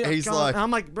 Wait, I he's can't." like, And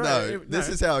I'm like, bro, no, this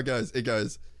is how it goes. It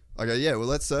goes, I go, yeah, well,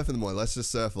 let's surf in the morning. Let's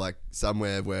just surf like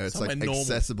somewhere where it's Somewhere like normal.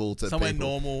 accessible to Somewhere people.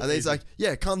 normal, And then he's easy. like,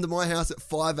 yeah, come to my house at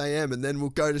 5 a.m. and then we'll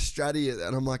go to Stratty.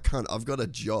 And I'm like, cunt, I've got a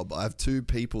job. I have 2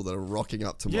 people that are rocking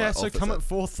up to my yeah, so office. come at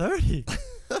 4:30.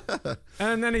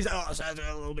 And then he's like, oh, so it's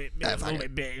a little bit, Yeah, a little fuck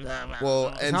bit big. Well,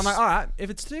 and and I'm like, all right, if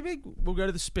it's too big, we'll go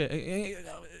to the spit.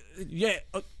 Yeah,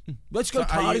 let's go So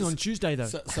are you- karting on Tuesday though.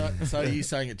 So are you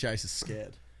saying that Jace is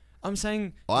scared? I'm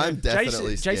saying I'm Jace-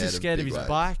 definitely Jace is scared scared of of big his waves.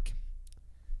 bike.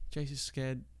 Jace is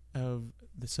scared of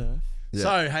the surf. Yeah.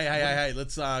 So, hey,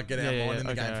 let's get our mind in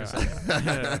the game for a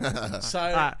second. So,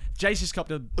 Jace has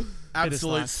copped a bit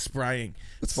absolute of slack. spraying.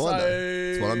 It's fine, though.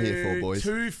 It's what I'm here for, boys.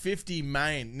 250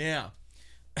 main. Now,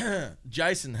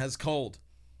 Jason has called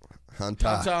Hunter.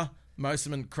 Hunter,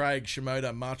 Moserman, Craig,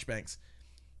 Shimoda, Marchbanks.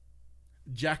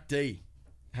 Jack D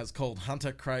has called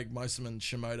Hunter, Craig, Moserman,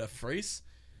 Shimoda, Freese.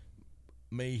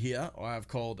 Me here, I have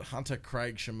called Hunter,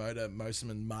 Craig, Shimoda,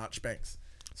 Moserman, Marchbanks.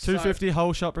 250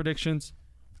 whole shot predictions.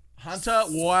 Hunter,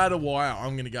 wire to wire,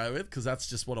 I'm going to go with, because that's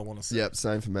just what I want to see. Yep,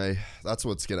 same for me. That's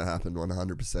what's going to happen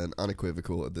 100%.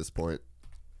 Unequivocal at this point.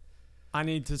 I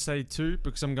need to say 2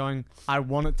 because I'm going, I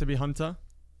want it to be Hunter.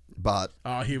 But,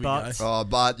 Oh, here we But- go.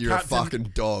 but you're Captain- a fucking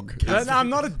dog. No, I'm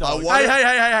not a dog. I want it, Hey,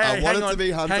 I hang want it on, to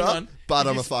be Hunter, hang on. but Did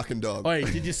I'm you a fucking dog. Wait,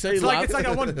 did you see It's like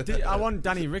I want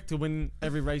Danny Rick to win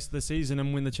every race of the season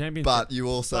and win the championship. But you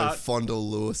also But- fondle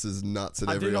Lewis's nuts at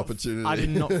I every did not- opportunity. I did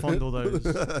not fondle those.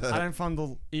 I don't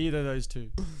fondle either of those 2.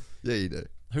 Yeah, you do.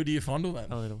 Who do you fondle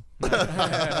then? A little.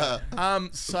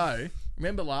 So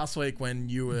remember last week when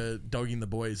you were dogging the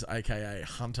boys, aka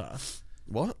Hunter,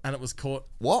 What? and it was caught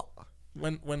What?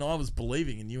 when I was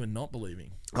believing and you were not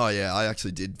believing. Oh yeah, I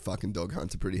actually did fucking dog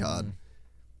Hunter pretty hard.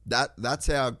 That's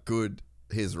how good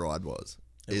his ride was.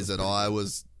 Is that I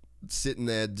was sitting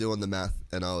there doing the math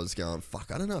and I was going, fuck,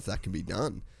 I don't know if that can be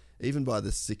done, even by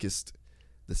the sickest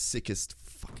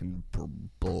fucking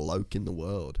bloke in the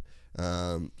world.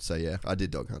 So yeah, I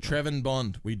did dog Hunter. Trevin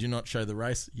Bond, we do not show the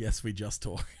race. Yes, we just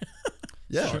talk.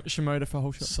 Yeah. Shimoda for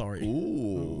whole shot. Sorry.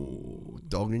 Ooh,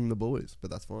 dogging the boys,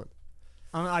 but that's fine.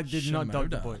 I did not dog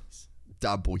the Shimoda. boys.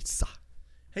 Da boys.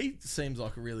 He seems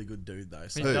like a really good dude, though.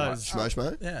 So He does.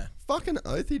 Shmo? Yeah. Fucking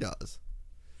oath he does.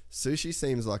 Sushi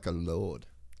seems like a lord.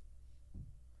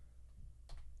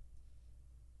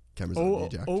 Cameras on you,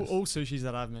 Jack. All sushis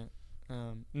that I've met.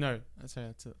 No, I'd say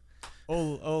that's it.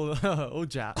 All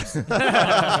Japs.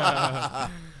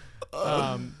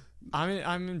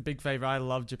 I'm in big favor. I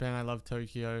love Japan. I love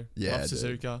Tokyo. Yeah, love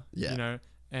Suzuka. Yeah. You know,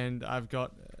 and I've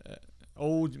got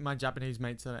all my Japanese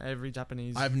mates. Every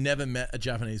Japanese. I've never met a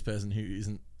Japanese person who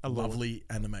isn't lovely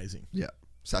and amazing. Yeah.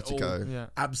 Sachiko. yeah.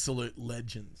 Absolute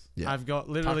legends. Yeah. I've got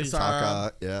literally.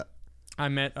 Taka. Yeah. I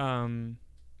met when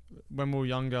we were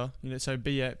younger. You know, so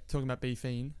talking about B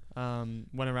Fiend.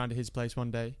 Went around to his place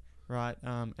one day, right?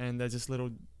 And there's this little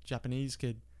Japanese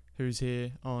kid who's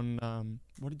here on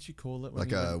what did you call it?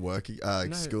 Like a working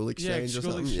school exchange or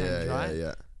something? Right?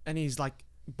 Yeah. And he's like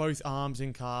both arms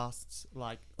in casts,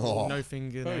 like no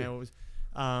fingernails.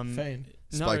 Fiend.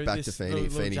 Spoke back to Feeny.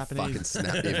 Feeny fucking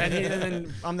snapped him. and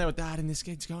then I'm there with Dad, and this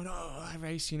kid's going, I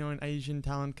race, an Asian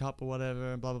Talent Cup or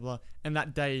whatever, and blah, blah, blah. And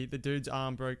that day, the dude's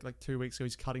arm broke like 2 weeks ago.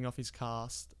 He's cutting off his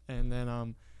cast. And then,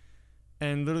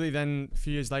 and literally then a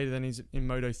few years later, then he's in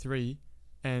Moto 3.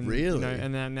 And, really?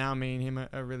 And then now me and him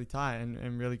are really tight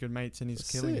and really good mates, and he's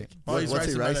killing it. What's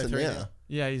he racing now?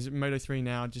 Yeah, he's Moto 3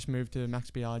 now. Just moved to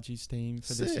Max Biaggi's team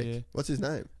for this year. What's his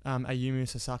name? Ayumu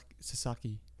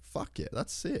Sasaki. Fuck yeah,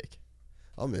 that's sick.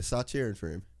 I'm going to start cheering for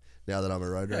him now that I'm a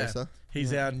road racer.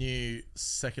 He's our new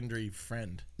secondary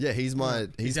friend. Yeah, he's our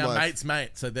mate's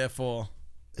mate, so therefore...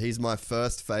 He's my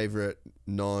first favourite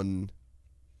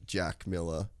non-Jack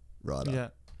Miller rider. Yeah.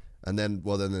 And then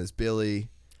there's Billy.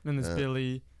 Then there's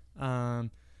Billy. Another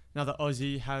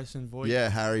Aussie, Harrison Voigt. Yeah,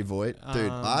 Harry Voigt.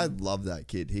 Dude, I love that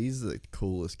kid. He's the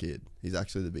coolest kid. He's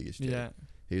actually the biggest kid. Yeah.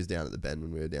 He was down at the Bend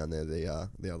when we were down there the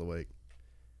other week.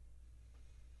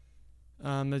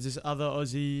 There's this other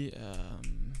Aussie.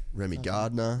 Remy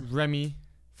Gardner. Remy.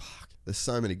 Fuck. There's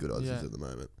so many good Aussies at the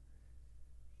moment.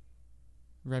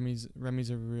 Remy's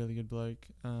a really good bloke.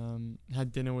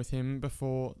 Had dinner with him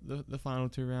before the final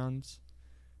 2 rounds,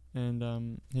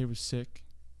 and he was sick.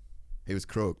 He was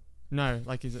crook. No,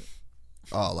 like is it?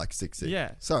 Oh, like sick.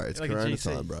 Yeah. Sorry, it's like Corona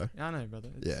time, bro. I know, brother.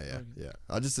 Yeah.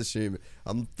 I just assume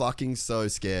I'm fucking so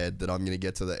scared that I'm gonna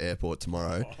get to the airport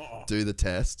tomorrow, do the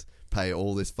test, pay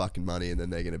all this fucking money, and then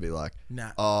they're gonna be like,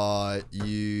 "Nah,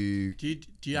 you." Do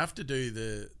you have to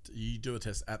do you do a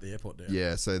test at the airport?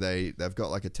 Yeah, so they've got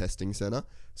like a testing center.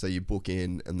 So you book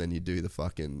in, and then you do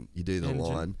the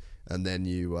line, and then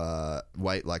you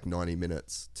wait like 90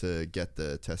 minutes to get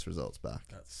the test results back.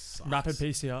 That sucks. Rapid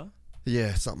PCR.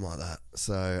 Yeah, something like that.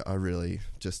 So I really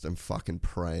just am fucking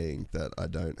praying that I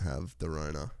don't have the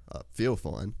Rona. I feel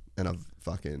fine, and I've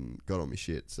fucking got on my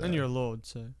shit. So. And you're a lord,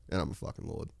 so. And I'm a fucking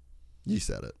lord. You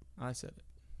said it. I said it.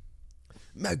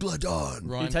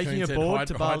 Megalodon. You taking a board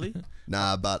to Bali?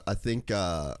 Nah, but I think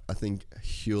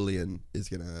Julian is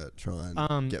gonna try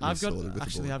and get me sorted with the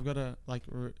board. I've got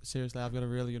seriously, I've got a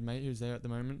really good mate who's there at the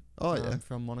moment. Oh yeah,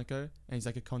 from Monaco, and he's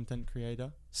like a content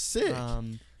creator. Sick.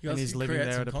 And he's living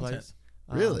there at a place.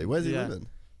 Really? Where's he living?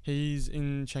 He's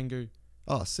in Chengdu.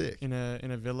 Oh, sick. In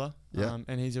a villa. Yeah.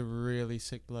 And he's a really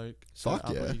sick bloke. So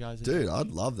Fuck yeah, dude!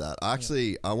 I'd love that.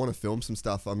 Actually, I want to film some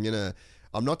stuff.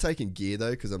 I'm not taking gear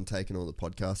though, because I'm taking all the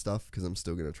podcast stuff, because I'm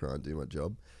still gonna try and do my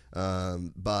job.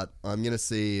 But I'm gonna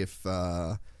see if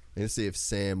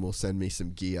Sam will send me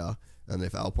some gear, and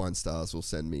if Alpine Stars will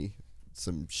send me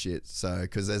some shit. So,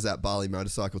 because there's that Bali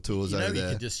motorcycle tours over there.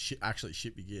 You could just actually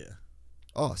ship your gear.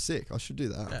 Oh, sick! I should do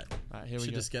that. Yeah. Right, here we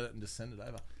should go. just get it and just send it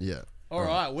over. Yeah. All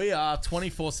right, we are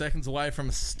 24 seconds away from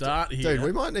a start here. Dude,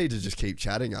 we might need to just keep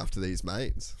chatting after these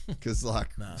mates, because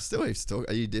still heaps to talk.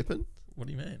 Are you dipping? What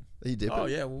do you mean? Are you dipping? Oh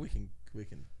yeah, well we can.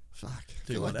 Fuck. I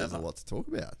feel like there's a lot to talk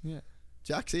about. Yeah.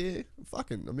 Jack's here. I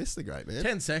miss the great man.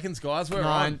 10 seconds, guys. We're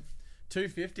on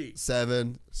 250.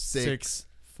 7, 6,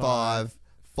 5,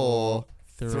 4,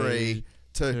 3,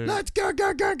 2. Let's go,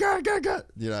 go, go, go, go, go.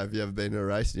 You know, have you ever been to a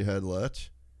race and you heard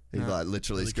Lurch? He like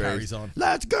literally screams, carries on.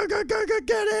 "Let's go, go, go, go,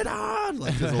 get it on!"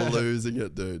 Like he's all losing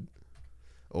it, dude.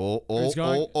 Oh.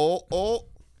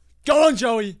 Go on,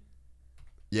 Joey.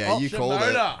 Yeah, you called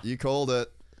it. You called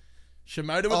it.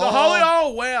 Shimoda with the holy.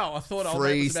 Oh wow! I thought I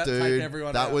was about to take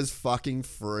everyone That out. was fucking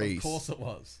freeze. Of course it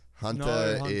was.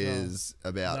 Hunter is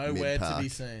about nowhere mid-pack. to be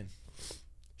seen.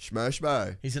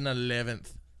 Shmo. He's in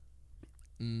 11th.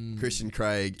 Christian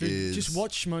Craig is... Just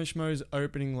watch Shmo's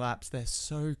opening laps. They're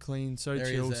so clean, so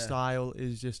chill. Style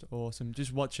is just awesome.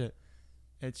 Just watch it.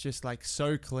 It's just like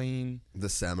so clean. The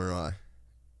samurai.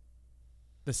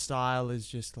 The style is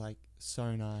just like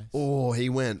so nice. Oh, he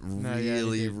went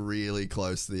really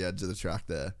close to the edge of the track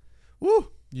there. Woo!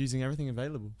 Using everything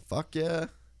available. Fuck yeah.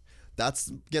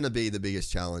 That's going to be the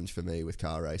biggest challenge for me with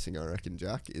car racing, I reckon,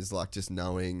 Jack, is like just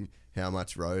knowing how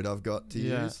much road I've got to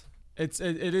use. It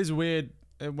is weird.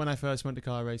 When I first went to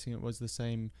car racing, it was the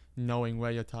same, knowing where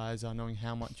your tires are, knowing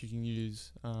how much you can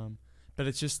use. But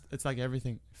it's like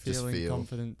everything. Feeling,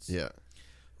 confidence. Yeah.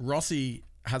 Rossi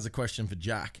has a question for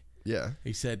Jack. Yeah.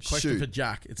 He said, question for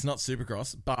Jack. It's not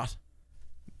Supercross, but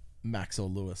Max or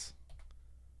Lewis?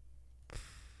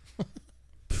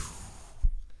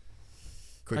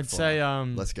 Quick I'd fire.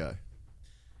 say Let's go.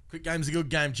 Quick game's a good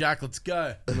game, Jack. Let's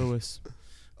go. Lewis.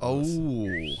 Oh.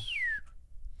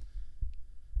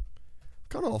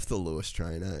 Kind of off the Lewis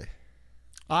train, eh?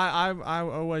 I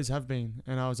always have been,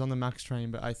 and I was on the Max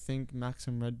train, but I think Max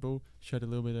and Red Bull showed a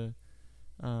little bit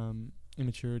of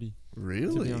immaturity.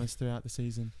 Really? To be honest, throughout the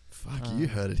season. Fuck, you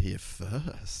heard it here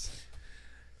first.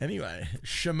 Anyway,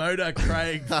 Shimoda,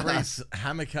 Craig, Reese,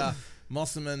 Hammaker,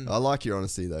 Mosserman, I like your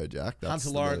honesty though, Jack. That's Hunter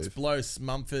the Lawrence, move. Bloss,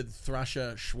 Mumford,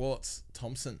 Thrasher, Schwartz,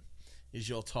 Thompson is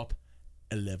your top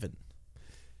 11.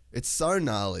 It's so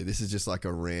gnarly. This is just like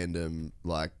a random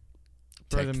like.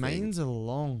 Bro, tech the thing. mains are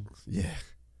long. Yeah.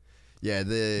 Yeah.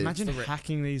 The Imagine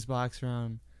hacking these bikes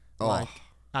around like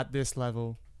at this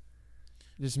level.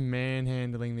 Just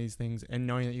manhandling these things and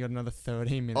knowing that you got another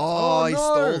 13 minutes. Oh, he no!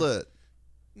 stalled it.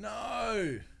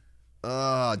 No.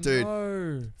 Oh, dude.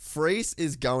 No. Freese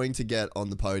is going to get on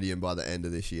the podium by the end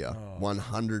of this year.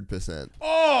 100%.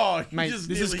 Oh, he Mate, just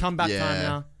this is nearly- comeback time Yeah.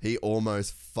 now. He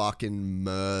almost fucking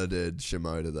murdered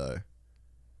Shimoda though.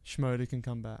 Shimoda can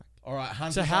come back. All right,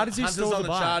 Hunter's So how does he Hunter's stall on the the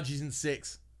bike? charge. He's in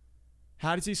 6.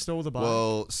 How does he stall the bike?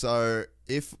 Well, so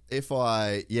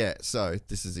so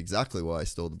this is exactly why I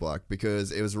stalled the bike,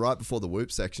 because it was right before the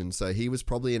whoop section. So he was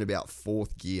probably in about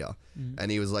 4th gear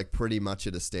and he was like pretty much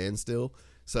at a standstill.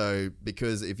 So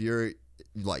because if you're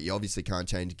like, you obviously can't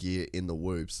change gear in the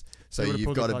whoops. So They would've you've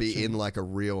pulled the got to clutch be in. in like a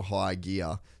real high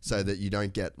gear so that you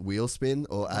don't get wheel spin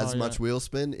or as much wheel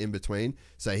spin in between.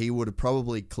 So he would have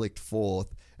probably clicked 4th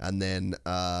and then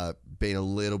been a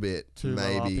little bit Too low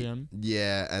maybe RPM.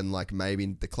 yeah, and like maybe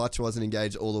the clutch wasn't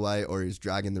engaged all the way, or he was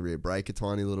dragging the rear brake a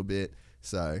tiny little bit.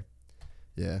 So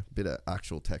yeah, bit of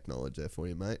actual tech knowledge there for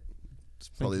you, mate. It's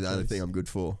probably you, the only Chase. thing I'm good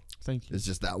for. Thank you. It's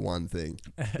just that one thing.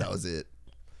 That was it.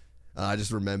 I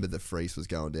just remembered that Freese was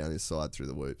going down his side through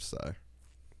the whoops. So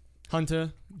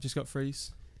Hunter just got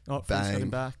Freeze. Oh, Freeze got Bang. him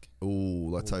back. ooh,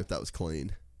 let's hope that was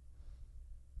clean.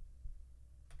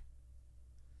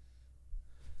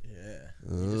 Yeah.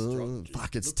 He just dropped-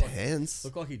 Fuck, it's looked like- tense.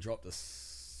 Looked like he dropped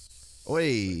us.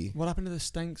 Oi. What happened to the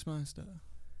Stanks Master?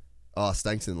 Oh,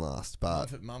 Stanks in last,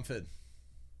 but Mumford.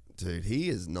 dude, he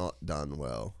is not done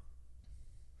well.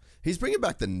 He's bringing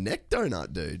back the neck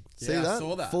donut, dude. See Yeah, I that?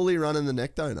 saw that. Fully running the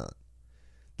neck donut.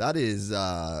 That is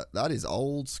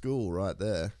old school right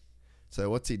there. So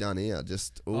what's he done here?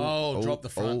 Just drop the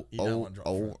front. You don't want to drop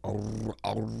the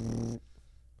front.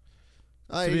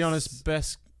 To be honest,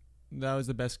 that was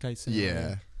the best case scenario.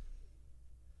 yeah.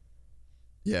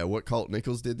 Yeah, what Colt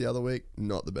Nichols did the other week,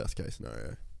 not the best case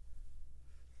scenario.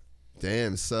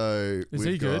 Damn, so Is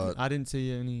we've he good? got, I didn't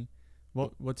see any.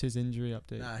 What's his injury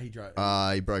update? Nah, he drove.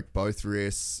 he broke both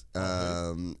wrists,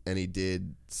 and he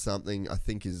did something, I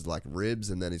think his like ribs,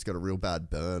 and then he's got a real bad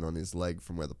burn on his leg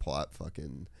from where the pipe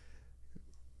fucking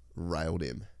railed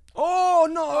him. Oh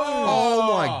no!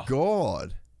 Oh my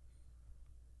god.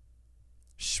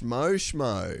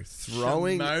 Schmo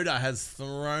throwing Shimoda has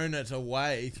thrown it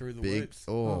away through the big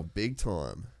whoops. big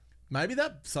time. Maybe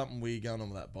that's something weird going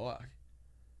on with that bike.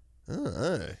 I don't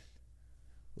know.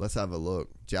 Let's have a look.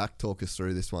 Jack, talk us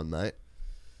through this one, mate.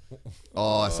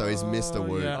 Oh, so he's missed a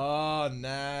whoop. yeah. Oh,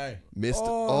 no. Missed.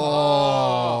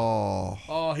 Oh.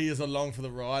 Oh, he is along for the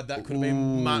ride. That could have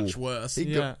been much worse. He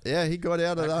got out of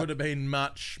That that. could have been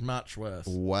much, much worse.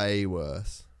 Way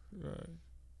worse. Right.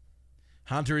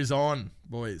 Hunter is on,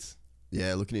 boys.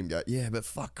 Yeah, look at him go. Yeah, but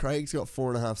fuck, Craig's got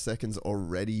 4.5 seconds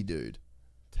already, dude.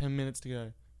 10 minutes to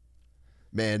go.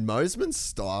 Man, Mosman's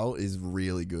style is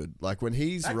really good. Like when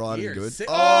he's That riding gear is good. sick.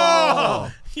 Oh!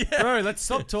 Yeah. Bro, let's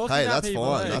stop talking Hey, about that's people.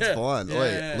 fine. eh? That's fine. Yeah,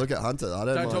 Wait, yeah. look at Hunter. I don't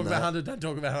Don't mind talk that. about Hunter. Don't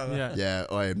talk about Hunter. Yeah. Yeah,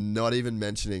 I am not even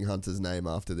mentioning Hunter's name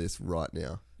after this right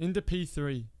now. Into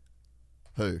P3.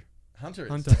 Who? Hunter is.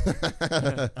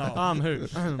 Hunter. Oh.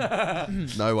 Who?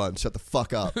 No one. Shut the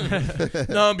fuck up.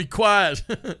 No, be quiet.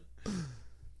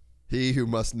 He who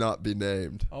must not be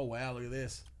named. Oh, wow. Look at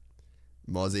this.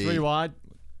 Mozzie. 3 wide.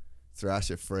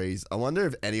 Thrasher, Freeze. I wonder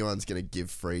if anyone's going to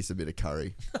give Freeze a bit of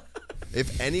curry.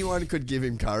 If anyone could give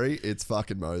him curry, it's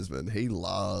fucking Mosman. He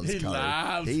loves He curry.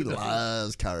 loves He it.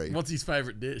 loves curry. What's his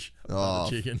favourite dish? Oh.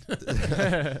 Butter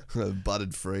chicken.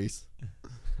 Buttered Freeze.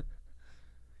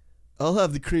 I'll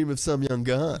have the cream of some young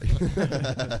guy.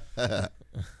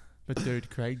 But dude,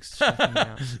 Craig's checking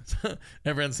out.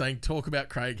 Everyone's saying talk about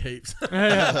Craig heaps.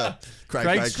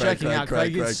 Craig's checking out.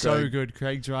 Craig is so good.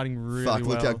 Craig's riding really well. Fuck,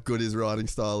 look how good his riding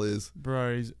style is.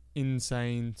 Bro, he's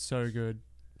insane. So good.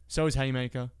 So is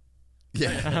Haymaker.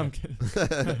 Yeah. I'm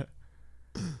kidding.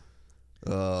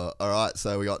 All right,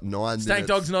 so we got 9 minutes. Stank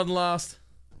Dog's not last.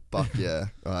 Fuck yeah.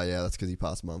 Oh, yeah, that's because he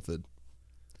passed Mumford.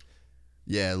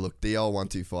 Yeah, look, the old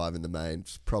 125 in the main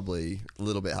is probably a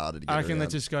little bit harder to get I reckon around.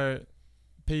 let's just go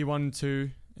P1, 2,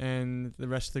 and the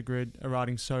rest of the grid are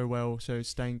riding so well. So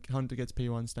Hunter gets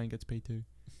P1, Stank gets P2.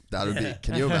 That would be...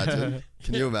 Can you imagine?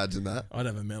 Can you imagine that? I'd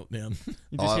have a meltdown.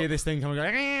 You just hear this thing come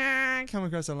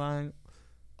across the line.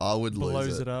 I would lose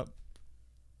blows it up.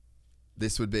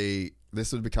 This would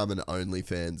become an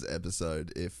OnlyFans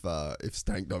episode if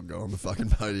Stank Dog got on the fucking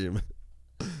podium.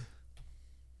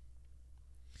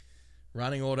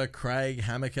 Running order: Craig,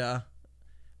 Hammaker,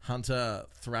 Hunter,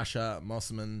 Thrasher,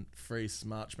 Mosman, Freese,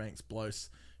 Marchbanks, Blos,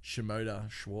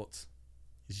 Shimoda, Schwartz.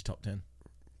 Is your top 10?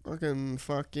 Fucking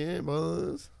fuck yeah,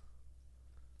 boys.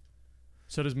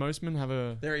 So does Mosman have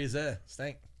a... There he is there.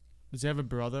 Stank. Does he have a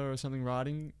brother or something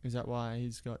riding? Is that why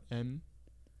he's got M?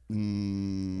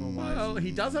 Well,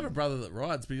 he does have a brother that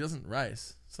rides, but he doesn't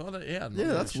race. So I'm not really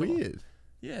that's sure. weird.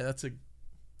 Yeah, that's a...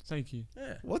 Thank you.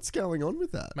 Yeah. What's going on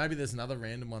with that? Maybe there's another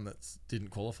random one that didn't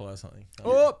qualify or something.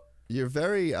 Oh! You're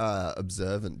very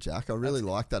observant, Jack. I really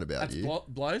like that about That's you.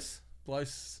 Blos.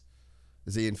 Blos.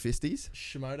 Is he in 50s?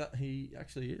 Shimoda. He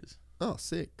actually is. Oh,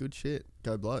 sick. Good shit.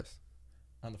 Go Blows.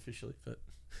 Unofficially, but...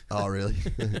 Oh, really?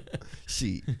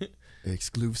 Shit.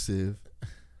 Exclusive.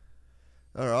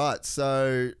 All right.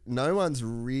 So, no one's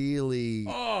really...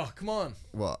 Oh, come on.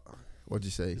 What? What'd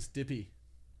you see? It's Dippy.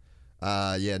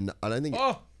 Yeah, no, I don't think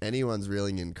anyone's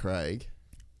reeling in Craig.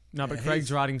 No, but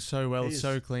Craig's riding so well,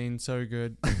 so clean, so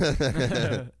good.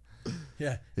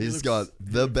 Yeah. He's got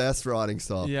the best riding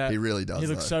style. Yeah, he really does. He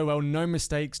looks so well. No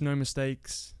mistakes, no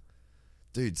mistakes.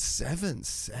 Dude, 7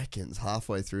 seconds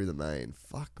halfway through the main.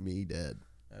 Fuck me dead.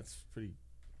 That's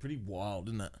pretty wild,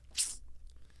 isn't it?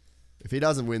 If he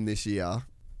doesn't win this year,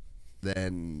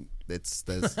 then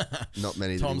there's not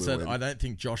many. Tom that said, win. I don't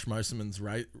think Josh Moserman's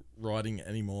riding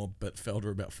anymore, but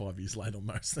Felder about 5 years late on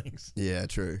most things. Yeah,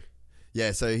 true.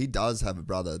 Yeah, so he does have a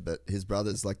brother, but his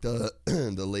brother's like the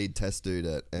the lead test dude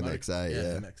at MXA.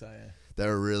 Yeah, MXA, yeah.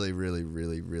 They're a really, really,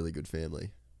 really, really good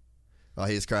family. Oh,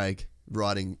 here's Craig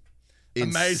riding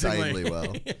insanely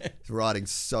well. He's riding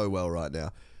so well right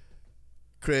now.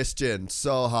 Christian,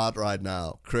 so hot right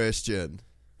now. Christian.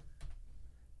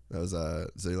 That was a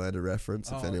Zoolander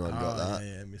reference, if anyone got that.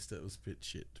 Yeah, missed it. It was a bit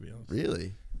shit, to be honest.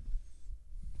 Really?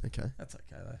 Okay. That's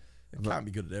okay, though. It can't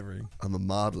be good at everything. I'm a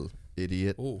model,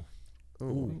 idiot. Oh.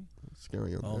 Ooh. What's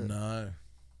going on there? No.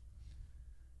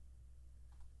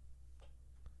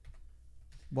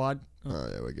 Wide. Oh,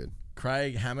 yeah, we're good.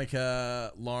 Craig,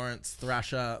 Hammaker, Lawrence,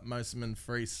 Thrasher, Moserman,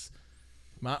 Freese.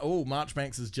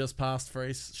 Marchbanks has just passed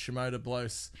Freese. Shimoda,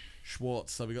 Blos,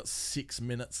 Schwartz. So we got 6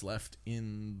 minutes left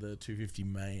in the 250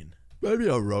 main. Maybe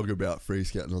I'm wrong about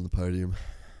Freese getting on the podium.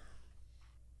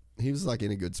 He was like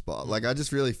in a good spot. Like I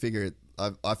just really figure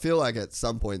I feel like at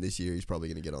some point this year he's probably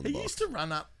going to get on the box. He used to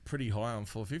run up pretty high on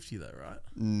 450 though, right?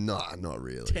 No, not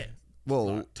really. 10.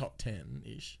 Well, like top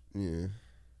 10-ish. Yeah.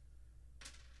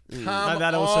 Come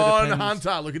that also on, depends.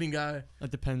 Hunter. Look at him go.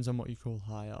 It depends on what you call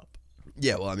high up.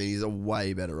 Yeah, well, I mean, he's a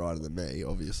way better rider than me,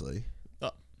 obviously.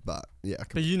 But yeah.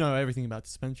 But you know everything about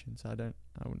suspension, so I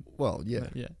wouldn't. Well, yeah.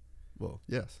 Yeah. Well,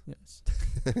 yes. Yes.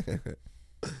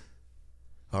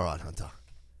 All right, Hunter.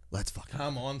 Let's fucking.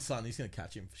 Come on, son. He's going to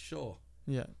catch him for sure.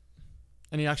 Yeah.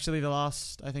 And he actually, the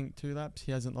last, I think, 2 laps,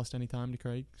 he hasn't lost any time to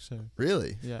Craig. So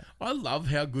Really? yeah. I love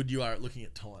how good you are at looking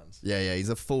at times. Yeah, he's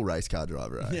a full race car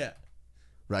driver, right? Yeah.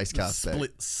 Race car spec.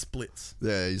 Splits.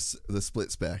 Yeah, he's the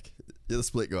split spec. You're the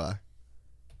split guy.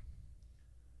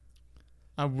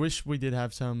 I wish we did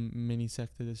have some mini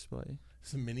sector display.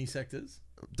 Some mini sectors.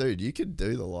 Dude, you could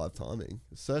do the live timing.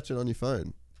 Search it on your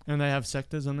phone. And they have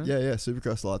sectors on there? Yeah,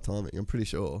 Supercross live timing. I'm pretty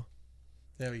sure.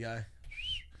 There we go.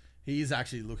 He is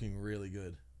actually looking really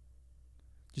good.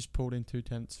 Just pulled in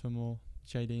 2/10 for more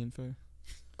JD info.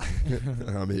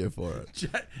 I'm here for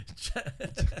it.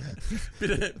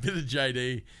 bit of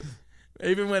JD.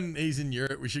 Even when he's in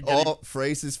Europe, we should get him.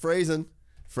 Freeze is freezing.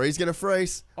 Freeze gonna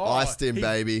freeze. Iced him,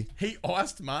 baby. He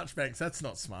iced Marchbanks. That's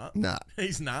not smart. Nah.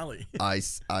 He's gnarly.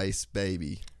 Ice,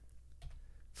 baby.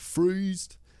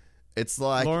 Freezed. It's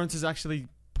like... Lawrence has actually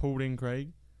pulled in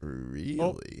Craig.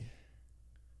 Really?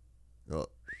 Oh,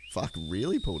 fuck,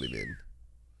 really pulled him in.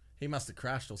 He must have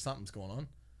crashed or something's going on.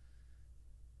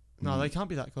 No, they can't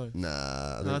be that close.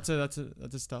 Nah. No, that's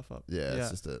a stuff up. Yeah,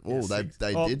 it's just a... Oh, Yeah,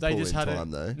 they Oh, did they pull just in had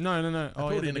time, though. No. I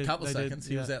pulled in a couple of they seconds.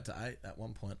 He was out to 8 at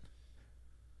one point.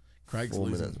 Craig's 4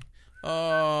 losing. minutes.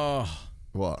 Oh,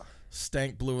 What?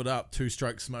 Stank blew it up.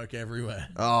 2-stroke smoke everywhere.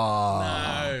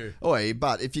 Oh. No. Oi,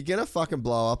 but if you're going to fucking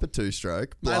blow up a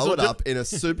 2-stroke, Might as blow well it do- up in a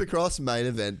Supercross main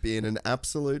event being an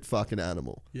absolute fucking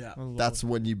animal. Yeah, Oh, Lord. That's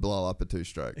when you blow up a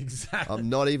 2-stroke. exactly. I'm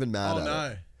not even mad Oh, at no.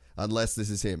 it. Unless this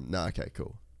is him. No, okay,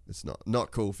 cool. It's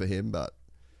not cool for him, but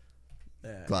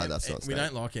Yeah. glad that's not We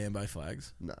Stank. don't like ambo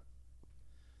flags. no.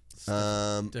 It's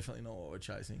definitely not what we're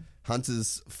chasing.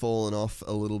 Hunter's fallen off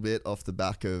a little bit off the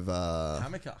back of...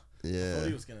 Hamika. I yeah. thought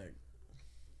he was going to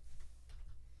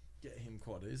get him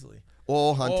quite easily.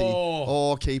 Or Hunty. Oh.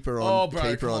 Or keeper Oh, on bro,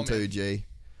 keeper come on on, man. 2G.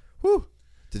 Woo.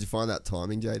 Did you find that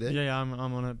timing, JD? Yeah, I'm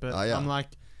on it, but Oh, yeah.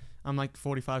 I'm like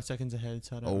 45 seconds ahead,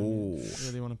 so I don't Oh.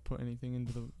 really want to put anything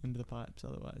into the pipes.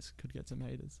 Otherwise, could get some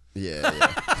haters. Yeah.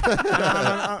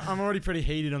 I'm already pretty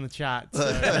heated on the chat.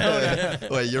 So.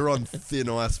 Wait, you're on thin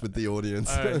ice with the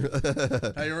audience.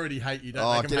 They already hate you. Don't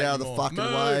Oh, make 'em get hate out of you the more. fucking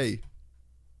Move. way.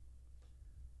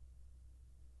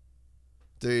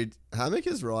 Dude, Hammock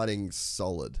is riding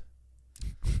solid.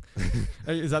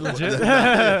 Hey, is that legit?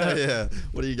 Yeah.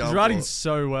 What are you going He's riding for?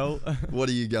 so well. What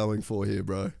are you going for here,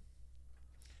 bro?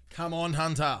 Come on,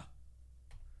 Hunter.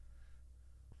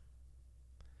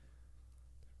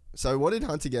 So what did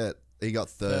Hunter get? He got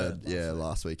Third third,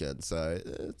 last weekend. So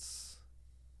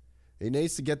he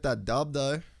needs to get that dub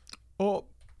though. Oh,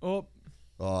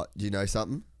 Oh, do you know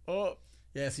something?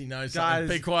 Yes, he knows Guys.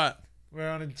 something. Be quiet. we're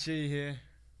on a G here.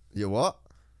 You what?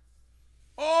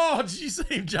 Oh, did you see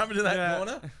him jump into that Yeah.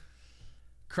 corner?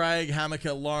 Craig,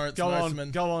 Hammaker, Lawrence, Go on,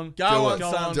 Moseman. go on, Go Do on,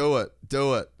 it. son.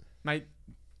 Do it. mate.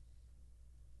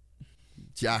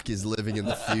 Jack is living in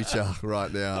the future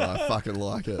right now, and I fucking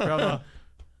like it. Brother.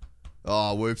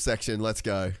 Oh, whoop section, let's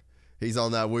go. He's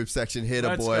on that whoop section hitter,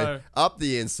 Let's boy. go. Up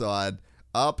the inside,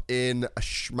 up in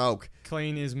smoke.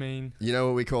 Clean is mean. You know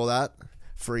what we call that?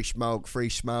 Free smoke, free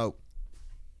smoke.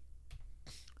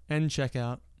 And check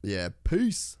out. Yeah,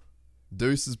 peace.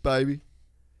 Deuces, baby.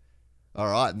 All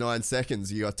right, 9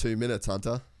 seconds. You got 2 minutes,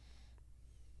 Hunter.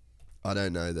 I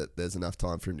don't know that there's enough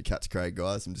time for him to catch Craig,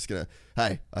 guys. I'm just going to...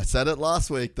 Hey, I said it last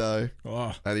week, though,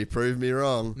 Oh. and he proved me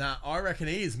wrong. Nah, I reckon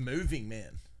he is moving,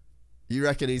 man. You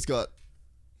reckon he's got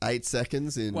 8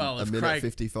 seconds in Well, a if minute Craig,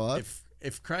 55?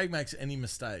 If Craig makes any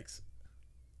mistakes,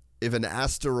 If an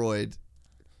asteroid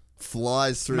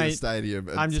flies through the Mate, stadium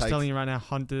and I'm just takes... telling you right now,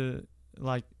 Hunter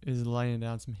is laying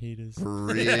down some heaters.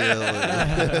 Really?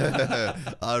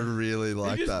 I really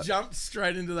like he just that. jumped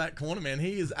straight into that corner, man.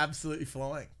 He is absolutely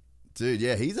flying. Dude,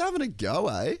 yeah, he's having a go,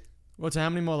 eh? What's how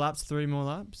many more laps? 3 more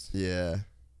laps? Yeah.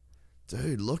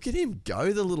 Dude, look at him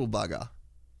go, the little bugger.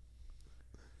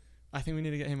 I think we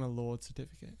need to get him a Lord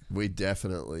certificate. We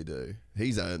definitely do.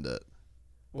 He's earned it.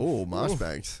 Oh,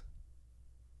 Marshbanks.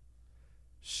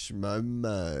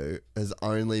 Shmomo has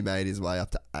only made his way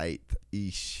up to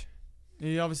 8th-ish.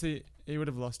 He would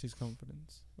have lost his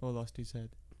confidence or lost his head.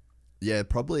 Yeah,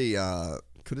 probably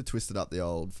could have twisted up the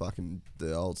old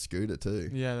scooter too.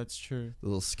 Yeah, that's true. The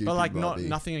little scooter. But like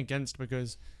nothing against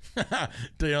because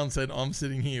Dion said, I'm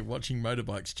sitting here watching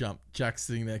motorbikes jump. Jack's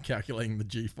sitting there calculating the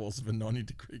G-force of a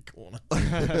 90-degree corner.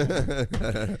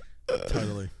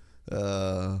 Totally.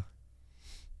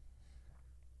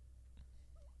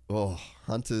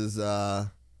 Hunter's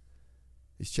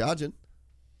he's charging.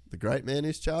 The great man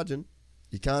is charging.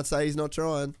 You can't say he's not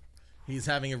trying. He's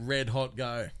having a red hot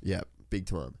go. Yeah, big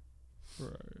time. bro.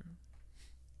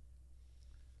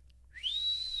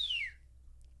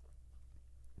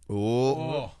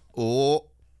 Oh. Oh.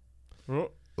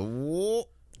 All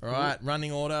right,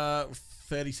 running order.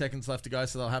 30 seconds left to go,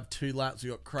 so they'll have 2 laps.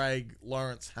 We've got Craig,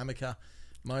 Lawrence, Hammaker,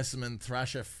 Moseman,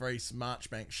 Thrasher, Freese,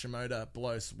 Marchbank, Shimoda,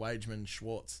 Bloss, Wageman,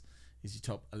 Schwartz is your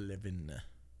top 11.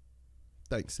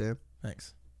 Thanks, Sam.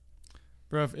 Thanks.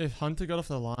 Bro, if Hunter got off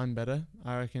the line better,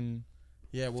 I reckon.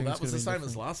 Yeah, well, Things that was the could've been same as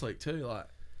different. last week too. Like,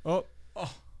 Oh,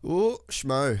 Oh,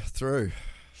 Schmo through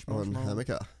Schmo, on Schmo.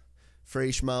 Hammaker.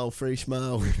 Free Schmo, free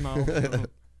Schmo.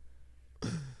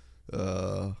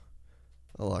 Schmo.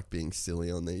 I like being silly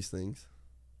on these things.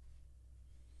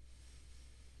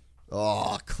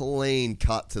 Oh, clean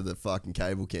cut to the fucking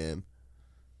cable cam.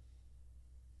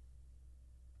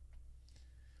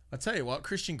 I tell you what,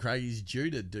 Christian Craig is due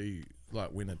to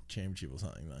win a championship or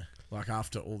something though. Like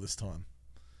after all this time,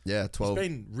 Yeah, 12. it's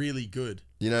been really good.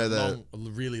 You know A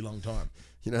really long time.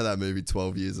 You know that movie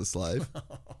 12 Years a Slave?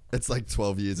 It's like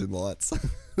 12 years in lights.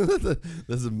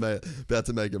 There's about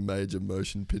to make a major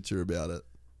motion picture about it.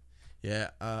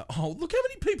 Yeah. Look how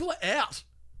many people are out.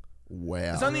 Wow.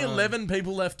 There's only 11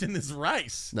 people left in this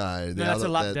race. No, that's a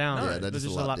lap down. Yeah, No, they're there's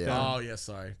just just a lap down. Oh, yeah,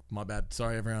 sorry. My bad.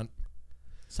 Sorry, everyone.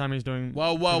 Sammy's doing.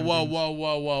 Whoa.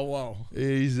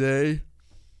 Easy.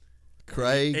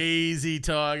 Craig Easy,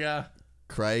 Tiger.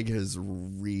 Craig has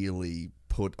really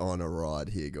put on a ride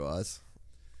here, guys.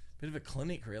 Bit of a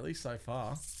clinic, really, so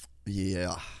far.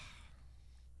 Yeah.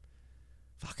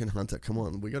 Fucking Hunter, come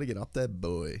on. We got to get up there,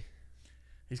 boy.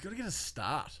 He's got to get a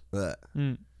start. Yeah.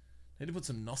 Mm. Need to put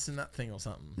some nos in that thing or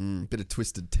something. Bit of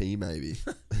twisted tea, maybe.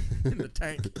 In the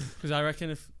tank. Because I reckon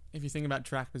if you think about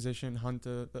track position,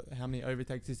 Hunter, how many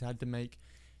overtakes he's had to make,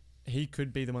 he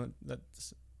could be the one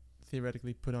that's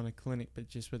theoretically put on a clinic, but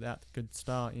just without the good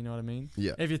start. You know what I mean?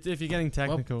 Yeah. If you're getting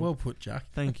technical, Well put, Jack.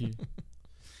 thank you.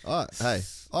 Hey,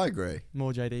 I agree.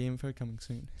 More JD info coming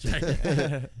soon.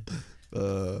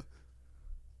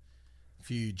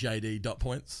 Few JD dot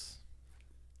points.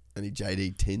 Any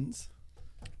JD tins?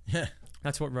 Yeah.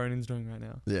 That's what Ronan's doing right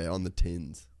now. Yeah, on the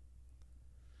tins.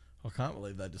 I can't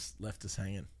believe they just left us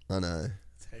hanging. I know.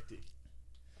 It's hectic.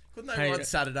 Couldn't they ride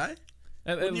Saturday?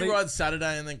 Wouldn't you ride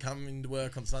Saturday and then come into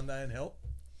work on Sunday and help?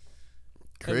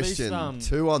 Christian, least,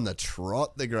 2 on the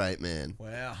trot, the great man.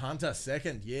 Wow, Hunter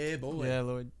second. Yeah, boy. Yeah,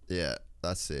 Lloyd. Yeah,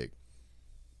 that's sick.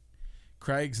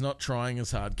 Craig's not trying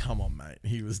as hard. Come on, mate.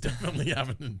 He was definitely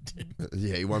having a dip.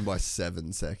 Yeah, he won by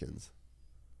 7 seconds.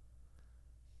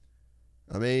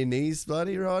 I mean, he's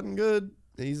bloody riding good.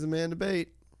 He's the man to beat.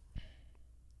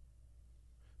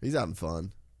 He's having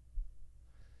fun.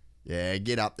 Yeah,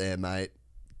 get up there, mate.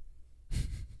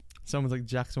 Someone's like,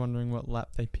 Jack's wondering what lap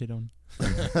they pit on.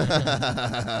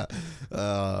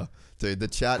 Dude, the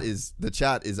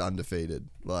chat is undefeated.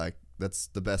 Like, that's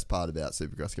the best part about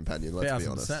Supercross Companion, let's be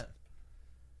honest. 1,000%.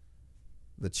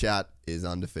 The chat is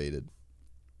undefeated.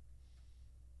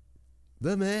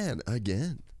 The man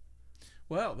again.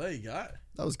 Well, there you go.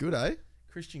 That was good, eh?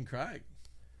 Christian Craig.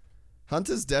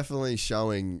 Hunter's definitely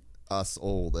showing us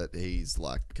all that he's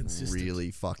like Consistent.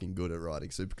 really fucking good at riding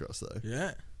Supercross though.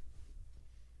 Yeah.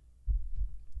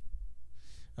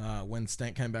 When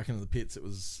Stank came back into the pits, it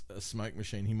was a smoke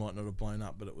machine. He might not have blown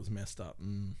up, but it was messed up.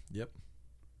 Yep.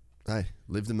 Hey,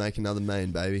 live to make another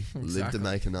main, baby. Live to Exactly.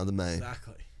 make another main.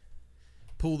 Exactly.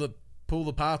 Pull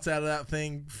the parts out of that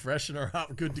thing, freshen her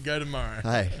up, good to go tomorrow.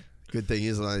 Hey, good thing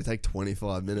is it'll only take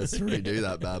 25 minutes to redo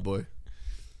that bad boy.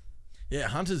 Yeah,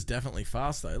 Hunter's definitely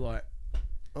fast though. Like,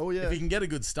 Oh yeah. if he can get a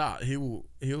good start, he'll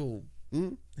I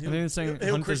think it's saying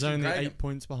he'll Hunter's Christian only Craig 8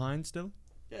 points behind still.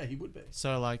 Yeah, he would be.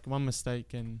 So, like, one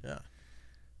mistake and Yeah.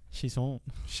 she's on.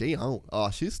 She on. Oh,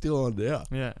 she's still on now.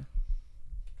 Yeah.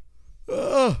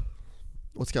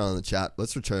 What's going on in the chat?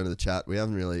 Let's return to the chat. We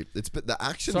haven't really. The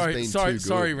action's been too good.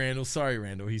 Sorry,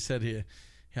 Randall. He said here,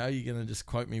 how are you going to just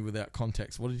quote me without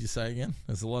context? What did you say again?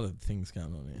 There's a lot of things going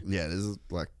on here. Yeah, there's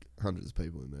like hundreds of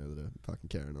people in there that are fucking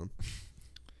carrying on.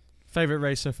 Favorite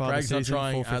race so far Craig's this not season,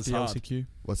 trying 450 as hard. LCQ.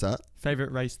 What's that?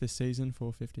 Favorite race this season,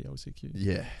 450 LCQ.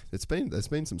 Yeah, there's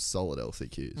been some solid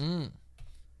LCQs.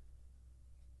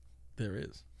 There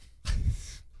is.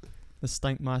 The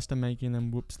Stankmeister making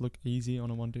them whoops look easy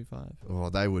on a 125. Oh,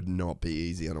 they would not be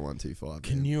easy on a 125.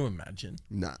 Can you imagine?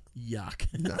 Nah, Yuck.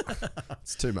 nah,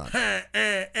 it's too much.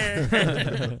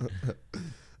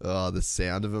 Oh, the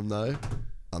sound of them though.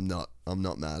 I'm not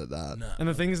mad at that. No. And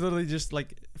the thing's literally just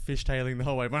like fishtailing the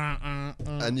whole way.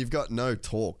 And you've got no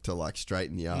torque to like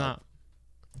straighten you up. Nah.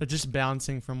 They're just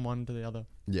bouncing from one to the other.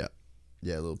 Yeah,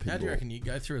 little pinball. How do you reckon you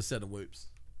go through a set of whoops?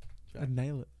 I'd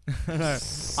nail it. No,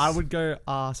 I would go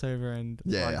arse over and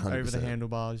Yeah, like, over the 100%.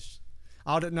 handlebars.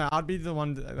 I'd be the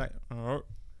one that, like,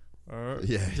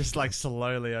 Yeah. just like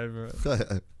slowly over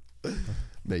it.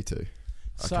 Me too.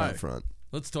 I So- can't front.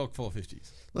 Let's talk 450s.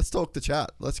 Let's talk the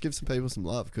chat. Let's give some people some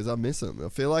love because I miss them. I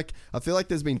feel like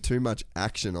there's been too much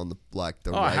action on the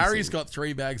the. Oh, racing. Harry's got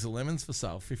 3 bags of lemons for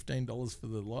sale. $15 for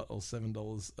the lot or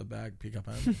 $7 a bag pick up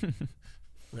home.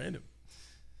 Random.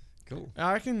 Cool.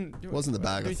 I reckon. Wasn't the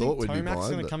bag do I you thought think we'd be Tomac's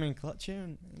buying, gonna but- come in clutch here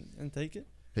and take it?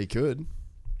 He could.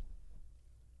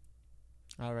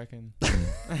 I reckon.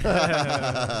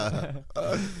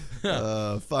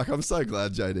 Fuck! I'm so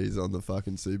glad JD's on the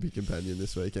fucking Super Companion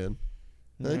this weekend.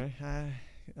 No, I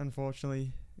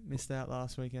unfortunately missed out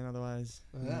last weekend. Otherwise,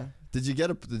 Did you get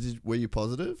were you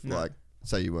positive? No. Like,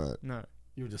 so you weren't. no.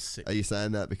 You were just sick. Are you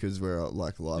saying that because we're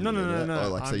like live? No, on the no, no, internet? no. Oh,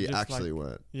 like so I'm you just, actually like,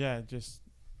 weren't. Yeah, just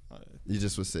You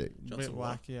just were sick. a Shots bit of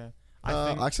whack. Yeah.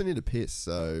 I actually need to piss,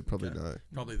 so probably Okay. no.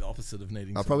 Probably the opposite of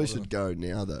needing I some probably water. should go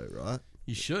now though, right?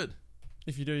 You should.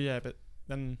 If you do, yeah, but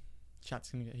then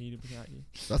chat's gonna get heated without you.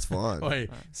 That's fine. Wait,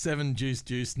 Right. 7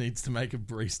 Juice needs to make a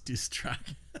Brees diss track.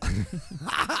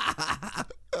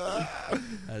 That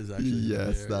is actually Yes,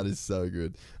 hilarious. that is so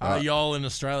good. Are y'all in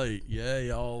Australia? Yeah,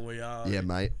 y'all, we are. Yeah,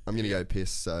 mate. I'm going to go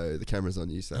piss, so the camera's on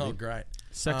you, Sammy. Oh, great.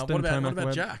 Sexton, what Tomac, about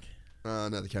Webb. Jack? No,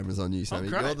 the camera's on you, Sammy.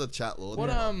 great. You're the chat lord. What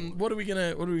are we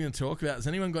gonna talk about? Has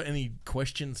anyone got any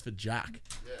questions for Jack?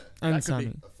 And That could be-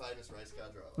 Sammy. A famous race car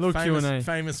driver. Little Q&A.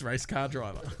 Famous race car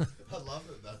driver. I love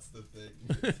it. That's the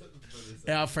thing.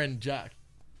 Our friend Jack.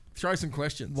 Throw some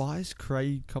questions. Why is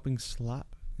Craig copping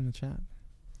slap in the chat?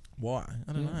 Why?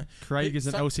 I don't know. Craig is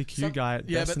an LCQ guy at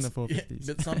best in the but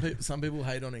 450s. but some people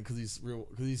hate on him because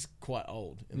he's quite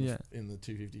old in the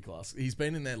 250 class. He's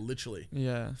been in there literally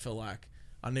Yeah. for like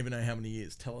I don't even know how many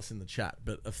years. Tell us in the chat,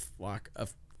 but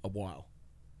a while.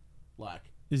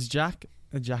 Like Is Jack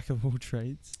a jack of all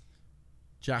trades?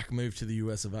 Jack moved to the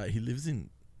US of A. He lives in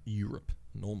Europe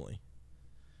normally.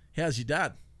 How's your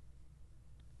dad?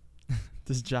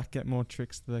 Does Jack get more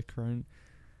tricks to the crone?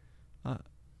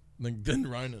 Than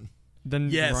Ronan.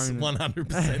 Ronan.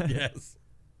 100% yes.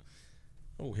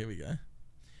 Oh, here we go.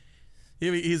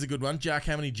 Here's a good one. Jack,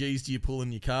 how many G's do you pull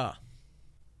in your car?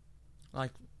 Like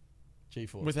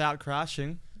G4. without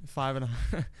crashing,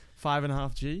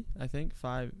 5.5 G, I think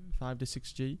 5 to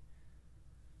 6 G.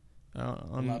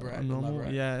 On normal,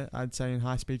 elaborate. yeah, I'd say in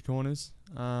high speed corners.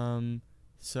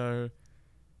 So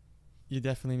you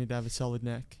definitely need to have a solid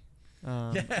neck.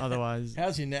 Otherwise,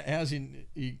 how's your neck?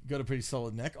 You got a pretty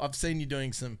solid neck. I've seen you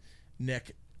doing some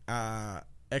neck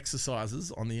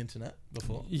exercises on the internet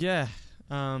before. yeah.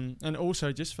 And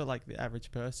also just for like the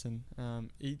average person,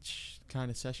 each kind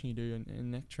of session you do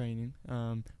in neck training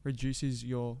reduces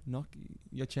your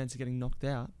chance of getting knocked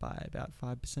out by about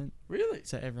 5%. Really?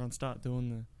 So everyone start doing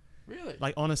the Really?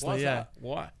 like honestly, Why is yeah. that?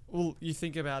 Why? Well, you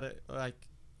think about it, like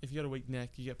if you got a weak neck,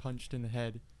 you get punched in the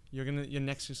head, your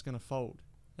neck's just gonna fold,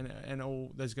 and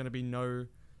there's gonna be no.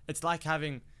 It's like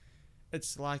having a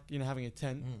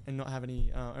tent and not having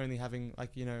any, only having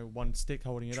like one stick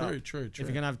holding it up. True. If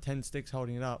you're gonna have 10 sticks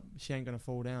holding it up, she ain't gonna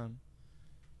fall down.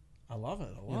 I love it.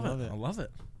 love it. I love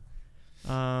it.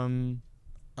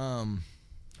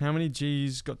 How many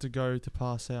G's got to go to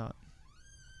pass out?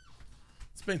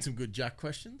 It's been some good Jack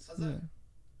questions. Yeah.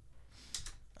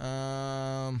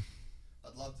 I'd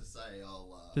love to say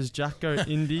Does Jack go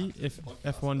indie if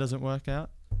F1 doesn't work out?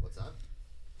 What's that?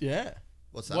 Yeah.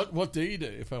 What's that? What do you do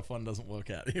if F1 doesn't work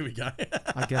out? Here we go.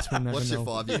 I guess we'll never What's know. your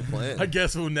 5-year plan? I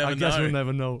guess we'll never I know. guess we'll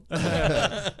never know.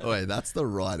 Wait, that's the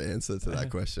right answer to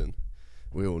that question.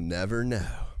 We will never know.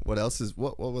 What else is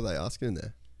what were they asking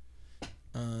there?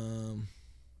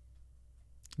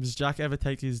 Does Jack ever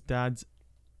take his dad's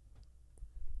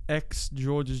ex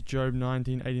George's Job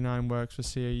 1989 works for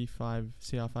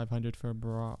CR500 for a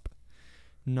brop?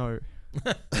 No.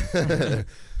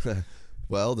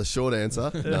 Well, the short answer.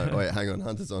 No, wait, hang on.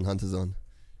 Hunter's on.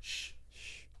 Shh.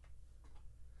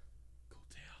 Cool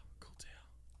down.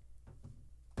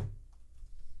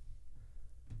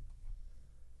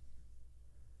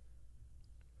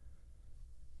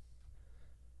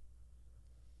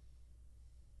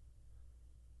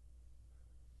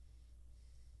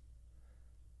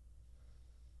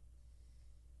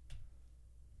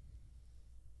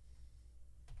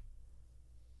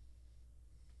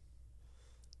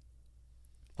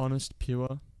 Honest,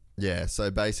 pure. Yeah, so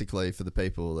basically for the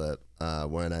people that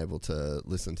weren't able to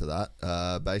listen to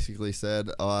that, basically said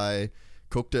I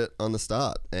cooked it on the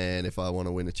start, and if I want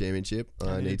to win a championship,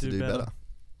 I need to do better.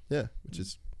 Yeah, which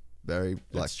is very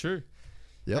That's true.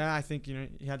 Yep. Yeah, I think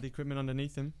he had the equipment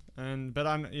underneath him, but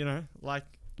I'm like.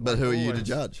 But who are you to always.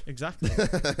 judge? Exactly.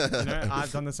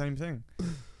 I've done the same thing,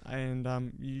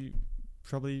 and you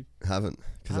probably Haven't,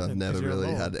 because I've Haven't, never 'cause you're really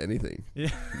alone. had anything. yeah.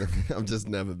 I've just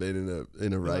never been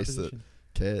in a race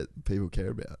that people care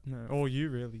about. No, or you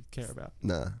really care about.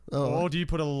 Nah. Or do you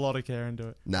put a lot of care into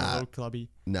it? Nah. A little clubby.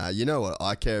 Nah, you know what?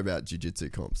 I care about jiu-jitsu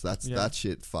comps. Yeah. That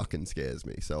shit fucking scares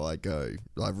me. So I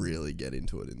really get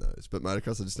into it in those. But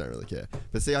motocross, I just don't really care.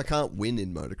 But see, I can't win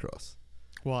in motocross.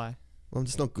 Why? Well, I'm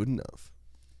just not good enough.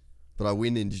 But I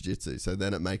win in jiu-jitsu, so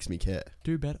then it makes me care.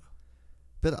 Do better.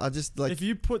 But I just like... If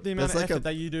you put the amount of there's like effort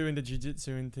that you do into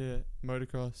jiu-jitsu into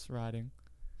motocross riding.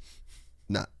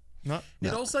 Nah. No.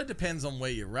 It No. also depends on where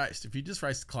you raced. If you just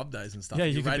raced club days and stuff, Yeah,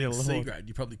 you're you could be rated a C lord. grade,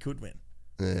 you probably could win.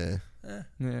 Yeah.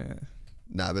 Yeah.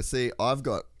 Nah, but see, I've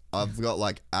got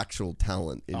like actual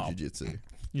talent in jiu-jitsu.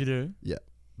 You do? Yeah.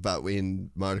 But in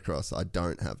motocross, I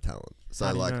don't have talent. So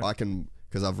How do you like know? I can...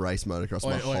 Because I've raced motocross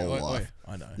my whole life.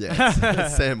 I know. Yeah,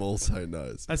 Sam also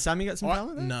knows. Has Sammy got some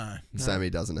talent there? No. Sammy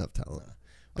doesn't have talent.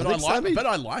 But think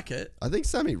I like it. I think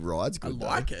Sammy rides I good.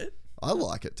 like though. it. I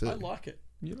like it too. I like it.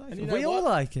 You like And it? you know We all what?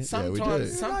 like it. Yeah, we do.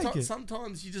 Sometimes, You like it.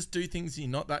 sometimes you just do things you're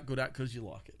not that good at because you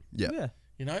like it. Yeah. Yeah.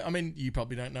 You know, I mean, you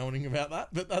probably don't know anything about that,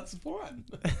 but that's fine.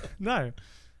 No.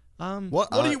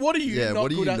 What are you not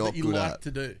good at that you like at? to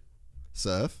do?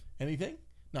 Surf. Anything?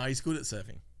 No, he's good at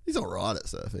surfing. He's all right at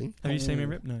surfing. Have you seen me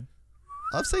rip? No.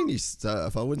 I've seen you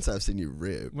surf. I wouldn't say I've seen you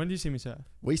rip. When do you see me surf?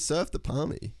 We surfed the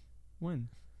Palmy When?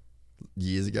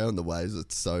 years ago, and the waves are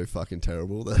so fucking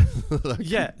terrible. That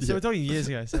Yeah, so we're talking years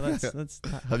ago. So let's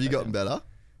Have you gotten better?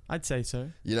 I'd say so.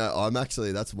 You know,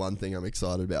 that's one thing I'm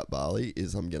excited about Bali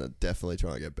is I'm going to definitely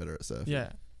try and get better at surfing. Yeah.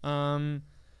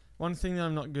 One thing that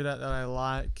I'm not good at that I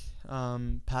like,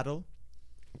 paddle.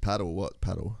 Paddle? What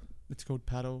paddle? It's called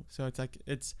paddle. So it's like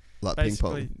Like ping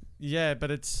basically pong? yeah,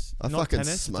 but it's I not fucking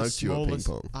tennis. smoked you at ping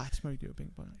pong. I smoked you at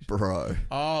ping pong. Actually. Bro.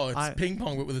 Oh, it's ping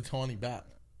pong, but with a tiny bat.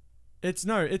 It's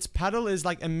paddle is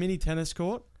like a mini tennis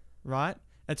court, right?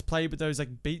 It's played with those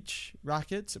like beach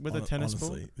rackets with a tennis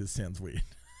ball. Honestly, this sounds weird.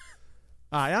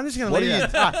 Alright, I'm just gonna leave it.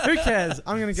 Who cares?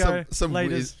 I'm gonna go some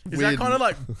ladies. Is that kind of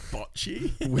like bocce?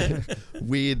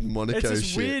 weird Monaco It's this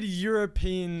shit. weird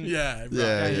European Yeah, right.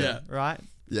 Yeah. right?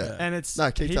 Yeah. And it's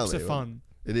keep heaps telling of me, fun.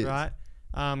 It is. Right?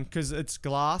 Because it's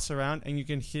glass around and you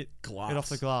can hit it off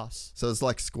the glass. So it's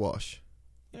like squash.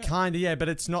 Yeah. Kinda, yeah, but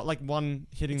it's not like one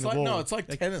hitting It's the like wall. no, it's like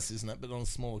tennis, isn't it? But on a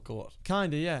smaller court.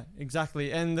 Kinda, yeah,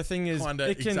 exactly. And the thing is, Kinda,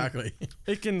 exactly.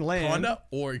 It can land, Kinda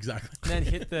or exactly. and then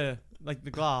hit the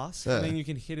glass, Yeah. and then you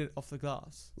can hit it off the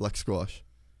glass. Like squash.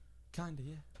 Kinda,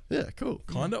 yeah. Yeah, cool.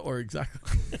 Kinda or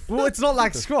exactly. Well, it's not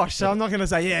like squash, so I'm not gonna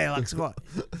say like squash.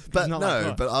 But not no, like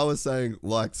squash. but I was saying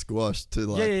like squash to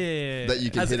like Yeah. that you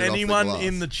can Has hit it anyone off the glass.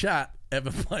 in the chat ever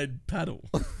played paddle?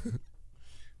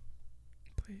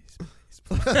 Please.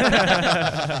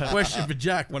 Question for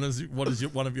Jack: What is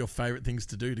one of your favourite things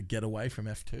to do to get away from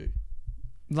F2?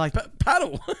 Like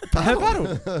Paddle.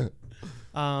 paddle.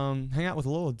 Hang out with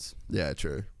lords. Yeah,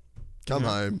 true. Come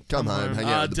home, hang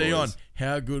out with the Doohan, boys.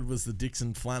 how good was the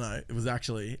Dixon flannel? It was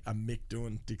actually a Mick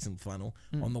Doohan Dixon flannel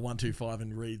on the 125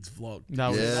 in Reed's vlog. That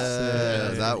was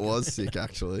sick. That was sick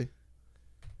actually.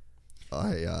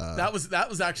 That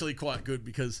was actually quite good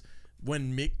because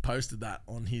when Mick posted that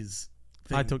on his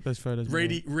thing, I took those photos.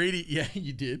 Reedy, yeah,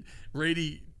 you did.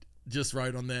 Reedy just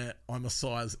wrote on there, "I'm a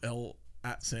size L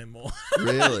at Sandmore."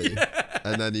 Really?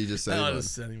 And then you just And I said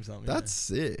just sent him something. that's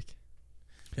sick.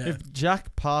 yeah. If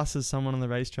Jack passes someone on the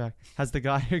racetrack, has the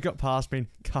guy who got passed been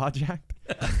carjacked?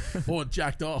 Or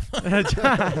jacked off.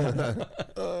 Oh,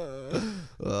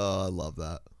 I love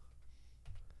that.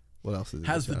 What else is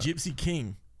Has the chat? Gypsy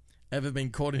King ever been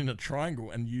caught in a triangle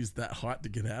and used that height to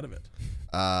get out of it?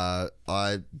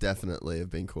 I definitely have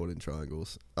been caught in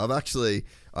triangles. I actually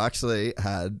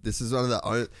had. This is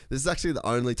actually the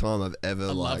only time I've ever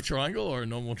A love triangle or a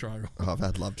normal triangle? I've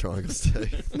had love triangles too.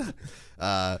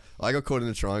 I got caught in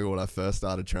a triangle when I first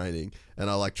started training, and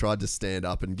I tried to stand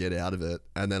up and get out of it,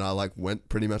 and then I went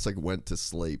to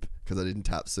sleep because I didn't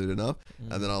tap soon enough,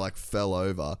 and then I fell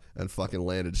over and fucking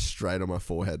landed straight on my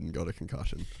forehead and got a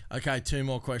concussion. Okay, 2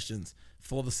 more questions.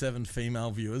 For the 7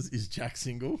 female viewers, is Jack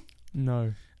single?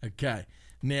 No. Okay.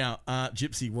 Now,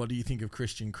 Gypsy, what do you think of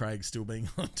Christian Craig still being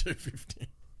on 250?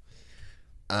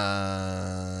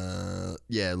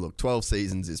 Yeah, look, 12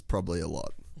 seasons is probably a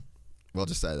lot. We'll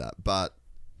just say that. But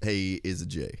he is a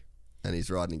G, and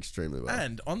he's riding extremely well.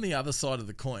 And on the other side of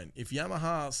the coin, if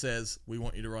Yamaha says, we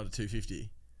want you to ride a 250,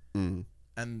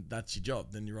 and that's your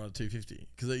job, then you ride a 250.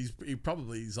 Because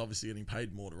he's obviously getting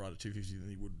paid more to ride a 250 than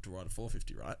he would to ride a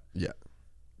 450, right? Yeah.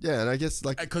 Yeah, and I guess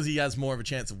because he has more of a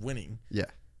chance of winning. Yeah.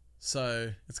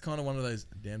 So it's kind of one of those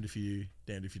damned if you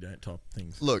don't type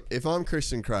things. Look, if I'm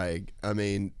Christian Craig, I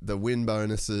mean, the win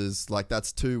bonuses,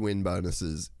 that's 2 win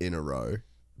bonuses in a row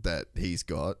that he's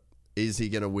got. Is he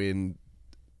going to win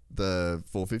the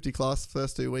 450 class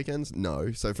first 2 weekends?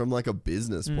 No. So from a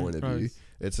business point of view,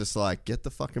 it's just get the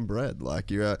fucking bread.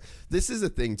 This is a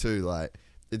thing too,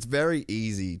 it's very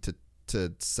easy to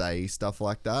say stuff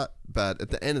like that, but at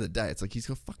the end of the day, it's he's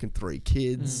got fucking 3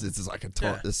 kids. It's just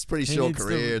it's a pretty short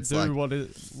career. It's do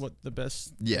what the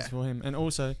best is for him, and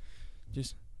also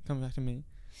just come back to me.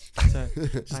 So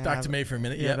just back to me for a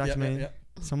minute. Yeah, back to me.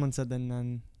 Someone said then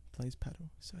none plays paddle,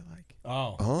 so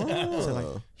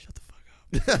so shut the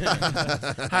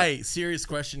fuck up. Hey, serious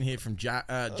question here from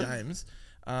James.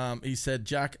 He said,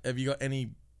 Jack, have you got any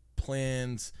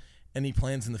plans in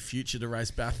the future to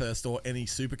race Bathurst or any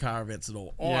supercar events at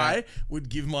all? Yeah. I would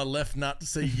give my left nut to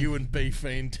see you and B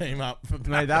Fiend team up for Bathurst.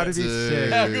 Mate, that would be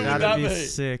sick. How good would that be?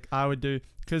 Sick. I would do,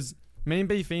 because me and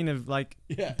B Fiend have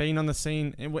been on the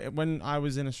scene when I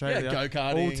was in Australia.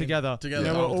 Go-karting all together.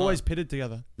 Together. We're always pitted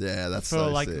together. Yeah, that's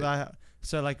so sick.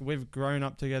 So we've grown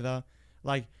up together.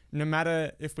 no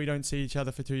matter if we don't see each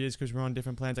other for 2 years because we're on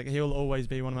different plans, like he'll always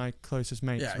be one of my closest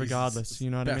mates, regardless. You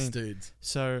know what I mean? Best dudes.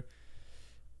 So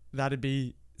that'd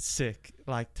be sick,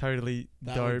 like totally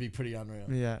That dope. would be pretty unreal.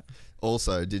 Yeah.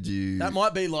 Also, did you? That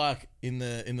might be like in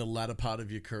the latter part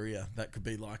of your career. That could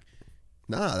be like,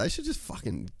 Nah, they should just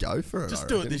fucking go for it. just I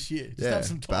do it reckon. this year. Just Yeah, have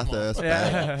some time Bathurst. off.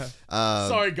 Yeah.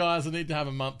 Sorry, guys, I need to have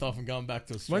a month off and going back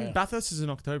to Australia. When Bathurst is in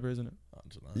October, isn't it? I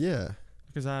don't know. Yeah.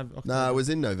 Because I have October. No, it was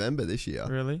in November this year.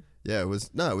 Really? Yeah, it was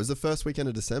the first weekend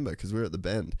of December because we were at the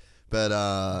Bend.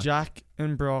 But Jack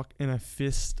and Brock in a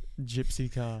fist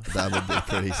gypsy car. that would be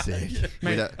pretty sick.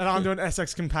 Mate, and I'm doing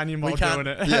SX Companion while can't-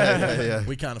 doing it. Yeah.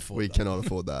 We can't afford We that. cannot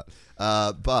afford that.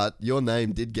 But your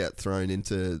name did get thrown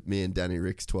into me and Danny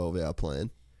Rick's 12-hour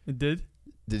plan. It did?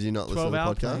 Did you not listen to the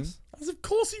 12-hour podcast? plan? As of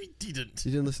course he didn't.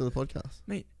 You didn't listen to the podcast?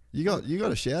 Mate, You got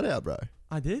a shout out, bro.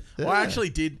 I did? Yeah. I actually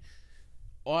did.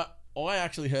 I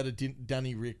actually heard a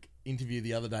Danny Rick interview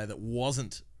the other day that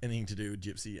wasn't anything to do with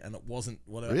Gypsy, and it wasn't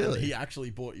whatever. Really? And he actually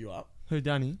brought you up. Who,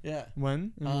 Danny? Yeah.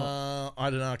 When? And what? I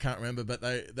don't know. I can't remember, but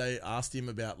they asked him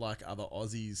about like other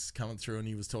Aussies coming through, and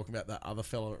he was talking about that other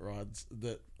fellow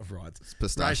that rides. It's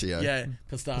Pistachio. Yeah,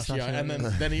 Pistachio. And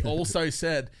then he also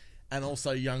said, and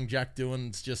also young Jack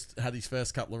Doohan's just had his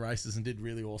first couple of races and did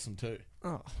really awesome too.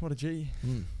 Oh, what a G.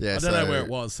 Yeah, I don't know where it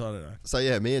was, so I don't know. So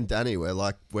yeah, me and Danny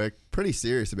we're pretty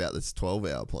serious about this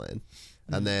 12-hour plan.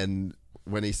 And then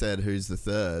when he said who's the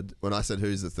third, when I said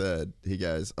who's the third, he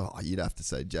goes, "Oh, you'd have to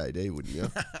say JD, wouldn't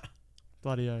you?"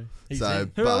 Bloody O. He's So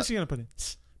in. Who else are you going to put in?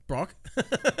 Brock?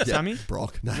 Sammy?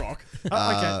 Brock. No. Brock.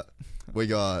 Oh, okay. We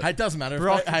got Hey, it doesn't matter.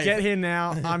 Brock, Hey, get here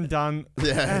now. I'm done.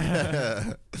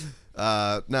 yeah.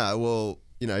 No, well,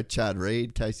 Chad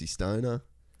Reed, Casey Stoner,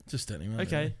 just anyone.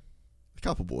 Okay. a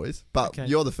couple boys, but Okay.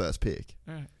 you're the first pick.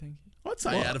 All right, thank you. I'd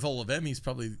say out of all of them, he's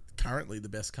probably currently the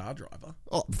best car driver.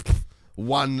 Oh,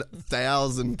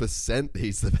 1,000%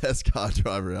 he's the best car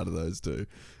driver out of those two.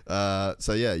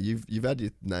 So yeah, you've had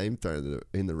your name thrown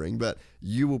in the ring, but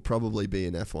you will probably be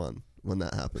in F1 when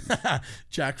that happens.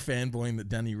 Jack fanboying that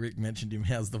Danny Rick mentioned him.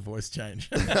 How's the voice change?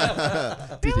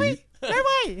 Really? No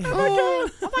way. Oh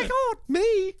my god.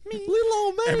 me, little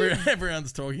old me.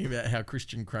 Everyone's talking about how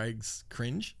Christian Craig's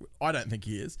cringe. I don't think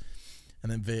he is.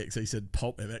 And then VXE said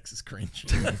Pulp MX is cringe.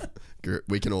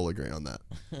 We can all agree on that.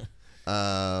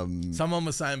 Someone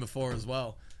was saying before as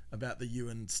well about the you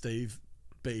and Steve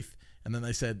beef, and then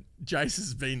they said Jace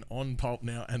has been on Pulp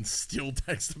now and still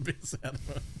takes the piss out of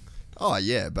him. Oh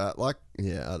yeah, but I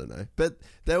don't know. But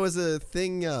there was a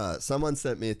thing. Someone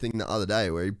sent me a thing the other day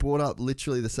where he brought up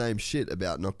literally the same shit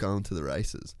about not going to the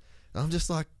races. And I'm just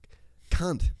like,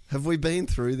 cunt. Have we been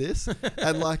through this?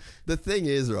 And like the thing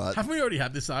is, right? Haven't we already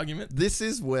had this argument? This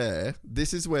is where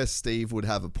Steve would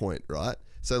have a point, right?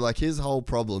 So like his whole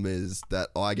problem is that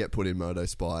I get put in Moto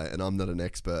Spy and I'm not an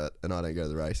expert and I don't go to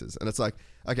the races. And it's like,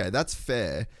 okay, that's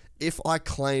fair if I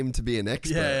claim to be an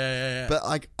expert. Yeah.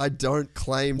 But I don't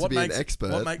claim to be an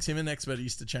expert. What makes him an expert? He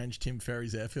used to change Tim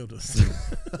Ferry's air filters.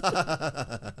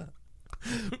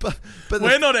 but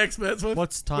We're not experts.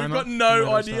 What's We've timer? got no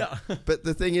Moto idea. But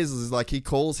the thing is like he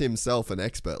calls himself an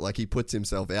expert. Like he puts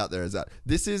himself out there as that.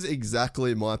 This is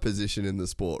exactly my position in the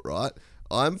sport, right?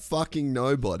 I'm fucking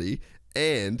nobody.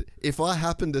 And if I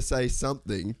happen to say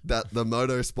something that the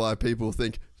Moto Spy people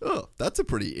think, oh, that's a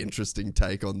pretty interesting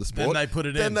take on the sport,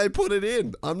 Then they put it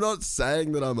in. I'm not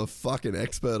saying that I'm a fucking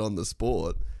expert on the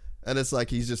sport. And it's like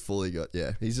he's just fully got,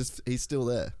 he's still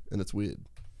there. And it's weird.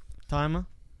 Timer?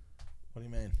 What do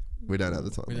you mean? We don't have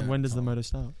the time. Yeah. When does the motor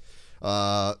start?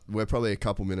 We're probably a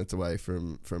couple minutes away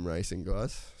from racing,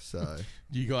 guys. So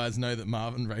Do you guys know that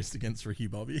Marvin raced against Ricky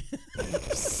Bobby?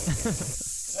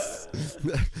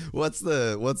 what's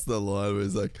the line where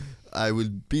it's like, I will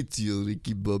beat you,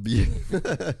 Ricky Bobby.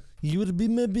 You would be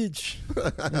my bitch,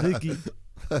 Ricky.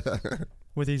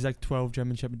 With his like 12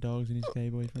 German Shepherd dogs and his gay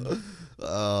boyfriend.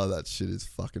 Oh, that shit is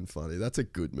fucking funny. That's a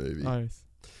good movie. Oath.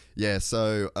 Yeah,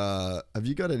 so have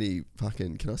you got any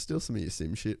fucking... Can I steal some of your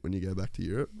sim shit when you go back to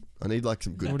Europe? I need like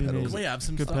some good What do you need? pedals. Can we have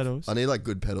some Good stuff? pedals. I need like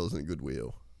good pedals and a good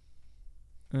wheel.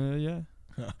 Yeah.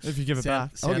 If you give it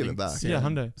back. I'll give it back. Yeah,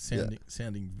 hundo.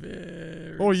 Sounding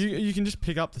very... Or you can just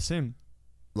pick up the sim.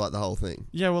 Like the whole thing.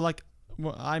 Yeah, well,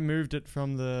 I moved it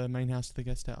from the main house to the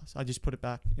guest house. I just put it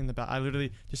back in the back. I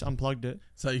literally just unplugged it.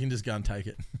 So you can just go and take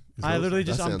it. I literally That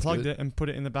just sounds unplugged good. it and put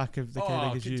it in the back of the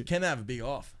K-Leggers U. Can have a big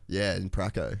off. Yeah, in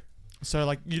Praco. So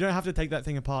like you don't have to take that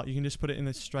thing apart. You can just put it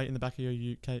in straight in the back of your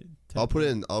UK.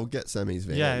 I'll get Sammy's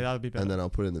van. Yeah, that would be better. And then I'll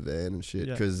put it in the van and shit.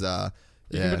 Yeah. Because,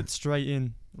 You can put it straight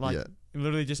in, like Yeah.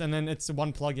 literally just, and then it's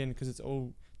one plug in because it's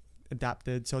all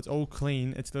adapted, so it's all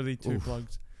clean. It's literally two Oof.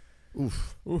 plugs.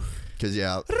 Oof. Because,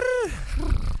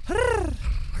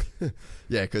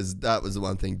 Yeah, because that was the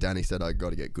one thing Danny said. I got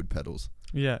to get good pedals.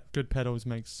 Yeah, good pedals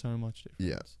makes so much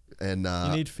difference. Yeah, and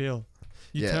you need feel.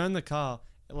 You yeah. turn the car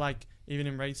like even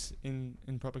in race in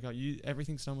proper car.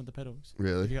 Everything's done with the pedals.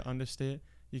 Really? If you got understeer,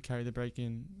 you carry the brake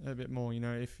in a bit more. You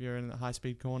know, if you're in a high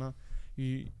speed corner,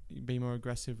 you be more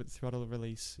aggressive with throttle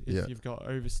release. If you've got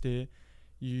oversteer,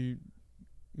 you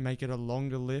make it a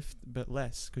longer lift but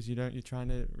less because you're trying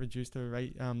to reduce the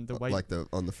rate the weight like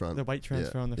on the front, the weight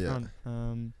transfer on the front.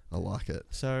 I like it.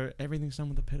 So everything's done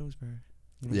with the pedals, bro.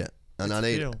 You know? Yeah, and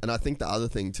I think the other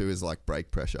thing too is like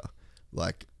brake pressure,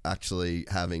 like actually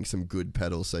having some good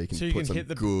pedals so you can put some hit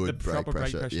the good brake proper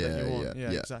pressure. that you want.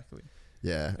 Yeah, exactly.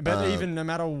 Yeah, but even no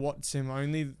matter what sim,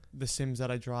 only the sims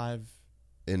that I drive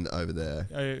in over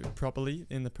there properly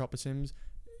in the proper sims,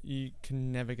 you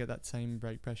can never get that same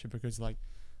brake pressure because like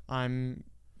I'm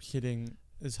hitting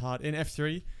as hard in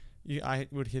F3. I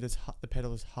would hit the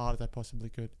pedal as hard as I possibly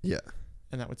could. Yeah,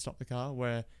 and that would stop the car.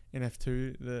 Where in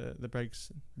F2 the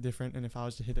brake's different, and if I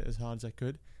was to hit it as hard as I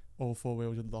could, all four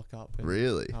wheels would lock up. And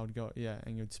really? I would go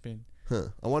and you'd spin. Huh.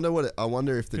 I wonder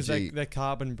if the because they're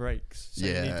carbon brakes, so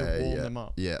you need to warm them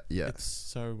up. Yeah. It's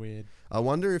so weird. I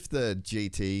wonder if the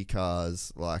GT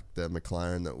cars, like the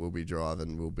McLaren that we'll be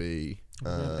driving, will be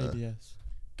ABS.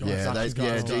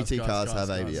 GT cars have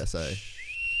ABS.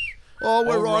 Oh,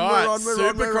 we're on.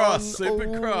 Supercross.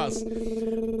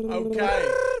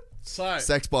 Okay, so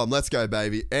Sex Bomb, let's go,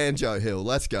 baby. And Joe Hill,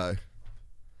 let's go. I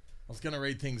was going to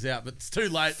read things out, but it's too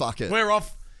late. Fuck it. We're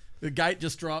off. The gate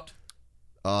just dropped.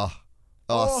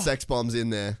 Sex Bomb's in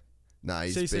there. Nah,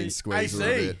 he's been squeezed a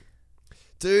little bit.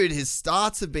 Dude, his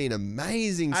starts have been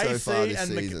amazing so far this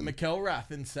season. and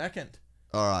McElrath in second.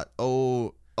 All right.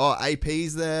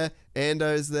 AP's there,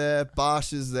 Ando's there,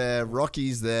 Barsha's there,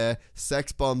 Rocky's there,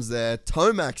 Sex Bomb's there,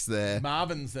 Tomac's there.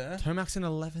 Marvin's there. Tomac's in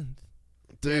 11th.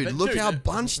 Dude, look how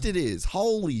bunched it is.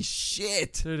 Holy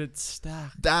shit. Dude, it's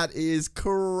stacked. That is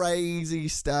crazy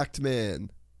stacked, man.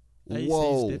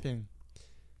 Whoa. Dipping.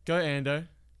 Go Ando.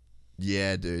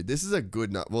 Yeah, dude. This is a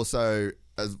good nut. Well, so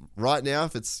right now,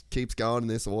 if it keeps going in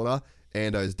this order,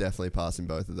 Ando's definitely passing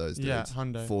both of those dudes. Yeah,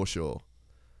 Hundo. For sure.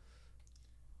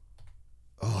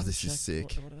 Oh, this is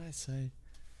sick. What did I say?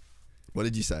 What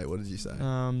did you say?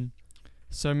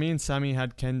 So me and Sammy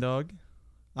had Ken Dog.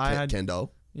 I had Ken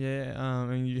Doll. Yeah,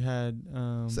 and you had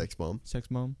Sex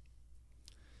Bomb.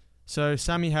 So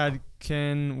Sammy had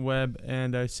Ken, Webb,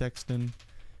 Ando, Sexton,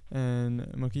 and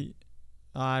Mookie.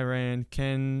 I ran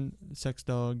Ken, Sex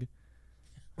Dog,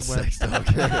 Sex Dog,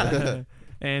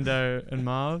 Ando, and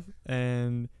Marv,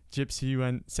 and Gypsy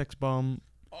went Sex Bomb,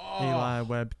 Eli,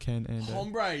 Webb, Ken, Ando.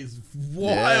 Hombre is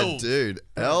wild. Yeah, dude.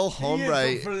 El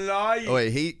Hombre.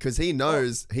 Because he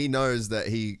knows that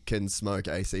he can smoke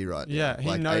AC right now. Yeah,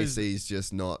 he knows. AC's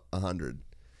just not 100.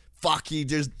 Fuck, he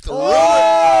just threw it.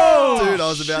 Dude, I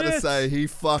was about to say, he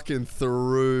fucking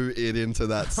threw it into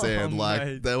that sand.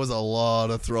 Mate. There was a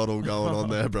lot of throttle going on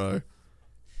there, bro.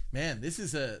 Man, this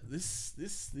is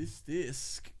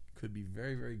this could be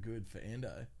very, very good for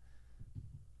Ando.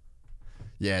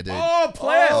 Yeah, dude. Oh,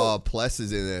 Pless! Oh, Pless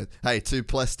is in there. Hey, too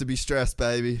Pless to be stressed,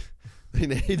 baby. He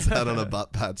needs that on a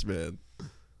butt patch, man.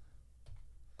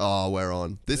 Oh, we're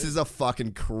on. This is a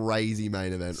fucking crazy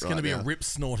main event It's going to be a rip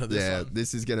snorter this one. Yeah,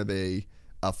 this is going to be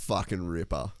a fucking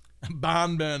ripper.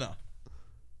 Barn burner.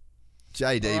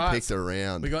 JD picked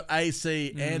around. We got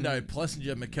AC, Ando,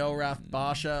 Plessinger, McElrath,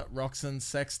 Barsha, Roxon,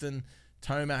 Sexton,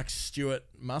 Tomac, Stewart,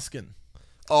 Muskin.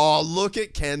 Oh, look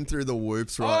at Ken through the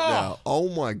whoops right now. Oh,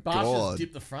 my Barsha's God.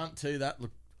 dipped the front too. That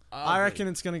looked ugly. I reckon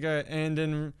it's going to go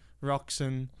Andon,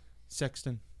 Roxon,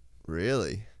 Sexton.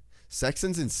 Really?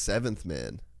 Sexton's in 7th,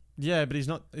 man. Yeah, but he's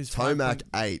not. Tomac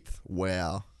 8th.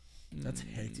 Wow. That's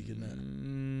hectic,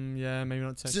 isn't it? Yeah, maybe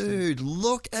not Sexton. Dude,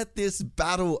 look at this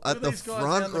battle at the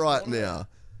front right now.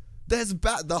 There's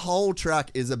the whole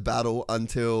track is a battle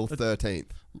until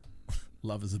 13th.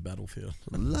 Love is a battlefield.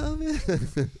 Love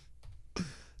it.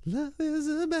 Love is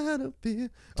a battlefield.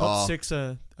 Top 6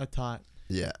 are tight.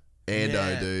 Yeah.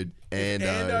 Ando, dude. If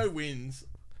Ando wins.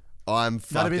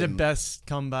 That'd be the best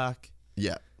comeback.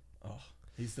 Yeah. Oh,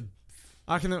 he's the...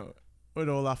 I can it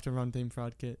all after Run Team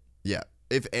Fried Kit. Yeah.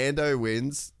 If Ando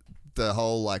wins, the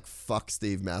whole fuck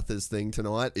Steve Mathers thing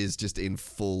tonight is just in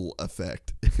full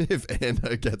effect. If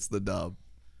Ando gets the dub.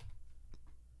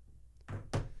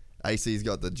 AC's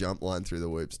got the jump line through the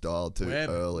whoops dialed too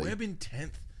early. Webb in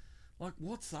 10th.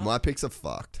 What's up? My picks are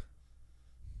fucked.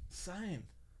 Same.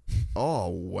 Oh,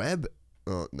 Webb.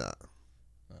 Oh, no.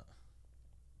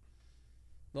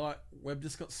 Webb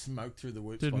just got smoked through the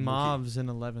whoops. Dude, Marv's in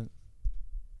 11th.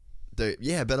 Dude,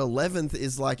 yeah, but 11th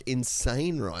is like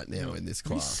insane right now in this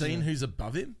Have you class. seen who's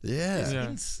above him? Yeah.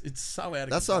 It's so out of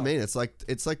That's control. what I mean.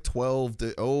 It's like 12.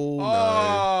 Oh, no.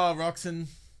 Oh,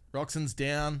 Roxon's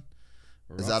down.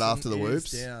 Is that after the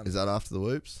whoops? Down. Is that after the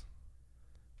whoops?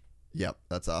 Yep,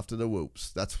 that's after the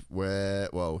whoops. That's where,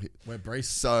 well... Where Brees...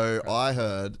 So I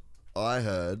heard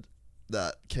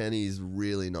that Kenny's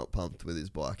really not pumped with his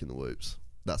bike in the whoops.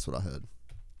 That's what I heard.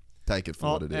 Take it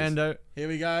for what it is. Ando. Here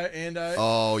we go, Ando.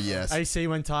 Oh, yes. AC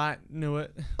went tight. Knew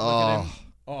it. Look at Oh, him.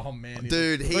 Oh, man.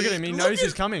 dude, Look at him. He knows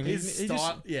he's coming. His He just,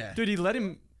 style, yeah. Dude, he let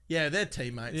him. Yeah, they're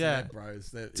teammates. Yeah. And they're bros.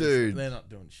 Dude. They're not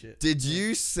doing shit. Did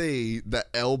you see the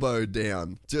elbow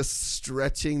down, just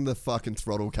stretching the fucking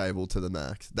throttle cable to the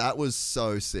max? That was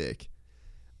so sick.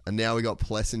 And now we got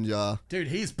Plessinger. Dude,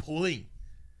 he's pulling.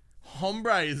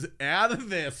 Hombre is out of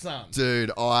there, son.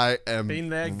 Dude, I am... Been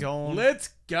there, gone. Let's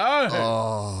go.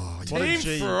 Oh, What a Team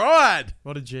G. Fried.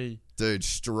 What a G. dude,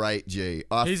 straight G.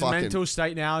 His mental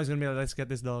state now is going to be like, let's get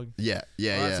this dog. Yeah,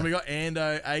 yeah, All right, yeah. so we got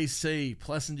Ando, AC,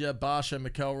 Plessinger, Barsha,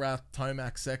 McElrath,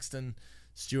 Tomac, Sexton,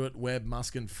 Stewart, Webb,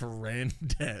 Muskin,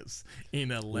 Ferrandez in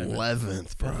 11th.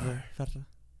 11th, bro.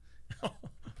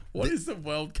 What is the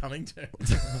world coming to?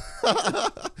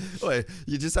 Wait,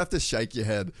 you just have to shake your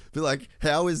head. Be like,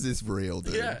 how is this real,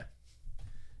 dude? Yeah.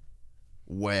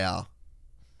 Wow.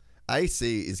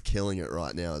 AC is killing it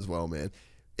right now as well, man.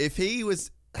 If he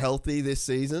was healthy this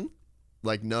season,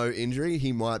 like no injury,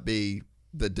 he might be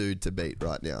the dude to beat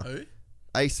right now. Who?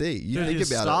 AC, you Dude, think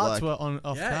his about starts it. were Like, on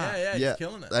off track. Yeah, he's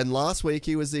killing it. And last week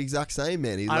he was the exact same,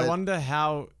 man. I wonder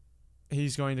how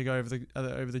he's going to go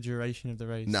over the duration of the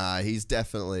race. Nah, he's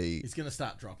definitely. He's going to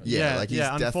start dropping. Yeah, like he's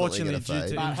definitely unfortunately, gonna fade. due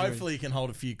to But injury. hopefully he can hold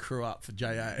a few crew up for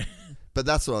JA. But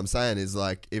that's what I'm saying is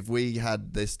like, if we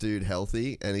had this dude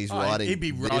healthy and he's riding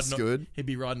this good, he'd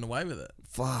be riding away with it.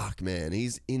 fuck, man,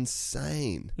 he's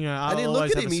insane. You know, And I'll look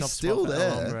always at have him, a he's soft still spot for El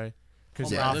there. Hombre.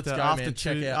 Because Yeah. Let's go, after man.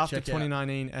 Check out, after check out.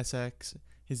 2019 SX,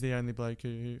 he's the only bloke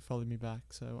who followed me back.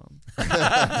 So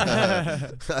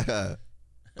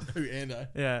Who, Ando?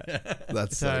 yeah,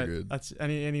 That's so good. That's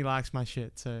and he likes my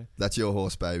shit. So That's your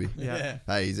horse, baby. yeah.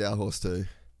 Hey, he's our horse too.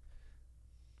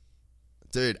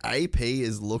 Dude, AP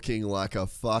is looking like a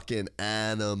fucking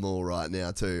animal right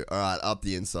now too. All right, up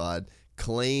the inside.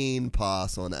 Clean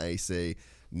pass on AC.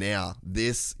 Now,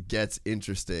 this gets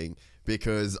interesting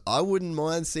because I wouldn't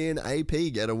mind seeing AP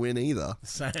get a win either.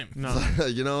 Same. No,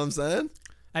 You know what I'm saying?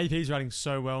 AP's riding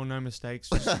so well, no mistakes,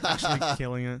 just actually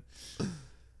killing it.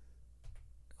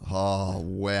 Oh,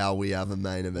 wow, we have a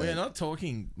main event. We're not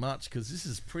talking much because this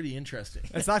is pretty interesting.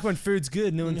 It's like when food's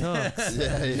good, no one talks.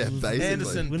 Yeah, basically.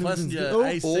 Anderson, When was Plessinger,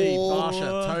 this- AC, Oh.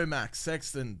 Barsha, Tomac,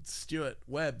 Sexton, Stewart,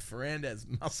 Webb, Ferrandez,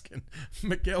 Muskin,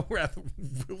 McElrath,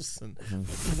 Wilson.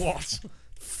 What?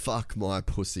 Fuck my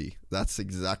pussy. That's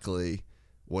exactly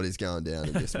what is going down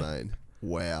in this main.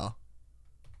 Wow.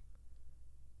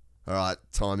 All right,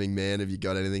 timing man, have you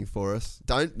got anything for us?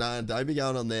 Don't be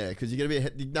going on there because you're gonna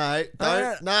be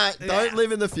don't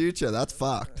live in the future. That's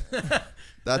fucked.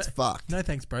 That's fucked. No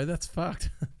thanks, bro. That's fucked.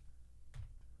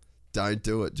 Don't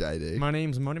do it, JD. My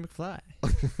name's Monty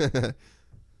McFly.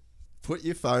 Put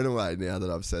your phone away now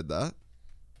that I've said that.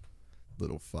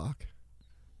 Little fuck.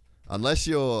 Unless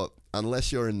you're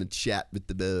in the chat with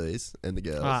the boys and the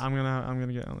girls. I'm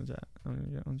gonna get on the chat. I'm gonna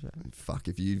get on the chat. Fuck,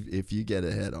 if you get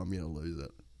ahead, I'm gonna lose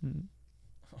it.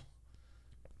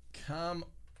 Come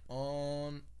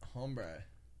on, hombre.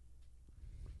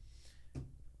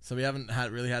 So we haven't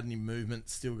really had any movement.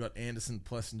 Still got Anderson,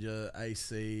 Plessinger,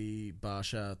 AC,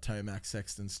 Barsha, Tomac,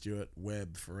 Sexton, Stewart,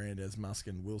 Webb, Ferrandez,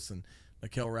 Muskin, Wilson,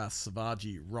 McElrath,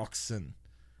 Savaji, Roxon,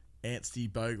 Anstey,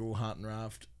 Bogle,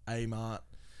 Hartenraft, Amart,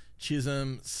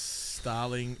 Chisholm,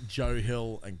 Starling, Joe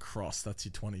Hill, and Cross. That's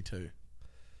your 22.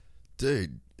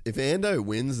 Dude, if Ando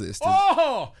wins this,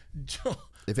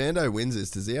 if Ando wins this,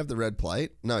 does he have the red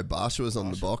plate? No, Barsha was on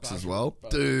the box as well.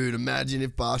 Dude, imagine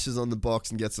if Barsha's on the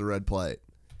box and gets the red plate.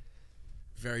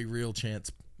 Very real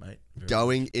chance, mate.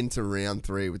 Going into round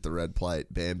 3 with the red plate.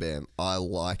 Bam, bam. I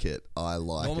like it.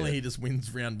 Normally he just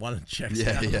wins round 1 and checks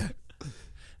out. Yeah.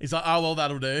 He's like, oh, well,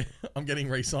 that'll do. I'm getting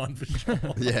re-signed for sure.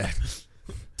 Yeah.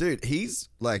 Dude, he's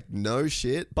like, no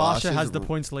shit. Barsha Barsha's has the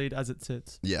points lead as it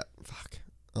sits. Yeah. Fuck.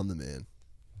 I'm the man.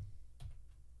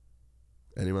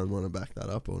 Anyone want to back that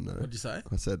up or no? What'd you say?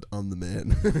 I said, I'm the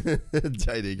man.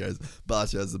 JD goes,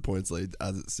 Barsha has the points lead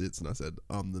as it sits. And I said,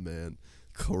 I'm the man.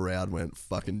 Crowd went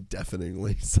fucking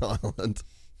deafeningly silent.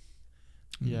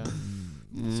 Yeah.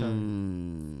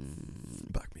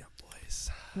 Back me up, boys.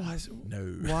 Why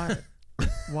No.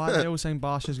 why are they all saying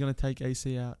Barsha's gonna take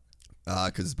AC out?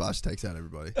 Because Bosch takes out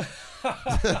everybody.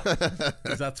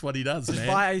 'Cause that's what he does, Just man.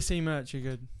 buy AC merch, you're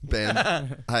good.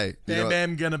 Bam. Hey. You know Bam,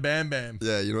 bam, gonna bam, bam.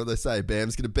 Yeah, you know what they say?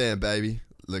 Bam's gonna bam, baby.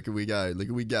 Look at we go. Look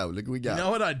at we go. Look at we go. You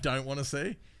know what I don't want to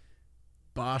see?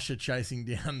 Barsha chasing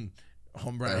down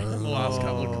Hombre in the last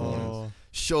couple of corners.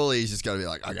 Surely he's just gonna be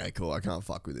like, okay, cool. I can't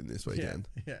fuck with him this weekend.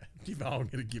 Yeah. I'm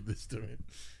gonna give this to him.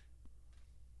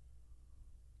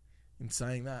 In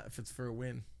saying that, if it's for a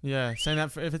win. Yeah, saying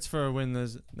that if it's for a win,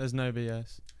 there's no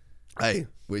BS. Hey,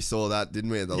 we saw that,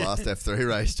 didn't we, at the last F3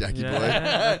 race, Jackie boy?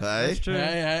 Yeah, Hey, that's true.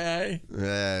 Hey.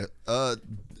 yeah.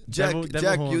 Jack, Devil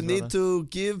Jack, horns, you need brother. to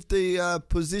give the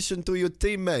position to your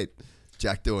teammate.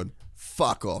 Jack doing,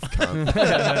 fuck off, cunt.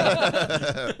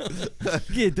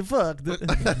 Get the fuck.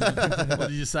 What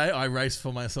did you say? I race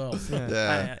for myself.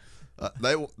 Yeah.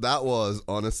 That was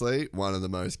honestly one of the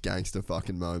most gangster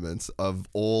fucking moments of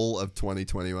all of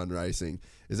 2021 racing.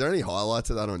 Is there any highlights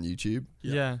of that on YouTube?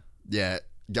 Yeah. Yeah.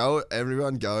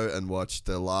 Everyone go and watch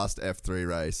the last F3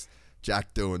 race.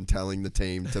 Jack Doohan telling the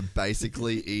team to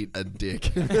basically eat a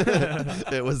dick.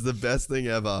 It was the best thing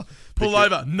ever. Pull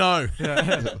over. No.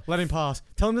 Yeah. Let him pass.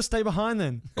 Tell him to stay behind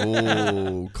then.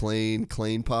 Oh, clean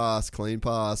pass.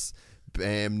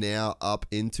 Bam, now up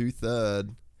into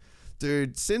third.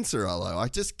 Dude, Cincerello, I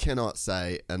just cannot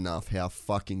say enough how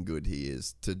fucking good he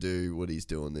is to do what he's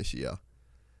doing this year.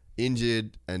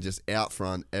 Injured and just out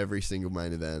front every single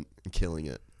main event and killing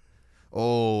it.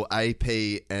 Oh, AP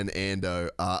and Ando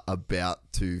are about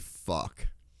to fuck.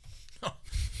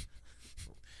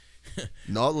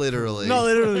 Not literally. Not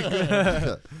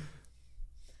literally.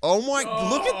 Oh my,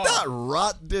 look at that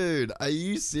rut, dude. Are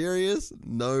you serious?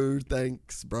 No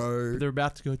thanks, bro. They're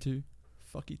about to go to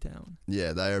Fucky Town.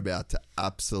 Yeah, they are about to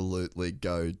absolutely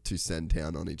go to send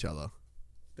town on each other.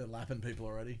 They're lapping people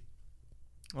already.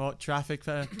 Oh, traffic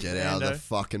for Get out of the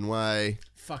fucking way.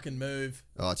 Fucking move.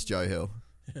 Oh, it's Joe Hill.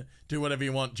 Do whatever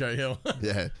you want, Joe Hill.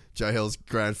 Yeah, Joe Hill's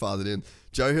grandfathered in.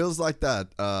 Joe Hill's like that.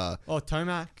 Oh,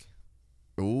 Tomac.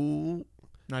 Ooh.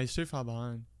 No, he's too far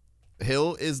behind.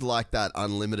 Hill is like that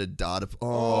unlimited data.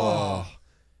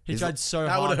 He He's tried like- so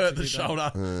That hard. would have hurt to the keep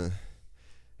that. shoulder.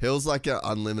 Hill's like an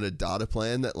unlimited data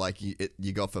plan that like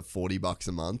you got for $40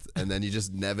 a month, and then you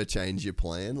just never change your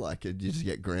plan. Like you just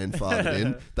get grandfathered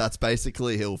in. That's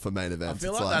basically Hill for main I events.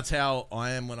 feel It's like that's how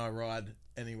I am when I ride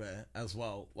anywhere as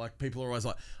well. Like people are always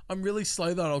like, I'm really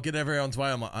slow though, I'll get everyone's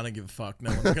way. I'm like, I don't give a fuck. No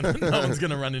one's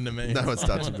gonna run into me. no one's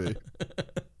touching me.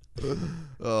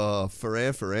 Oh,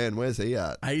 Ferran, where's he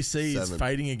at? AC is 7.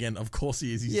 fading again. Of course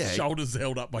he is. His Yeah. shoulders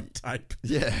held up by tape.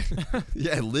 Yeah,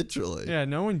 yeah, literally. Yeah,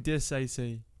 no one diss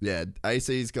AC. Yeah,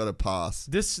 AC's got a pass.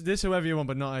 This whoever you want,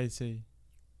 but not AC.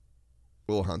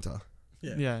 Or Hunter.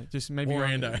 Yeah, just maybe Or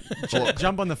run- Ando.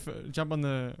 jump on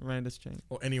the Randus chain.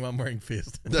 Or anyone wearing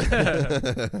fist.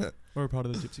 Or a part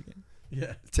of the Gypsy gang.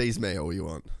 Yeah. Tease me all you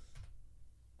want.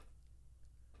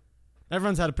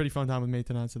 Everyone's had a pretty fun time with me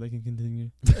tonight, so they can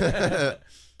continue.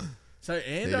 So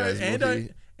goes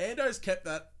Wookie. Ando's kept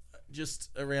that just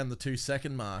around the 2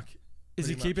 second mark. Is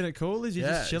he pretty keeping it cool? Is he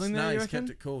just chilling there, No, you he's reckon? kept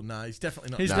it cool. No, he's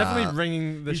definitely not. He's definitely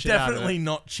ringing the He's shit out of definitely it.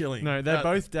 not chilling. No, they're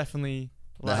both definitely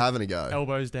They're having a go.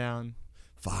 elbows down.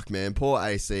 Fuck, man. Poor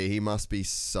AC. He must be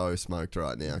so smoked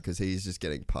right now because he's just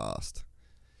getting passed.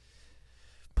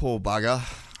 Poor bugger.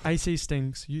 AC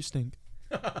stinks. You stink.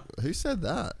 Who said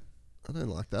that? I don't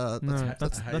like that. No,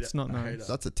 That's, I hate that's it. not I hate nice. it.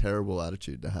 that's a terrible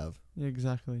attitude to have. Yeah,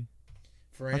 exactly.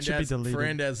 That should be deleted.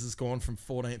 Ferrandez has gone from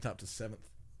 14th up to 7th.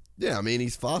 Yeah, I mean,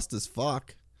 he's fast as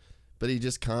fuck, but he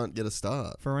just can't get a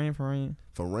start. Ferran.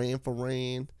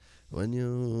 Ferran. When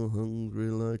you're hungry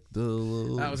like the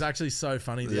wolves. That was actually so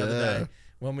funny the other Yeah. day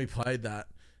when we played that.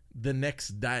 The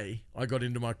next day, I got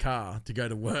into my car to go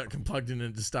to work and plugged in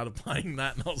and just started playing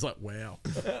that, and I was like, wow.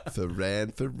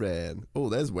 Ferran. Oh,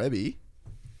 there's Webby.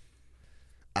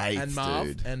 8th, And Marv.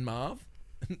 dude. And Marv.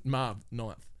 Marv,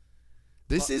 9th.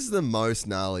 This is the most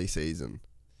gnarly season.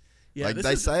 Yeah, like this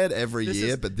they is- say it every this year,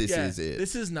 is- but this yeah, is it.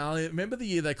 This is gnarly. Remember the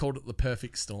year they called it the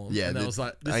perfect storm? Yeah, and I was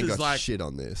like, this I ain't is got like shit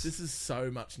on this. This is so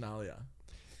much gnarlier.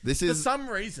 This For is some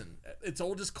reason, it's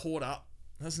all just caught up,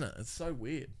 hasn't it? It's so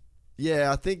weird.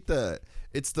 yeah. I think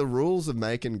it's the rules of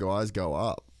making guys go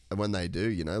up when they do.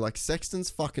 You know, like Sexton's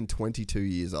fucking 22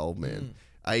 years old, man.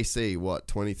 AC what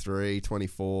 23,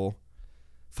 24.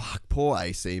 Fuck, poor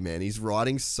AC, man. He's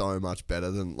riding so much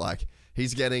better than like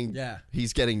he's getting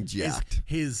jacked.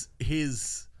 His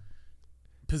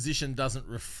position doesn't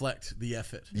reflect the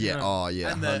effort. Yeah. No. Oh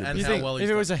yeah. And the- 100%. and You how think well if he's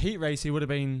it done. was a heat race, he would have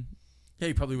been. Yeah,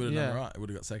 he probably would have done Yeah. right. He would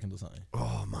have got second or something.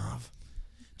 Oh, Marv.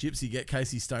 Gypsy, get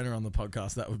Casey Stoner on the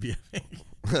podcast. That would be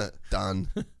epic. Done.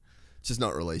 Just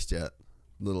not released yet.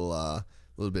 Little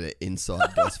little bit of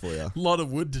inside goss for you. A lot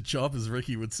of wood to chop, as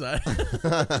Ricky would say.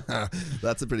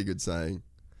 That's a pretty good saying.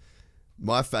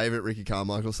 My favourite Ricky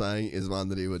Carmichael saying is one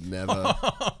that he would never...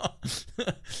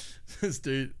 This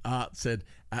dude, Art, said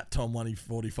at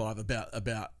Tom145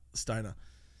 about Stoner.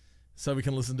 So we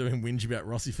can listen to him whinge about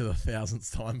Rossi for the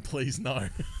 1000th time. Please no.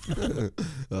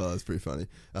 Oh, that's pretty funny.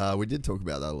 We did talk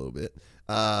about that a little bit.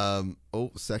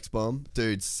 Sex bomb.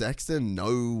 Dude, Sexton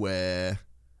nowhere.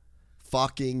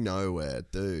 Fucking nowhere,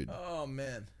 dude. Oh,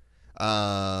 man.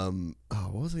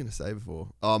 What was I going to say before?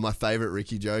 Oh, my favourite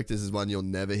Ricky joke. This is one you'll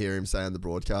never hear him say on the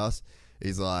broadcast.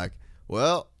 He's like,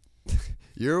 well...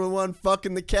 You're the one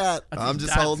fucking the cat. I'm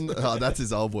just holding... Oh, that's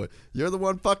his old boy. You're the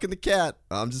one fucking the cat.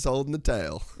 I'm just holding the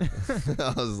tail.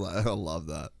 I was like, I love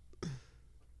that. I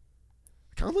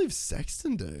can't believe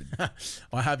Sexton, dude.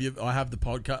 I have the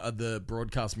podcast, the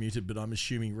broadcast muted, but I'm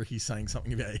assuming Ricky's saying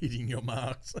something about hitting your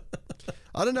marks.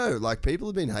 I don't know. Like, people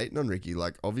have been hating on Ricky.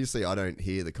 Like, obviously, I don't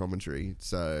hear the commentary,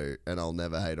 so... And I'll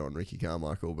never hate on Ricky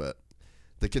Carmichael, but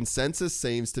the consensus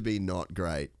seems to be not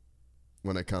great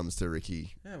when it comes to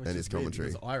Ricky and his commentary.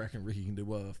 Because I reckon Ricky can do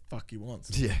whatever the fuck he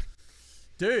wants. Yeah.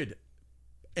 Dude,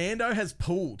 Ando has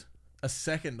pulled a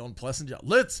second on Plessinger.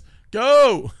 Let's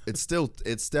go! It's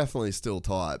definitely still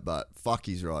tight, but fuck,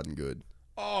 he's riding good.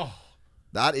 Oh.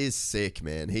 That is sick,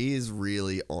 man. He is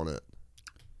really on it.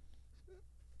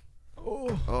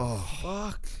 Oh.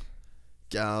 Fuck.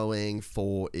 Going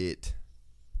for it.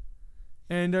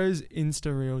 And those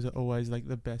Insta reels are always like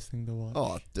the best thing to watch.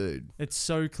 Oh, dude. It's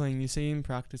so clean. You see him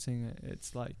practicing it.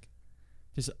 It's like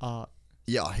just art.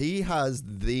 Yeah, he has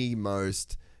the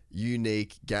most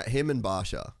unique... him and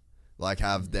Barsha like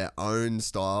have their own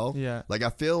style. Yeah. Like,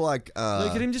 I feel like...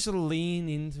 Look at him just lean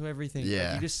into everything. Yeah.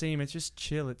 Like, you just see him. It's just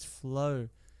chill. It's flow.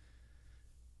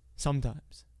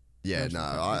 Sometimes. Yeah, no.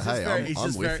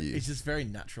 I'm with you. He's just very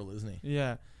natural, isn't he?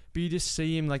 Yeah. But you just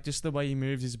see him, like, just the way he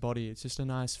moves his body. It's just a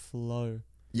nice flow.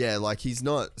 Yeah, like, he's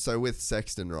not... So, with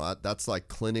Sexton, right, that's, like,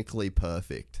 clinically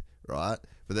perfect, right?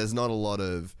 But there's not a lot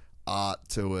of art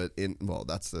to it.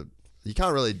 That's the... You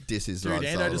can't really diss his Dude, right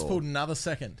Ando side just at all. pulled another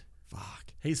second. Fuck.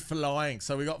 He's flying.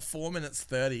 So we got 4 minutes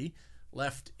 30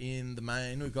 left in the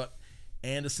main. We've got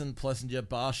Anderson, Plessinger,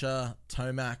 Barsha,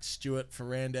 Tomac, Stewart,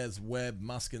 Ferrandez, Webb,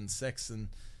 Muskin, Sexton,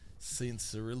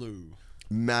 Cianciarillo.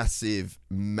 Massive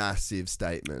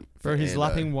statement. Bro, he's Ando.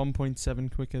 lapping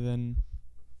 1.7 quicker than...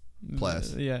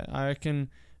 Pless. Yeah, I reckon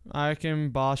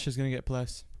Barsh is going to get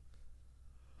Pless.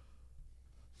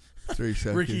 3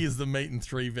 seconds. Ricky is the meat and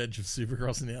 3 veg of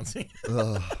Supercross announcing.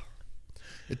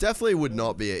 It definitely would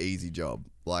not be an easy job.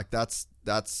 Like, that's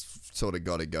sort of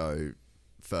got to go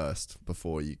first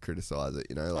before you criticize it,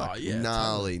 you know? Like,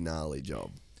 gnarly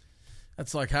job.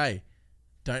 That's like, hey,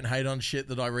 don't hate on shit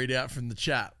that I read out from the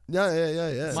chat.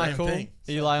 Yeah. Michael, thing.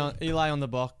 Eli on the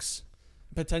box.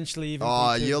 Potentially even...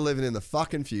 Oh, P2. you're living in the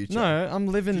fucking future. No, I'm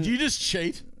living... Did you just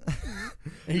cheat?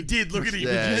 He did. Look at him.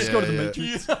 Yeah, Did you just yeah, go to the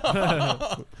yeah.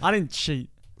 Matrix? I didn't cheat.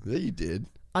 Yeah, you did.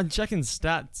 I'm checking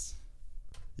stats.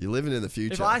 You're living in the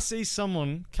future. If I see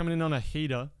someone coming in on a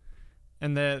heater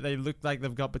and they look like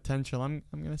they've got potential, I'm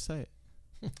going to say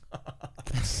it.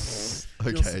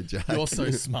 Okay, Jack. You're so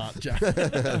smart, Jack.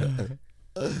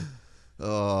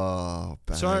 Oh,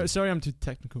 bang. Sorry, I'm too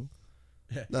technical.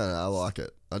 No, I like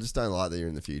it. I just don't like that you're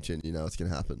in the future and you know what's going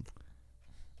to happen.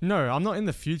 No, I'm not in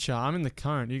the future. I'm in the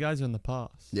current. You guys are in the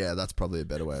past. Yeah, that's probably a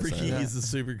better way of Ricky saying it.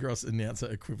 is the Supercross announcer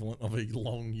equivalent of a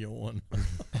long yawn.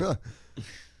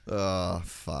 Oh,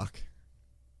 fuck.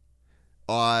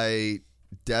 I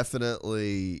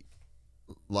definitely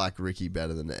like Ricky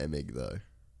better than Emig, though.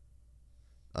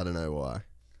 I don't know why.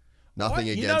 Nothing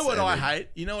against You know what Emig. I hate?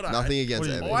 You know what I hate? Nothing against What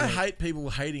do you Emig. mean? I hate people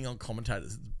hating on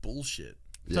commentators. It's bullshit.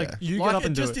 It's Yeah. like you Like, get up it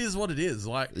and do just it. is what it is.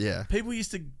 Like, Yeah. people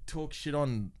used to talk shit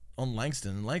on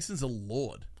Langston, and Langston's a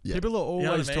lord. Yeah. People are You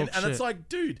know always what I mean? talk And shit. it's like,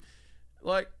 dude,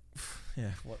 like,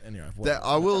 yeah. What? Anyway, what? That,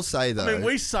 I will say, though. I mean,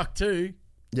 we suck too.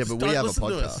 yeah, Just but we don't have a listen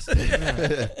to us.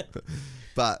 podcast.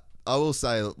 But I will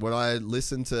say, when I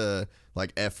listen to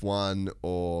like F1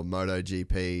 or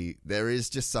MotoGP, there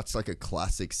is just such like a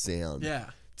classic sound.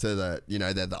 Yeah. To the, you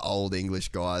know, they're the old English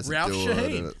guys that Ralph do it.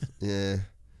 Shaheen. and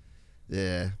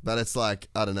Yeah. But it's like,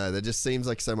 I don't know, there just seems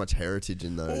like so much heritage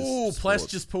in those. Oh, Pless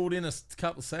sports. just pulled in a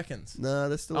couple of seconds. No,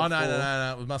 there's still Oh, a no.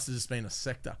 four. It must have just been a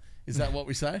sector. Is that what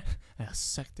we say? A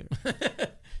sector.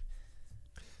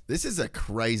 This is a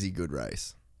crazy good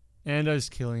race. Ando's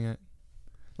killing it.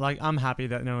 Like, I'm happy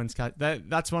that no one's catch.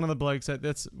 That's one of the blokes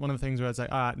that's one of the things where it's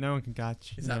like, all right, no one can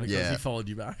catch. Is that because Yeah. he followed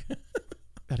you back?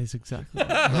 That is exactly.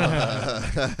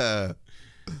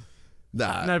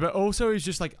 Nah. No, but also he's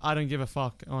just like, I don't give a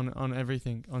fuck on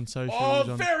everything on socials.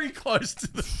 Oh, on, very close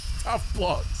to the tough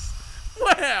blocks.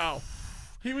 Wow. Wow.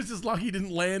 He was just lucky he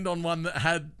didn't land on one that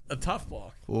had a tough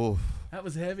block. Oh, That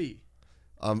was heavy.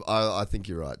 I think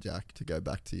you're right, Jack, to go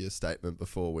back to your statement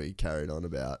before we carried on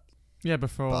about Yeah,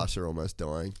 before. Barsha almost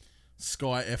dying.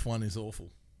 Sky F1 is awful.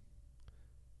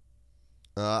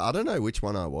 I don't know which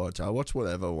one I watch. I watch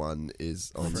whatever one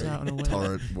is on What's out on a the web?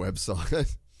 torrent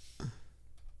website.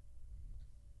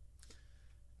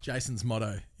 Jason's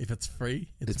motto, if it's free,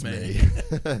 it's It's me.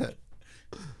 me.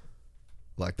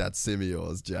 Like that sim of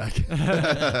yours, Jack.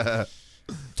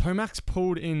 Tomac's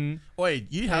pulled in. Wait,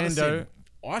 you have a Ando. sim.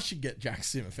 I should get Jack's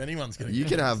sim if anyone's going to You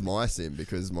can have my sim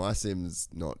because my sim's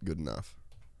not good enough.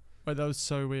 Wait, that was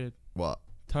so weird. What?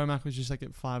 Tomac was just like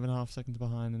at 5.5 seconds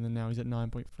behind, and then now he's at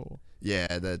 9.4. Yeah,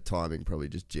 the timing probably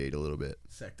just G'd a little bit.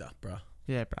 Sector, bruh.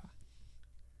 Yeah, bruh.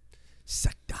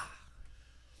 Sector.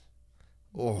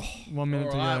 Oh, 1 minute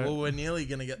All to right, go. well, we're nearly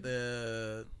going to get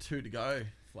the 2 to go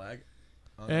flag.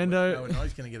 Ando. No,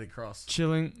 he's going to get across.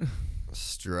 Chilling.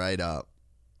 straight up.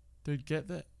 Dude,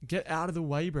 get out of the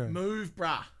way, bro. Move,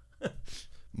 bruh.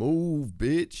 Move,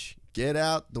 bitch. Get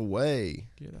out the way.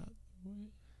 Get out.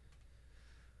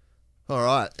 All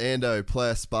right. Ando,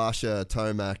 Pless, Barsha,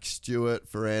 Tomac,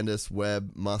 Stewart, Ferrandis,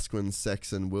 Webb, Musquin,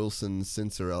 Sexton, Wilson,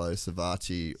 Cincerello,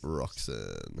 Savachi,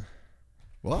 Roxon.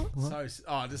 What?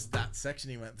 Just that section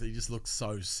he went through just looks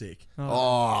so sick.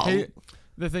 Oh.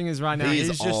 The thing is, right now, He's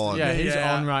he's just on. he's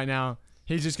Yeah. on right now.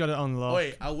 He's just got it on lock.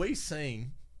 Wait, are we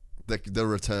seeing The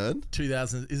return?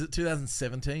 2000? Is it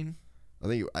 2017? I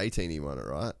think 18 he won it,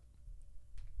 right?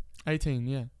 18,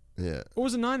 yeah. Yeah. Or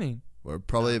was it 19? We're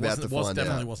probably about to find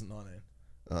definitely out. wasn't 19.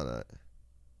 Oh, no.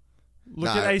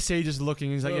 Look No. at AC just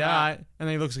looking. He's like, Look yeah, at all right. And then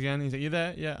he looks again. He's like, you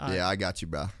there? Yeah, all right. Yeah, I got you,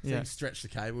 bro. So Yeah. you stretch the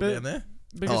cable But- down there.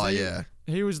 Because Oh, he, yeah.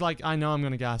 he was like, I know I'm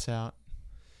going to gas out.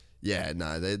 Yeah,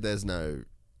 no, there's no...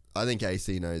 I think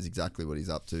AC knows exactly what he's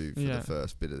up to for Yeah. the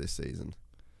first bit of this season.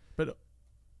 But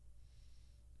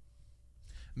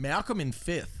Malcolm in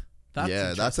 5th.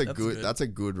 That's That's a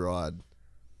good ride.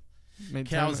 I mean,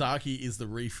 Tomac- Kawasaki is the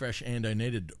refresh Ando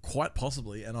needed, quite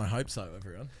possibly, and I hope so,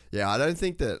 everyone. Yeah, I don't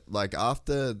think that, like,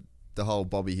 after the whole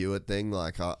Bobby Hewitt thing,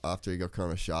 like, after he got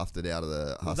kind of shafted out of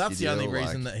the Husky Well, that's the deal, only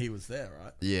reason like, that he was there,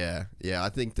 right? Yeah, I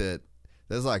think that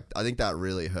I think that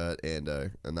really hurt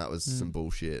Ando, and that was some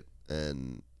bullshit,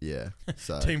 and yeah,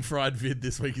 so Team Fried vid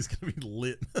this week is going to be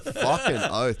lit. fucking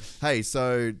oath. Hey,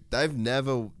 so they've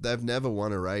never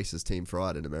won a race as Team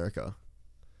Fried in America.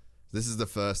 This is the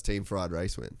first Team Fried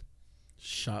race win.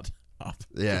 Shut up.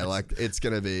 Yeah, like it's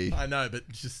gonna be. I know, but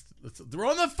we're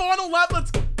on the final lap.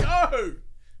 Let's go.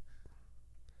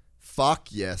 Fuck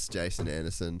yes, Jason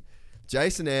Anderson.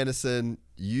 Jason Anderson,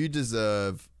 you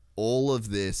deserve all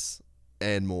of this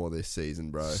and more this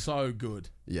season, bro. So good.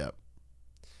 Yep.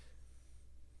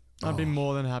 I'd be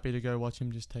more than happy to go watch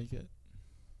him just take it.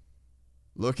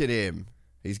 Look at him.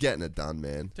 He's getting it done,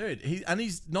 man. Dude,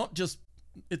 he's not just,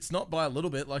 it's not by a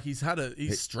little bit, like he's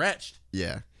stretched.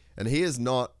 Yeah. And he is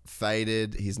not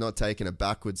faded. He's not taken a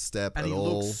backward step And at he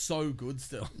all. looks so good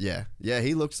still. Yeah. Yeah,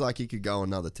 he looks like he could go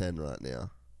another 10 right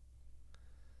now.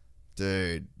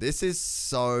 Dude, this is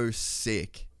so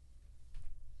sick.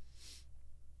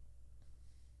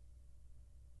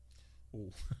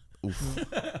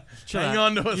 Chill Hang out.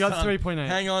 on to a You got son. 3.8.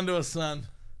 Hang on to a son.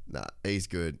 Nah, he's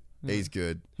good. He's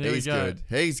good. Here we He's go. good.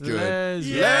 He's good. Let's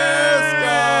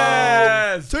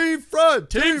Yes! Team front.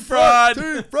 Team front.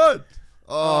 Team front.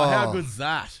 Oh, how good's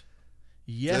that?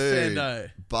 Yes, Dude, Ando.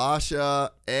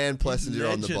 Barsha and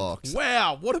Plessinger on the Legend. box.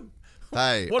 Wow, what a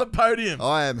Hey, podium.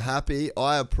 I am happy.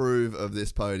 I approve of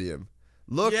this podium.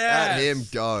 Look at Yes. him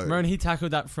go. Moran, he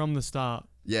tackled that from the start.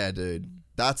 Yeah, dude.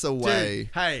 That's a way. Dude,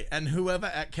 hey, and whoever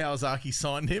at Kawasaki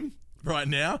signed him right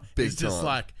now Big is just time.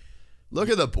 like, Look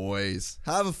at the boys.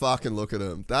 Have a fucking look at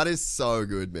them. That is so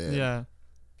good, man. Yeah.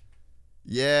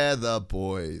 Yeah, the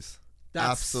boys.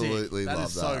 that's Absolutely sick. That love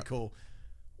is so that. cool.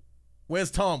 Where's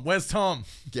Tom? Where's Tom?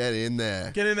 Get in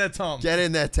there. Get in there, Tom. Get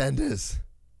in there, tenders.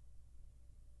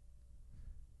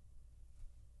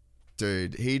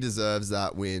 Dude, he deserves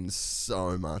that win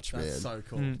so much, man. That's so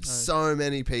cool. So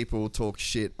many people talk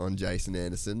shit on Jason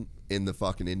Anderson in the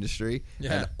fucking industry,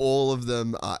 Yeah. and all of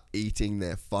them are eating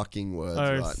their fucking words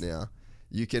Oath. right now.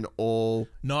 You can all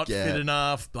Not get, fit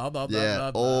enough, blah, blah, blah, yeah,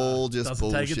 blah, blah. all just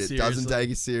Doesn't take it bullshit. Doesn't seriously. take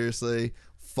it seriously.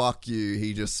 Fuck you.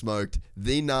 He just smoked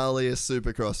the gnarliest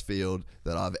supercross field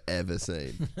that I've ever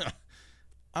seen.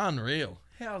 Unreal.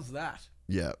 How's that?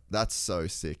 Yeah, that's so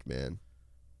sick, man.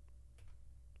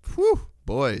 Whew,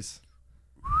 boys.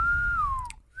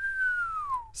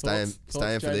 Staying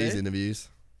Thoughts, for JD? these interviews.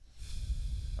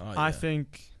 Oh, I yeah.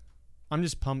 think I'm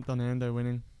just pumped on Ando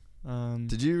winning.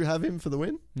 Did you have him for the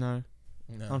win? No.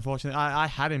 No. Unfortunately, I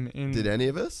had him in. Did any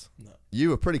of us? No. You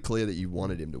were pretty clear that you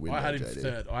wanted him to win. I had though, him for JD.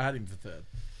 third. I had him for third.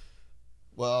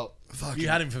 Well, fucking, You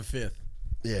had him for fifth.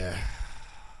 yeah.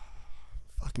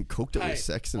 Fucking cooked it with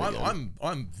Sexton again.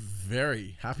 I'm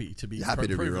very happy to be Happy to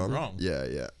be proven wrong. Yeah.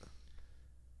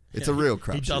 It's Yeah, a real He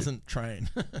crapshoot. doesn't train.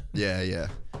 Yeah.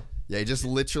 He just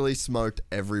literally smoked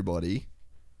everybody,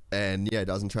 and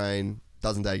doesn't train,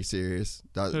 doesn't take it serious.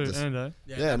 Who, Ando?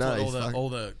 Yeah, that's no, what he's fucking- all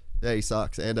the Yeah, he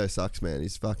sucks. Ando sucks, man.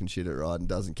 He's fucking shit at riding.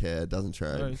 Doesn't care. Doesn't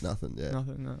train. Both. Nothing. Yeah.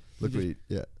 Nothing. No. Look You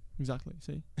what he. Exactly.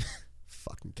 See.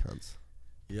 Fucking cunts.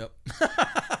 Yep.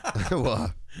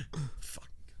 What? Fuck.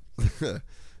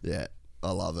 Yeah,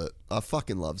 I love it. I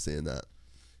fucking love seeing that.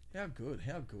 How good.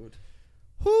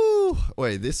 Whoo!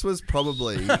 Wait, this was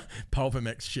probably.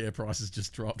 Pulpamex share price has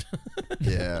just dropped.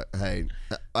 Yeah. Hey,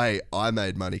 I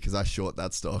made money because I short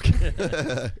that stock.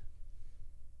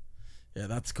 Yeah,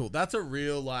 that's cool. That's a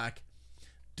real like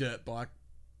dirt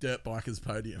bikers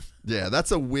podium. Yeah,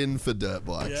 that's a win for dirt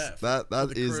bikes. Yeah, that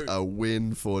the is crew. a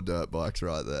win for dirt bikes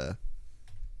right there.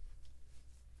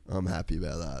 I'm happy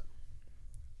about that.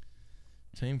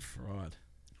 Team Fried.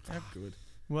 How good.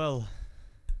 Well.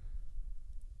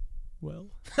 Well.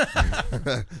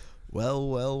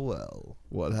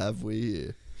 What have we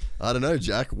here? I don't know,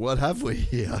 Jack. What have we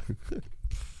here?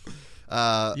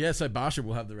 Yeah, so Barsha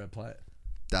will have the red plate.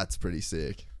 That's pretty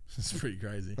sick. It's pretty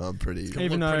crazy. I'm pretty. gonna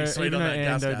Even look though pretty sweet on that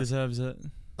gas Ando gas. deserves it.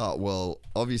 Oh, well,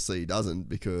 obviously he doesn't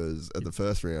because at the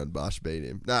first round, Bosch beat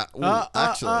him. Nah,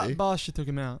 actually. Barsha took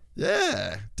him out.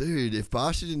 Yeah. Dude, if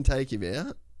Barsha didn't take him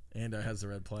out, Ando has the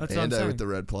red plate. That's what I'm Ando saying. with the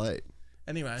red plate.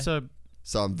 Anyway, So,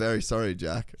 So I'm very sorry,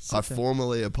 Jack. I Sit down.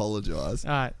 formally apologise.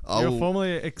 all right. I Your will-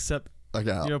 formally accept.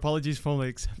 Okay, Your apologies formally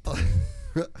accept.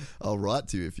 I'll write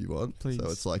to you if you want. Please. So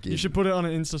it's like You should put it on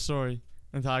an Insta story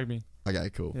and tag me.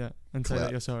 Okay, cool. Yeah, and say Clout.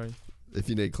 that you're sorry. If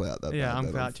you need clout, that Yeah, bad, I'm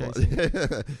then clout fine.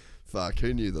 chasing. Fuck,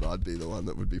 who knew that I'd be the one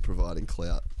that would be providing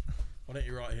clout? why don't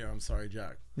you write here? I'm sorry,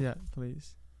 Jack. Yeah,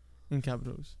 please. In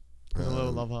capitals. With a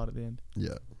little love heart at the end.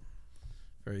 Yeah.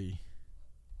 Very.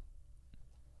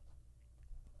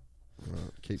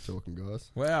 Right, keep talking,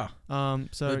 guys. Wow.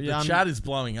 So The yeah, chat is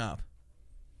blowing up.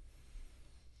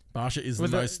 Barsha is the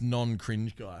With the- most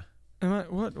non-cringe guy. Am I,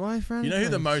 what? Why friend? You know who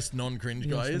the most non-cringe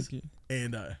Yes, guy is? thank you.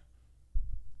 Ando.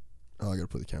 Oh, I gotta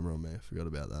put the camera on me. I forgot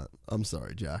about that. I'm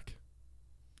sorry, Jack.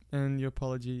 And your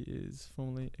apology is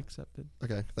formally accepted.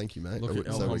 Okay, thank you, mate. Look at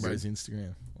El So we're Hombre's good.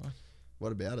 Instagram. What?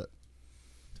 What about it?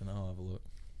 Don't know. I'll have a look.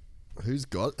 Who's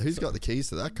got the keys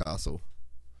to that castle?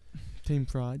 Team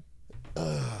Pride.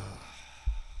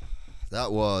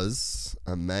 That was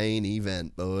a main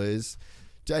event, boys.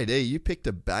 JD, you picked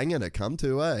a banger to come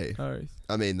to, eh? Oath.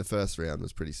 I mean, the first round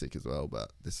was pretty sick as well,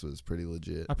 but this was pretty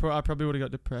legit. I probably would have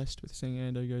got depressed with seeing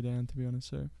Ando go down, to be honest.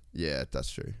 So Yeah,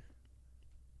 that's true.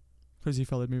 because he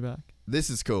followed me back. This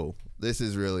is cool. This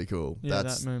is really cool. Yeah,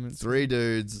 That's that moment. three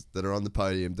dudes that are on the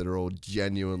podium that are all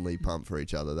genuinely pumped for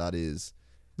each other. That is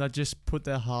That just put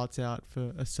their hearts out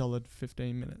for a solid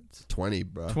 15 minutes. 20,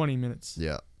 bro. 20 minutes.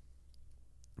 Yeah.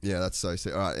 Yeah, that's so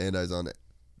sick. All right, Ando's on it.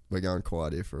 We're going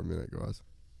quiet here for a minute, guys.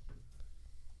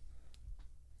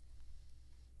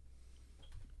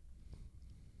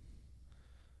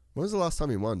 When was the last time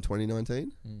he won?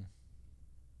 2019?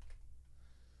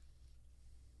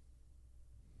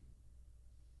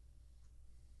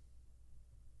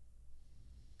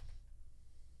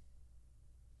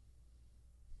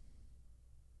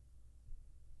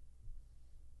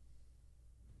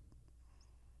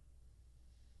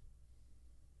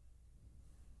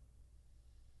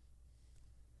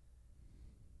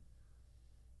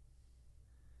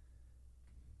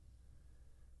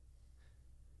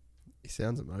 He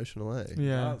sounds emotional, eh?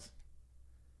 Yeah. Does.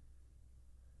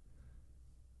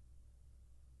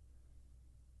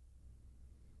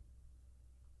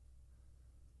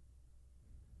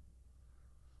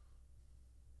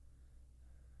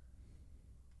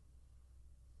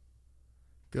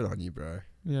 Good on you, bro.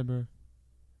 Yeah, bro.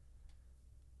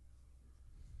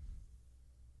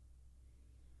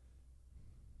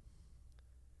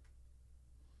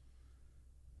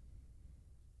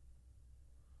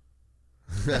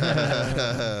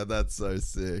 That's so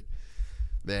sick.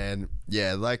 Man,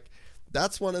 yeah, like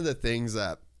that's one of the things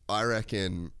that I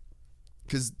reckon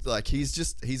because like he's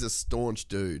a staunch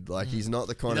dude. Like he's not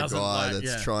the kind of doesn't guy like-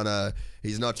 that's yeah.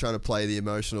 he's not trying to play the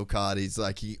emotional card. He's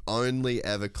like he only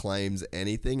ever claims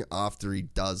anything after he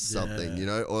does something, Yeah. you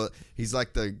know? Or he's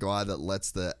like the guy that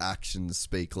lets the actions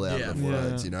speak louder Yeah. than Yeah.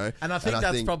 words, you know? And I think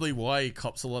that's probably why he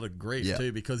cops a lot of grief Yeah.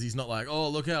 too, because he's not like, oh,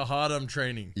 look how hard I'm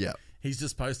training. Yeah. He's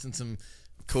just posting some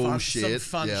Cool fun, shit. some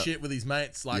fun Yeah. shit with his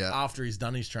mates, like Yeah. after he's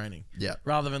done his training. Yeah.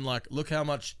 Rather than like, look how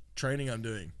much training I'm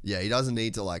doing. Yeah, he doesn't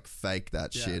need to like fake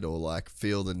that Yeah. shit or like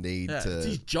feel the need Yeah, to. it's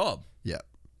his job. Yeah.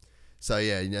 So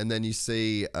yeah, and then you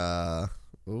see,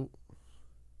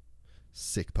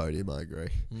 sick podium. I agree.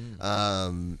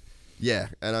 Yeah,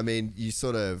 and I mean, you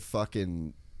sort of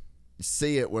fucking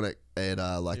see it when like Here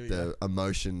we the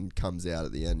emotion comes out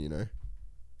at the end. You know.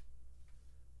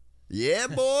 Yeah,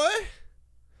 boy.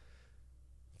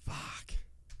 Fuck.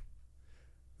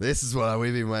 This is what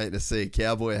we've been waiting to see.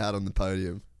 Cowboy hat on the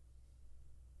podium.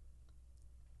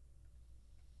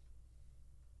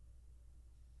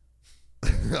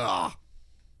 Ah.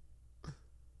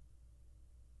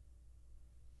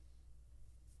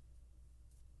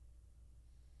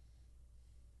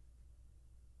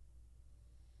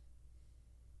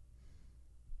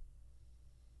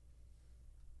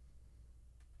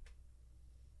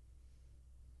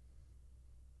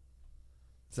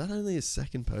 Is that only his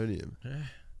second podium? Yeah.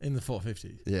 In the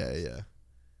 450. Yeah, yeah.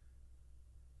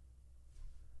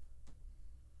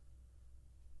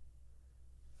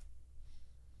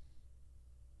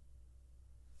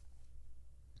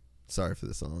 Sorry for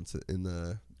the silence in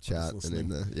the chat and in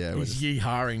the He's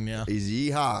yee-hawing now. He's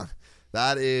yeehaw.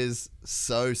 That is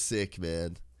so sick,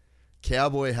 man.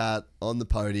 Cowboy hat on the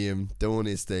podium doing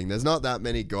his thing. There's not that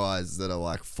many guys that are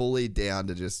like fully down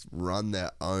to just run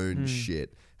their own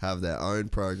shit, have their own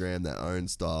program, their own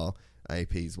style.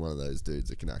 AP's one of those dudes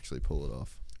that can actually pull it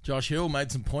off. Josh Hill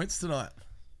made some points tonight.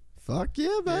 Fuck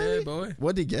yeah, baby. Yeah, boy.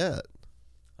 What'd he get?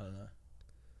 I don't know.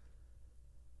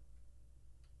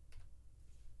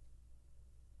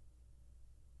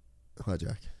 Hi,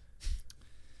 Jack.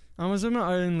 I was in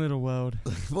my own little world.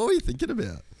 What were you thinking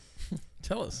about?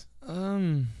 Tell us.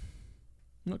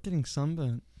 Not getting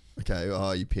sunburnt. Okay,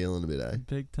 oh, you peeling a bit, eh?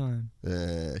 Big time.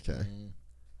 Yeah, okay.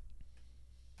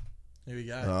 Here we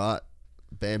go. All right.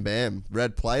 Bam, bam.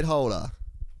 Red plate holder.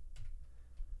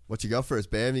 What you got for us,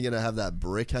 Bam? You going to have that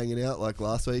brick hanging out like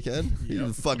last weekend? Yep.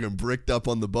 You fucking bricked up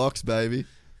on the box, baby.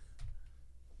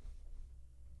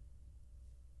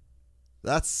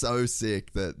 That's so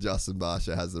sick that Justin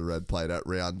Barsha has the red plate at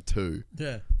round 2.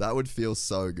 Yeah. That would feel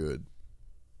so good.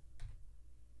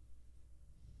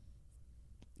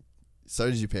 So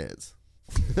does your pants.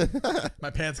 My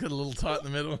pants got a little tight in the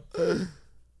middle.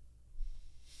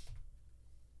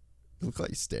 You look like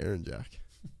you're staring, Jack.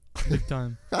 Big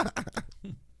time.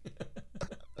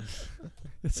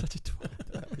 It's such a twat.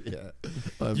 Yeah.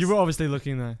 You were obviously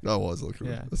looking there. I was looking.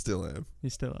 Yeah. I still am. You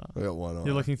still are. I got one eye.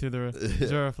 You're looking through the is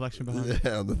there a reflection behind it?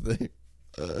 Yeah, on the thing.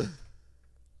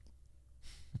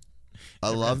 I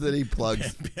love that he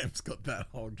plugs. Bam's got that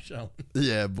hog showing.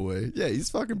 Yeah, boy. Yeah, he's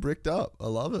fucking bricked up. I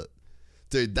love it.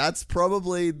 Dude, that's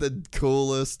probably the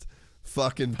coolest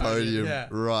fucking podium yeah.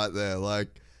 right there.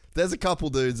 Like, there's a couple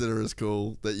dudes that are as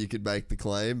cool that you could make the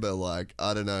claim, but like,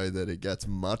 I don't know that it gets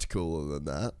much cooler than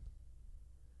that.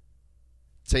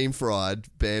 Team Fried,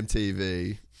 Bam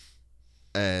TV,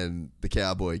 and the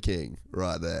Cowboy King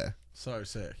right there. So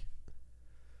sick.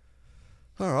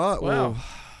 All right, Wow.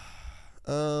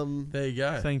 well, There you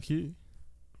go. Thank you,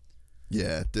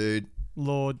 yeah, dude,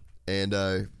 Lord.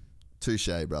 Ando, touche,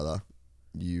 brother.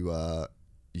 You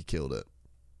killed it.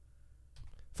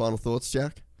 Final thoughts,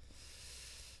 Jack?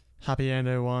 Happy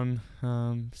Ando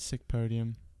won. Sick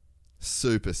podium.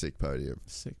 Super sick podium.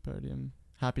 Sick podium.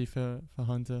 Happy for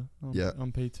Hunter on, Yeah.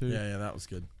 on P2. Yeah, that was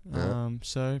good. Yeah.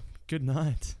 So good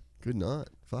night. Good night.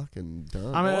 Fucking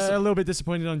done. I'm Awesome. a little bit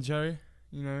disappointed on Joe.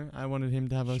 You know, I wanted him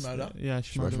to have a Schmoder? yeah,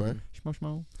 Schmo, schmo,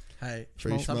 schmo. Hey,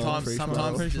 Free sometimes, schmo, free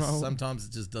sometimes, schmo. it just, Schmo. sometimes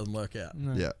it just doesn't work out.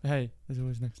 No. Yeah. Hey, there's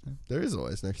always next time. There is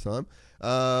always next time.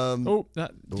 Oh,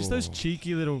 just those Oh.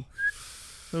 cheeky little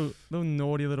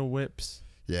naughty little whips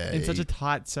Yeah. in such a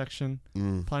tight section,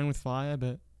 Mm, playing with fire.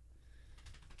 But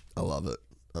I love it.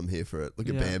 I'm here for it. Look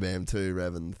at Yeah. Bam Bam too,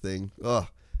 revving the thing. Oh,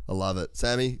 I love it.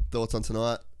 Sammy, thoughts on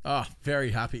tonight? Oh,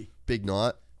 very happy. Big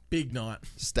night. Big night.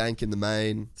 Stank in the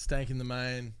main. Stank in the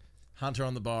main. Hunter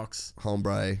on the box.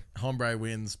 Hombre. Hombre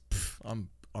wins. Pff,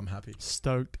 I'm happy.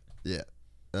 stoked. Yeah.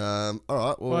 All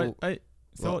right. Well, Wait, hey,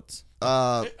 thoughts?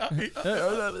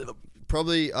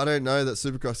 probably, I don't know that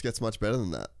Supercross gets much better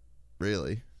than that,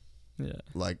 really. Yeah.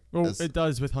 Like, Well, as- it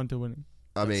does with Hunter winning.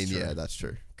 I mean, true. yeah, that's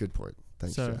true. Good point.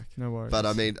 Thanks, So Jack. no worries. But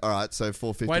I mean, all right, so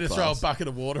 450 Way to throw a class. bucket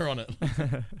of water on it.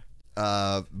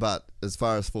 But as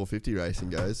far as 450 racing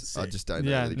goes, I Sick. just don't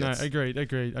know yeah, that it no, gets... agreed.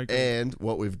 And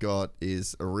what we've got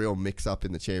is a real mix-up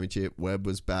in the championship. Webb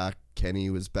was back. Kenny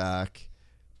was back.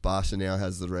 Barsha now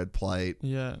has the red plate.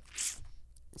 Yeah.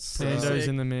 So, Sando's Sick.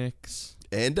 in the mix.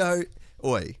 Ando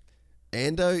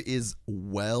is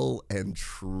well and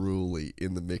truly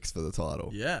in the mix for the title.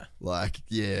 Yeah. Like,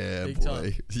 yeah, Big boy.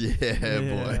 time. Yeah,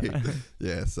 Yeah. boy.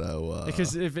 Yeah, so...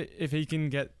 Because if he can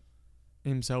get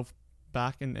himself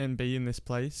back and be in this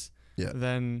place, Yeah.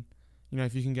 then, you know,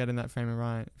 if you can get in that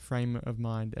frame of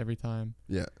mind every time,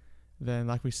 Yeah. then,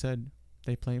 like we said,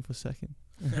 they playing for second.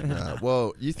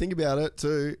 Well, you think about it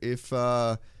too. If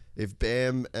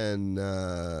Bam and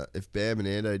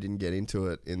Ando didn't get into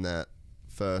it in that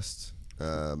first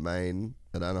main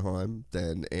at Anaheim,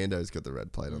 then Ando's got the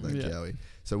red plate on that Cowie.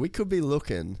 So we could be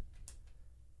looking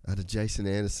at a Jason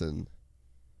Anderson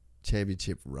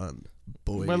championship run,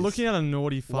 boys. We're looking at a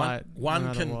naughty fight.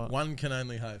 One can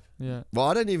only hope. Yeah, Well,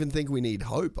 I don't even think we need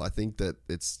hope. I think that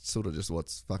it's sort of just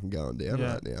what's fucking going down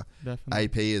right now. definitely.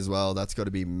 AP as well. That's got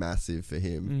to be massive for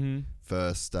him. Mm-hmm.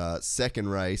 First, second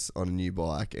race on a new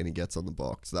bike, and he gets on the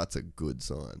box. That's a good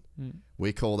sign. Mm.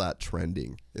 We call that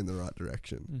trending in the right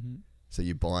direction. Mm-hmm. So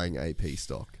you're buying AP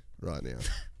stock right now.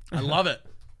 I love it.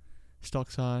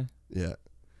 Stocks high, Yeah.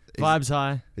 vibes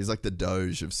high. He's like the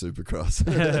Doge of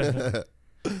Supercross.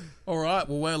 All right.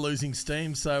 Well, we're losing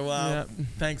steam, so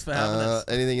thanks for having us.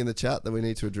 Anything in the chat that we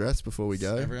need to address before we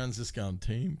go? Everyone's just going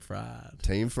team fried.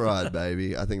 Team fried,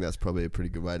 baby. I think that's probably a pretty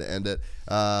good way to end it.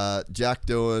 Jack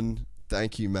Doohan,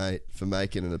 thank you, mate, for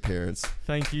making an appearance.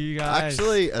 Thank you, guys.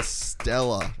 Actually, a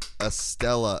stellar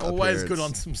Always appearance. good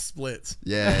on some splits.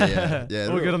 Yeah.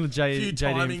 All good on the A few JD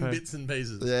timing info. bits and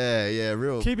pieces. Yeah,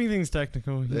 real. Keeping things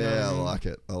technical. you know what Yeah, I mean? like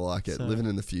it. So- Living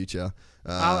in the future.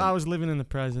 I was living in the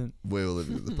present. We were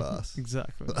living in the past.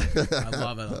 Exactly. I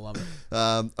love it.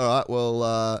 All right,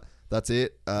 well, that's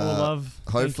it. All love. Thank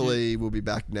Hopefully, we'll be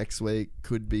back next week.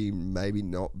 Could be maybe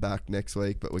not back next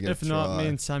week, but we're you. going to If try. not, me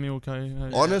and Sammy will go.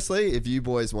 Honestly, if you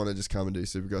boys want to just come and do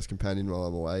Supercross Companion while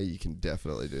I'm away, you can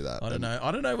definitely do that. I don't know.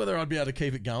 I don't know whether I'd be able to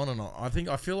keep it going or not. I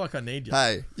feel like I need you.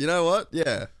 Hey, you know what?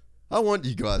 Yeah. I want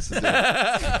you guys to do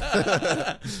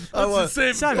it.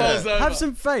 Sammy, have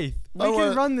some faith. We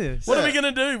can run this. What are we going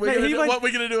to do? We're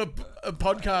going to do a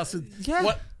podcast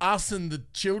with us and the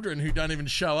children who don't even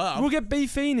show up. We'll get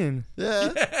Beefine in.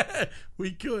 Yeah.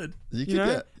 We could. You You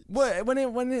know, get... when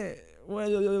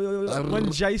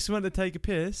Jace went to take a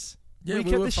piss, Yeah, we we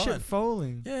kept were the fine. shit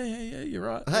falling. Yeah, you're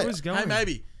right. Hey, It was going.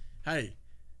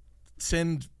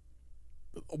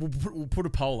 We'll put a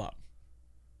poll up.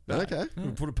 Okay.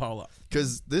 We'll put a poll up.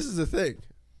 Because this is the thing.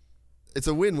 It's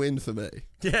a win-win for me.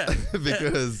 Yeah.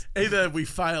 Because... Either we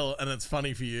fail and it's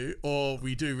funny for you, or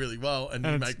we do really well and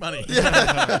you make money.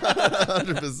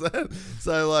 100%.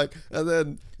 So, and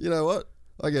then, you know what?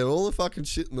 I get all the fucking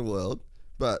shit in the world,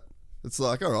 but it's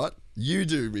like, all right, you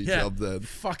do me job then.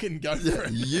 Fucking go for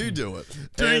it. You do it.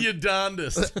 Do your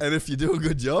darndest. And if you do a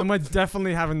good job... And we're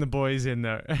definitely having the boys in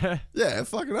there. Yeah,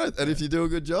 fucking oath. And if you do a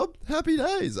good job, happy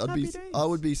days. I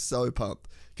would be so pumped.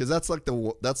 Because that's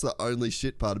the only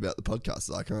shit part about the podcast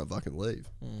is I can't fucking leave.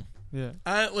 Yeah.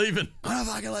 I ain't leaving. I don't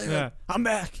fucking leave. Yeah. I'm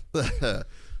back.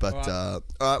 But all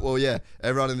right, well, yeah,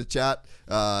 everyone in the chat.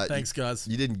 Thanks, guys.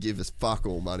 You didn't give us fuck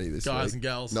all money this week, Guys and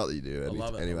gals. Not that you do. I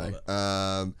love it. Anyway, I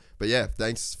love but yeah,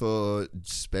 thanks for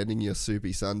spending your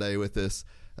soupy Sunday with us.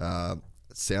 It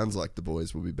sounds like the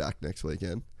boys will be back next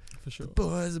weekend. For sure. The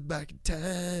boys are back in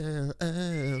town.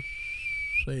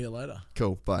 See you later.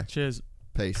 Cool. Bye. Cheers.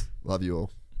 Peace. Love you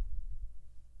all.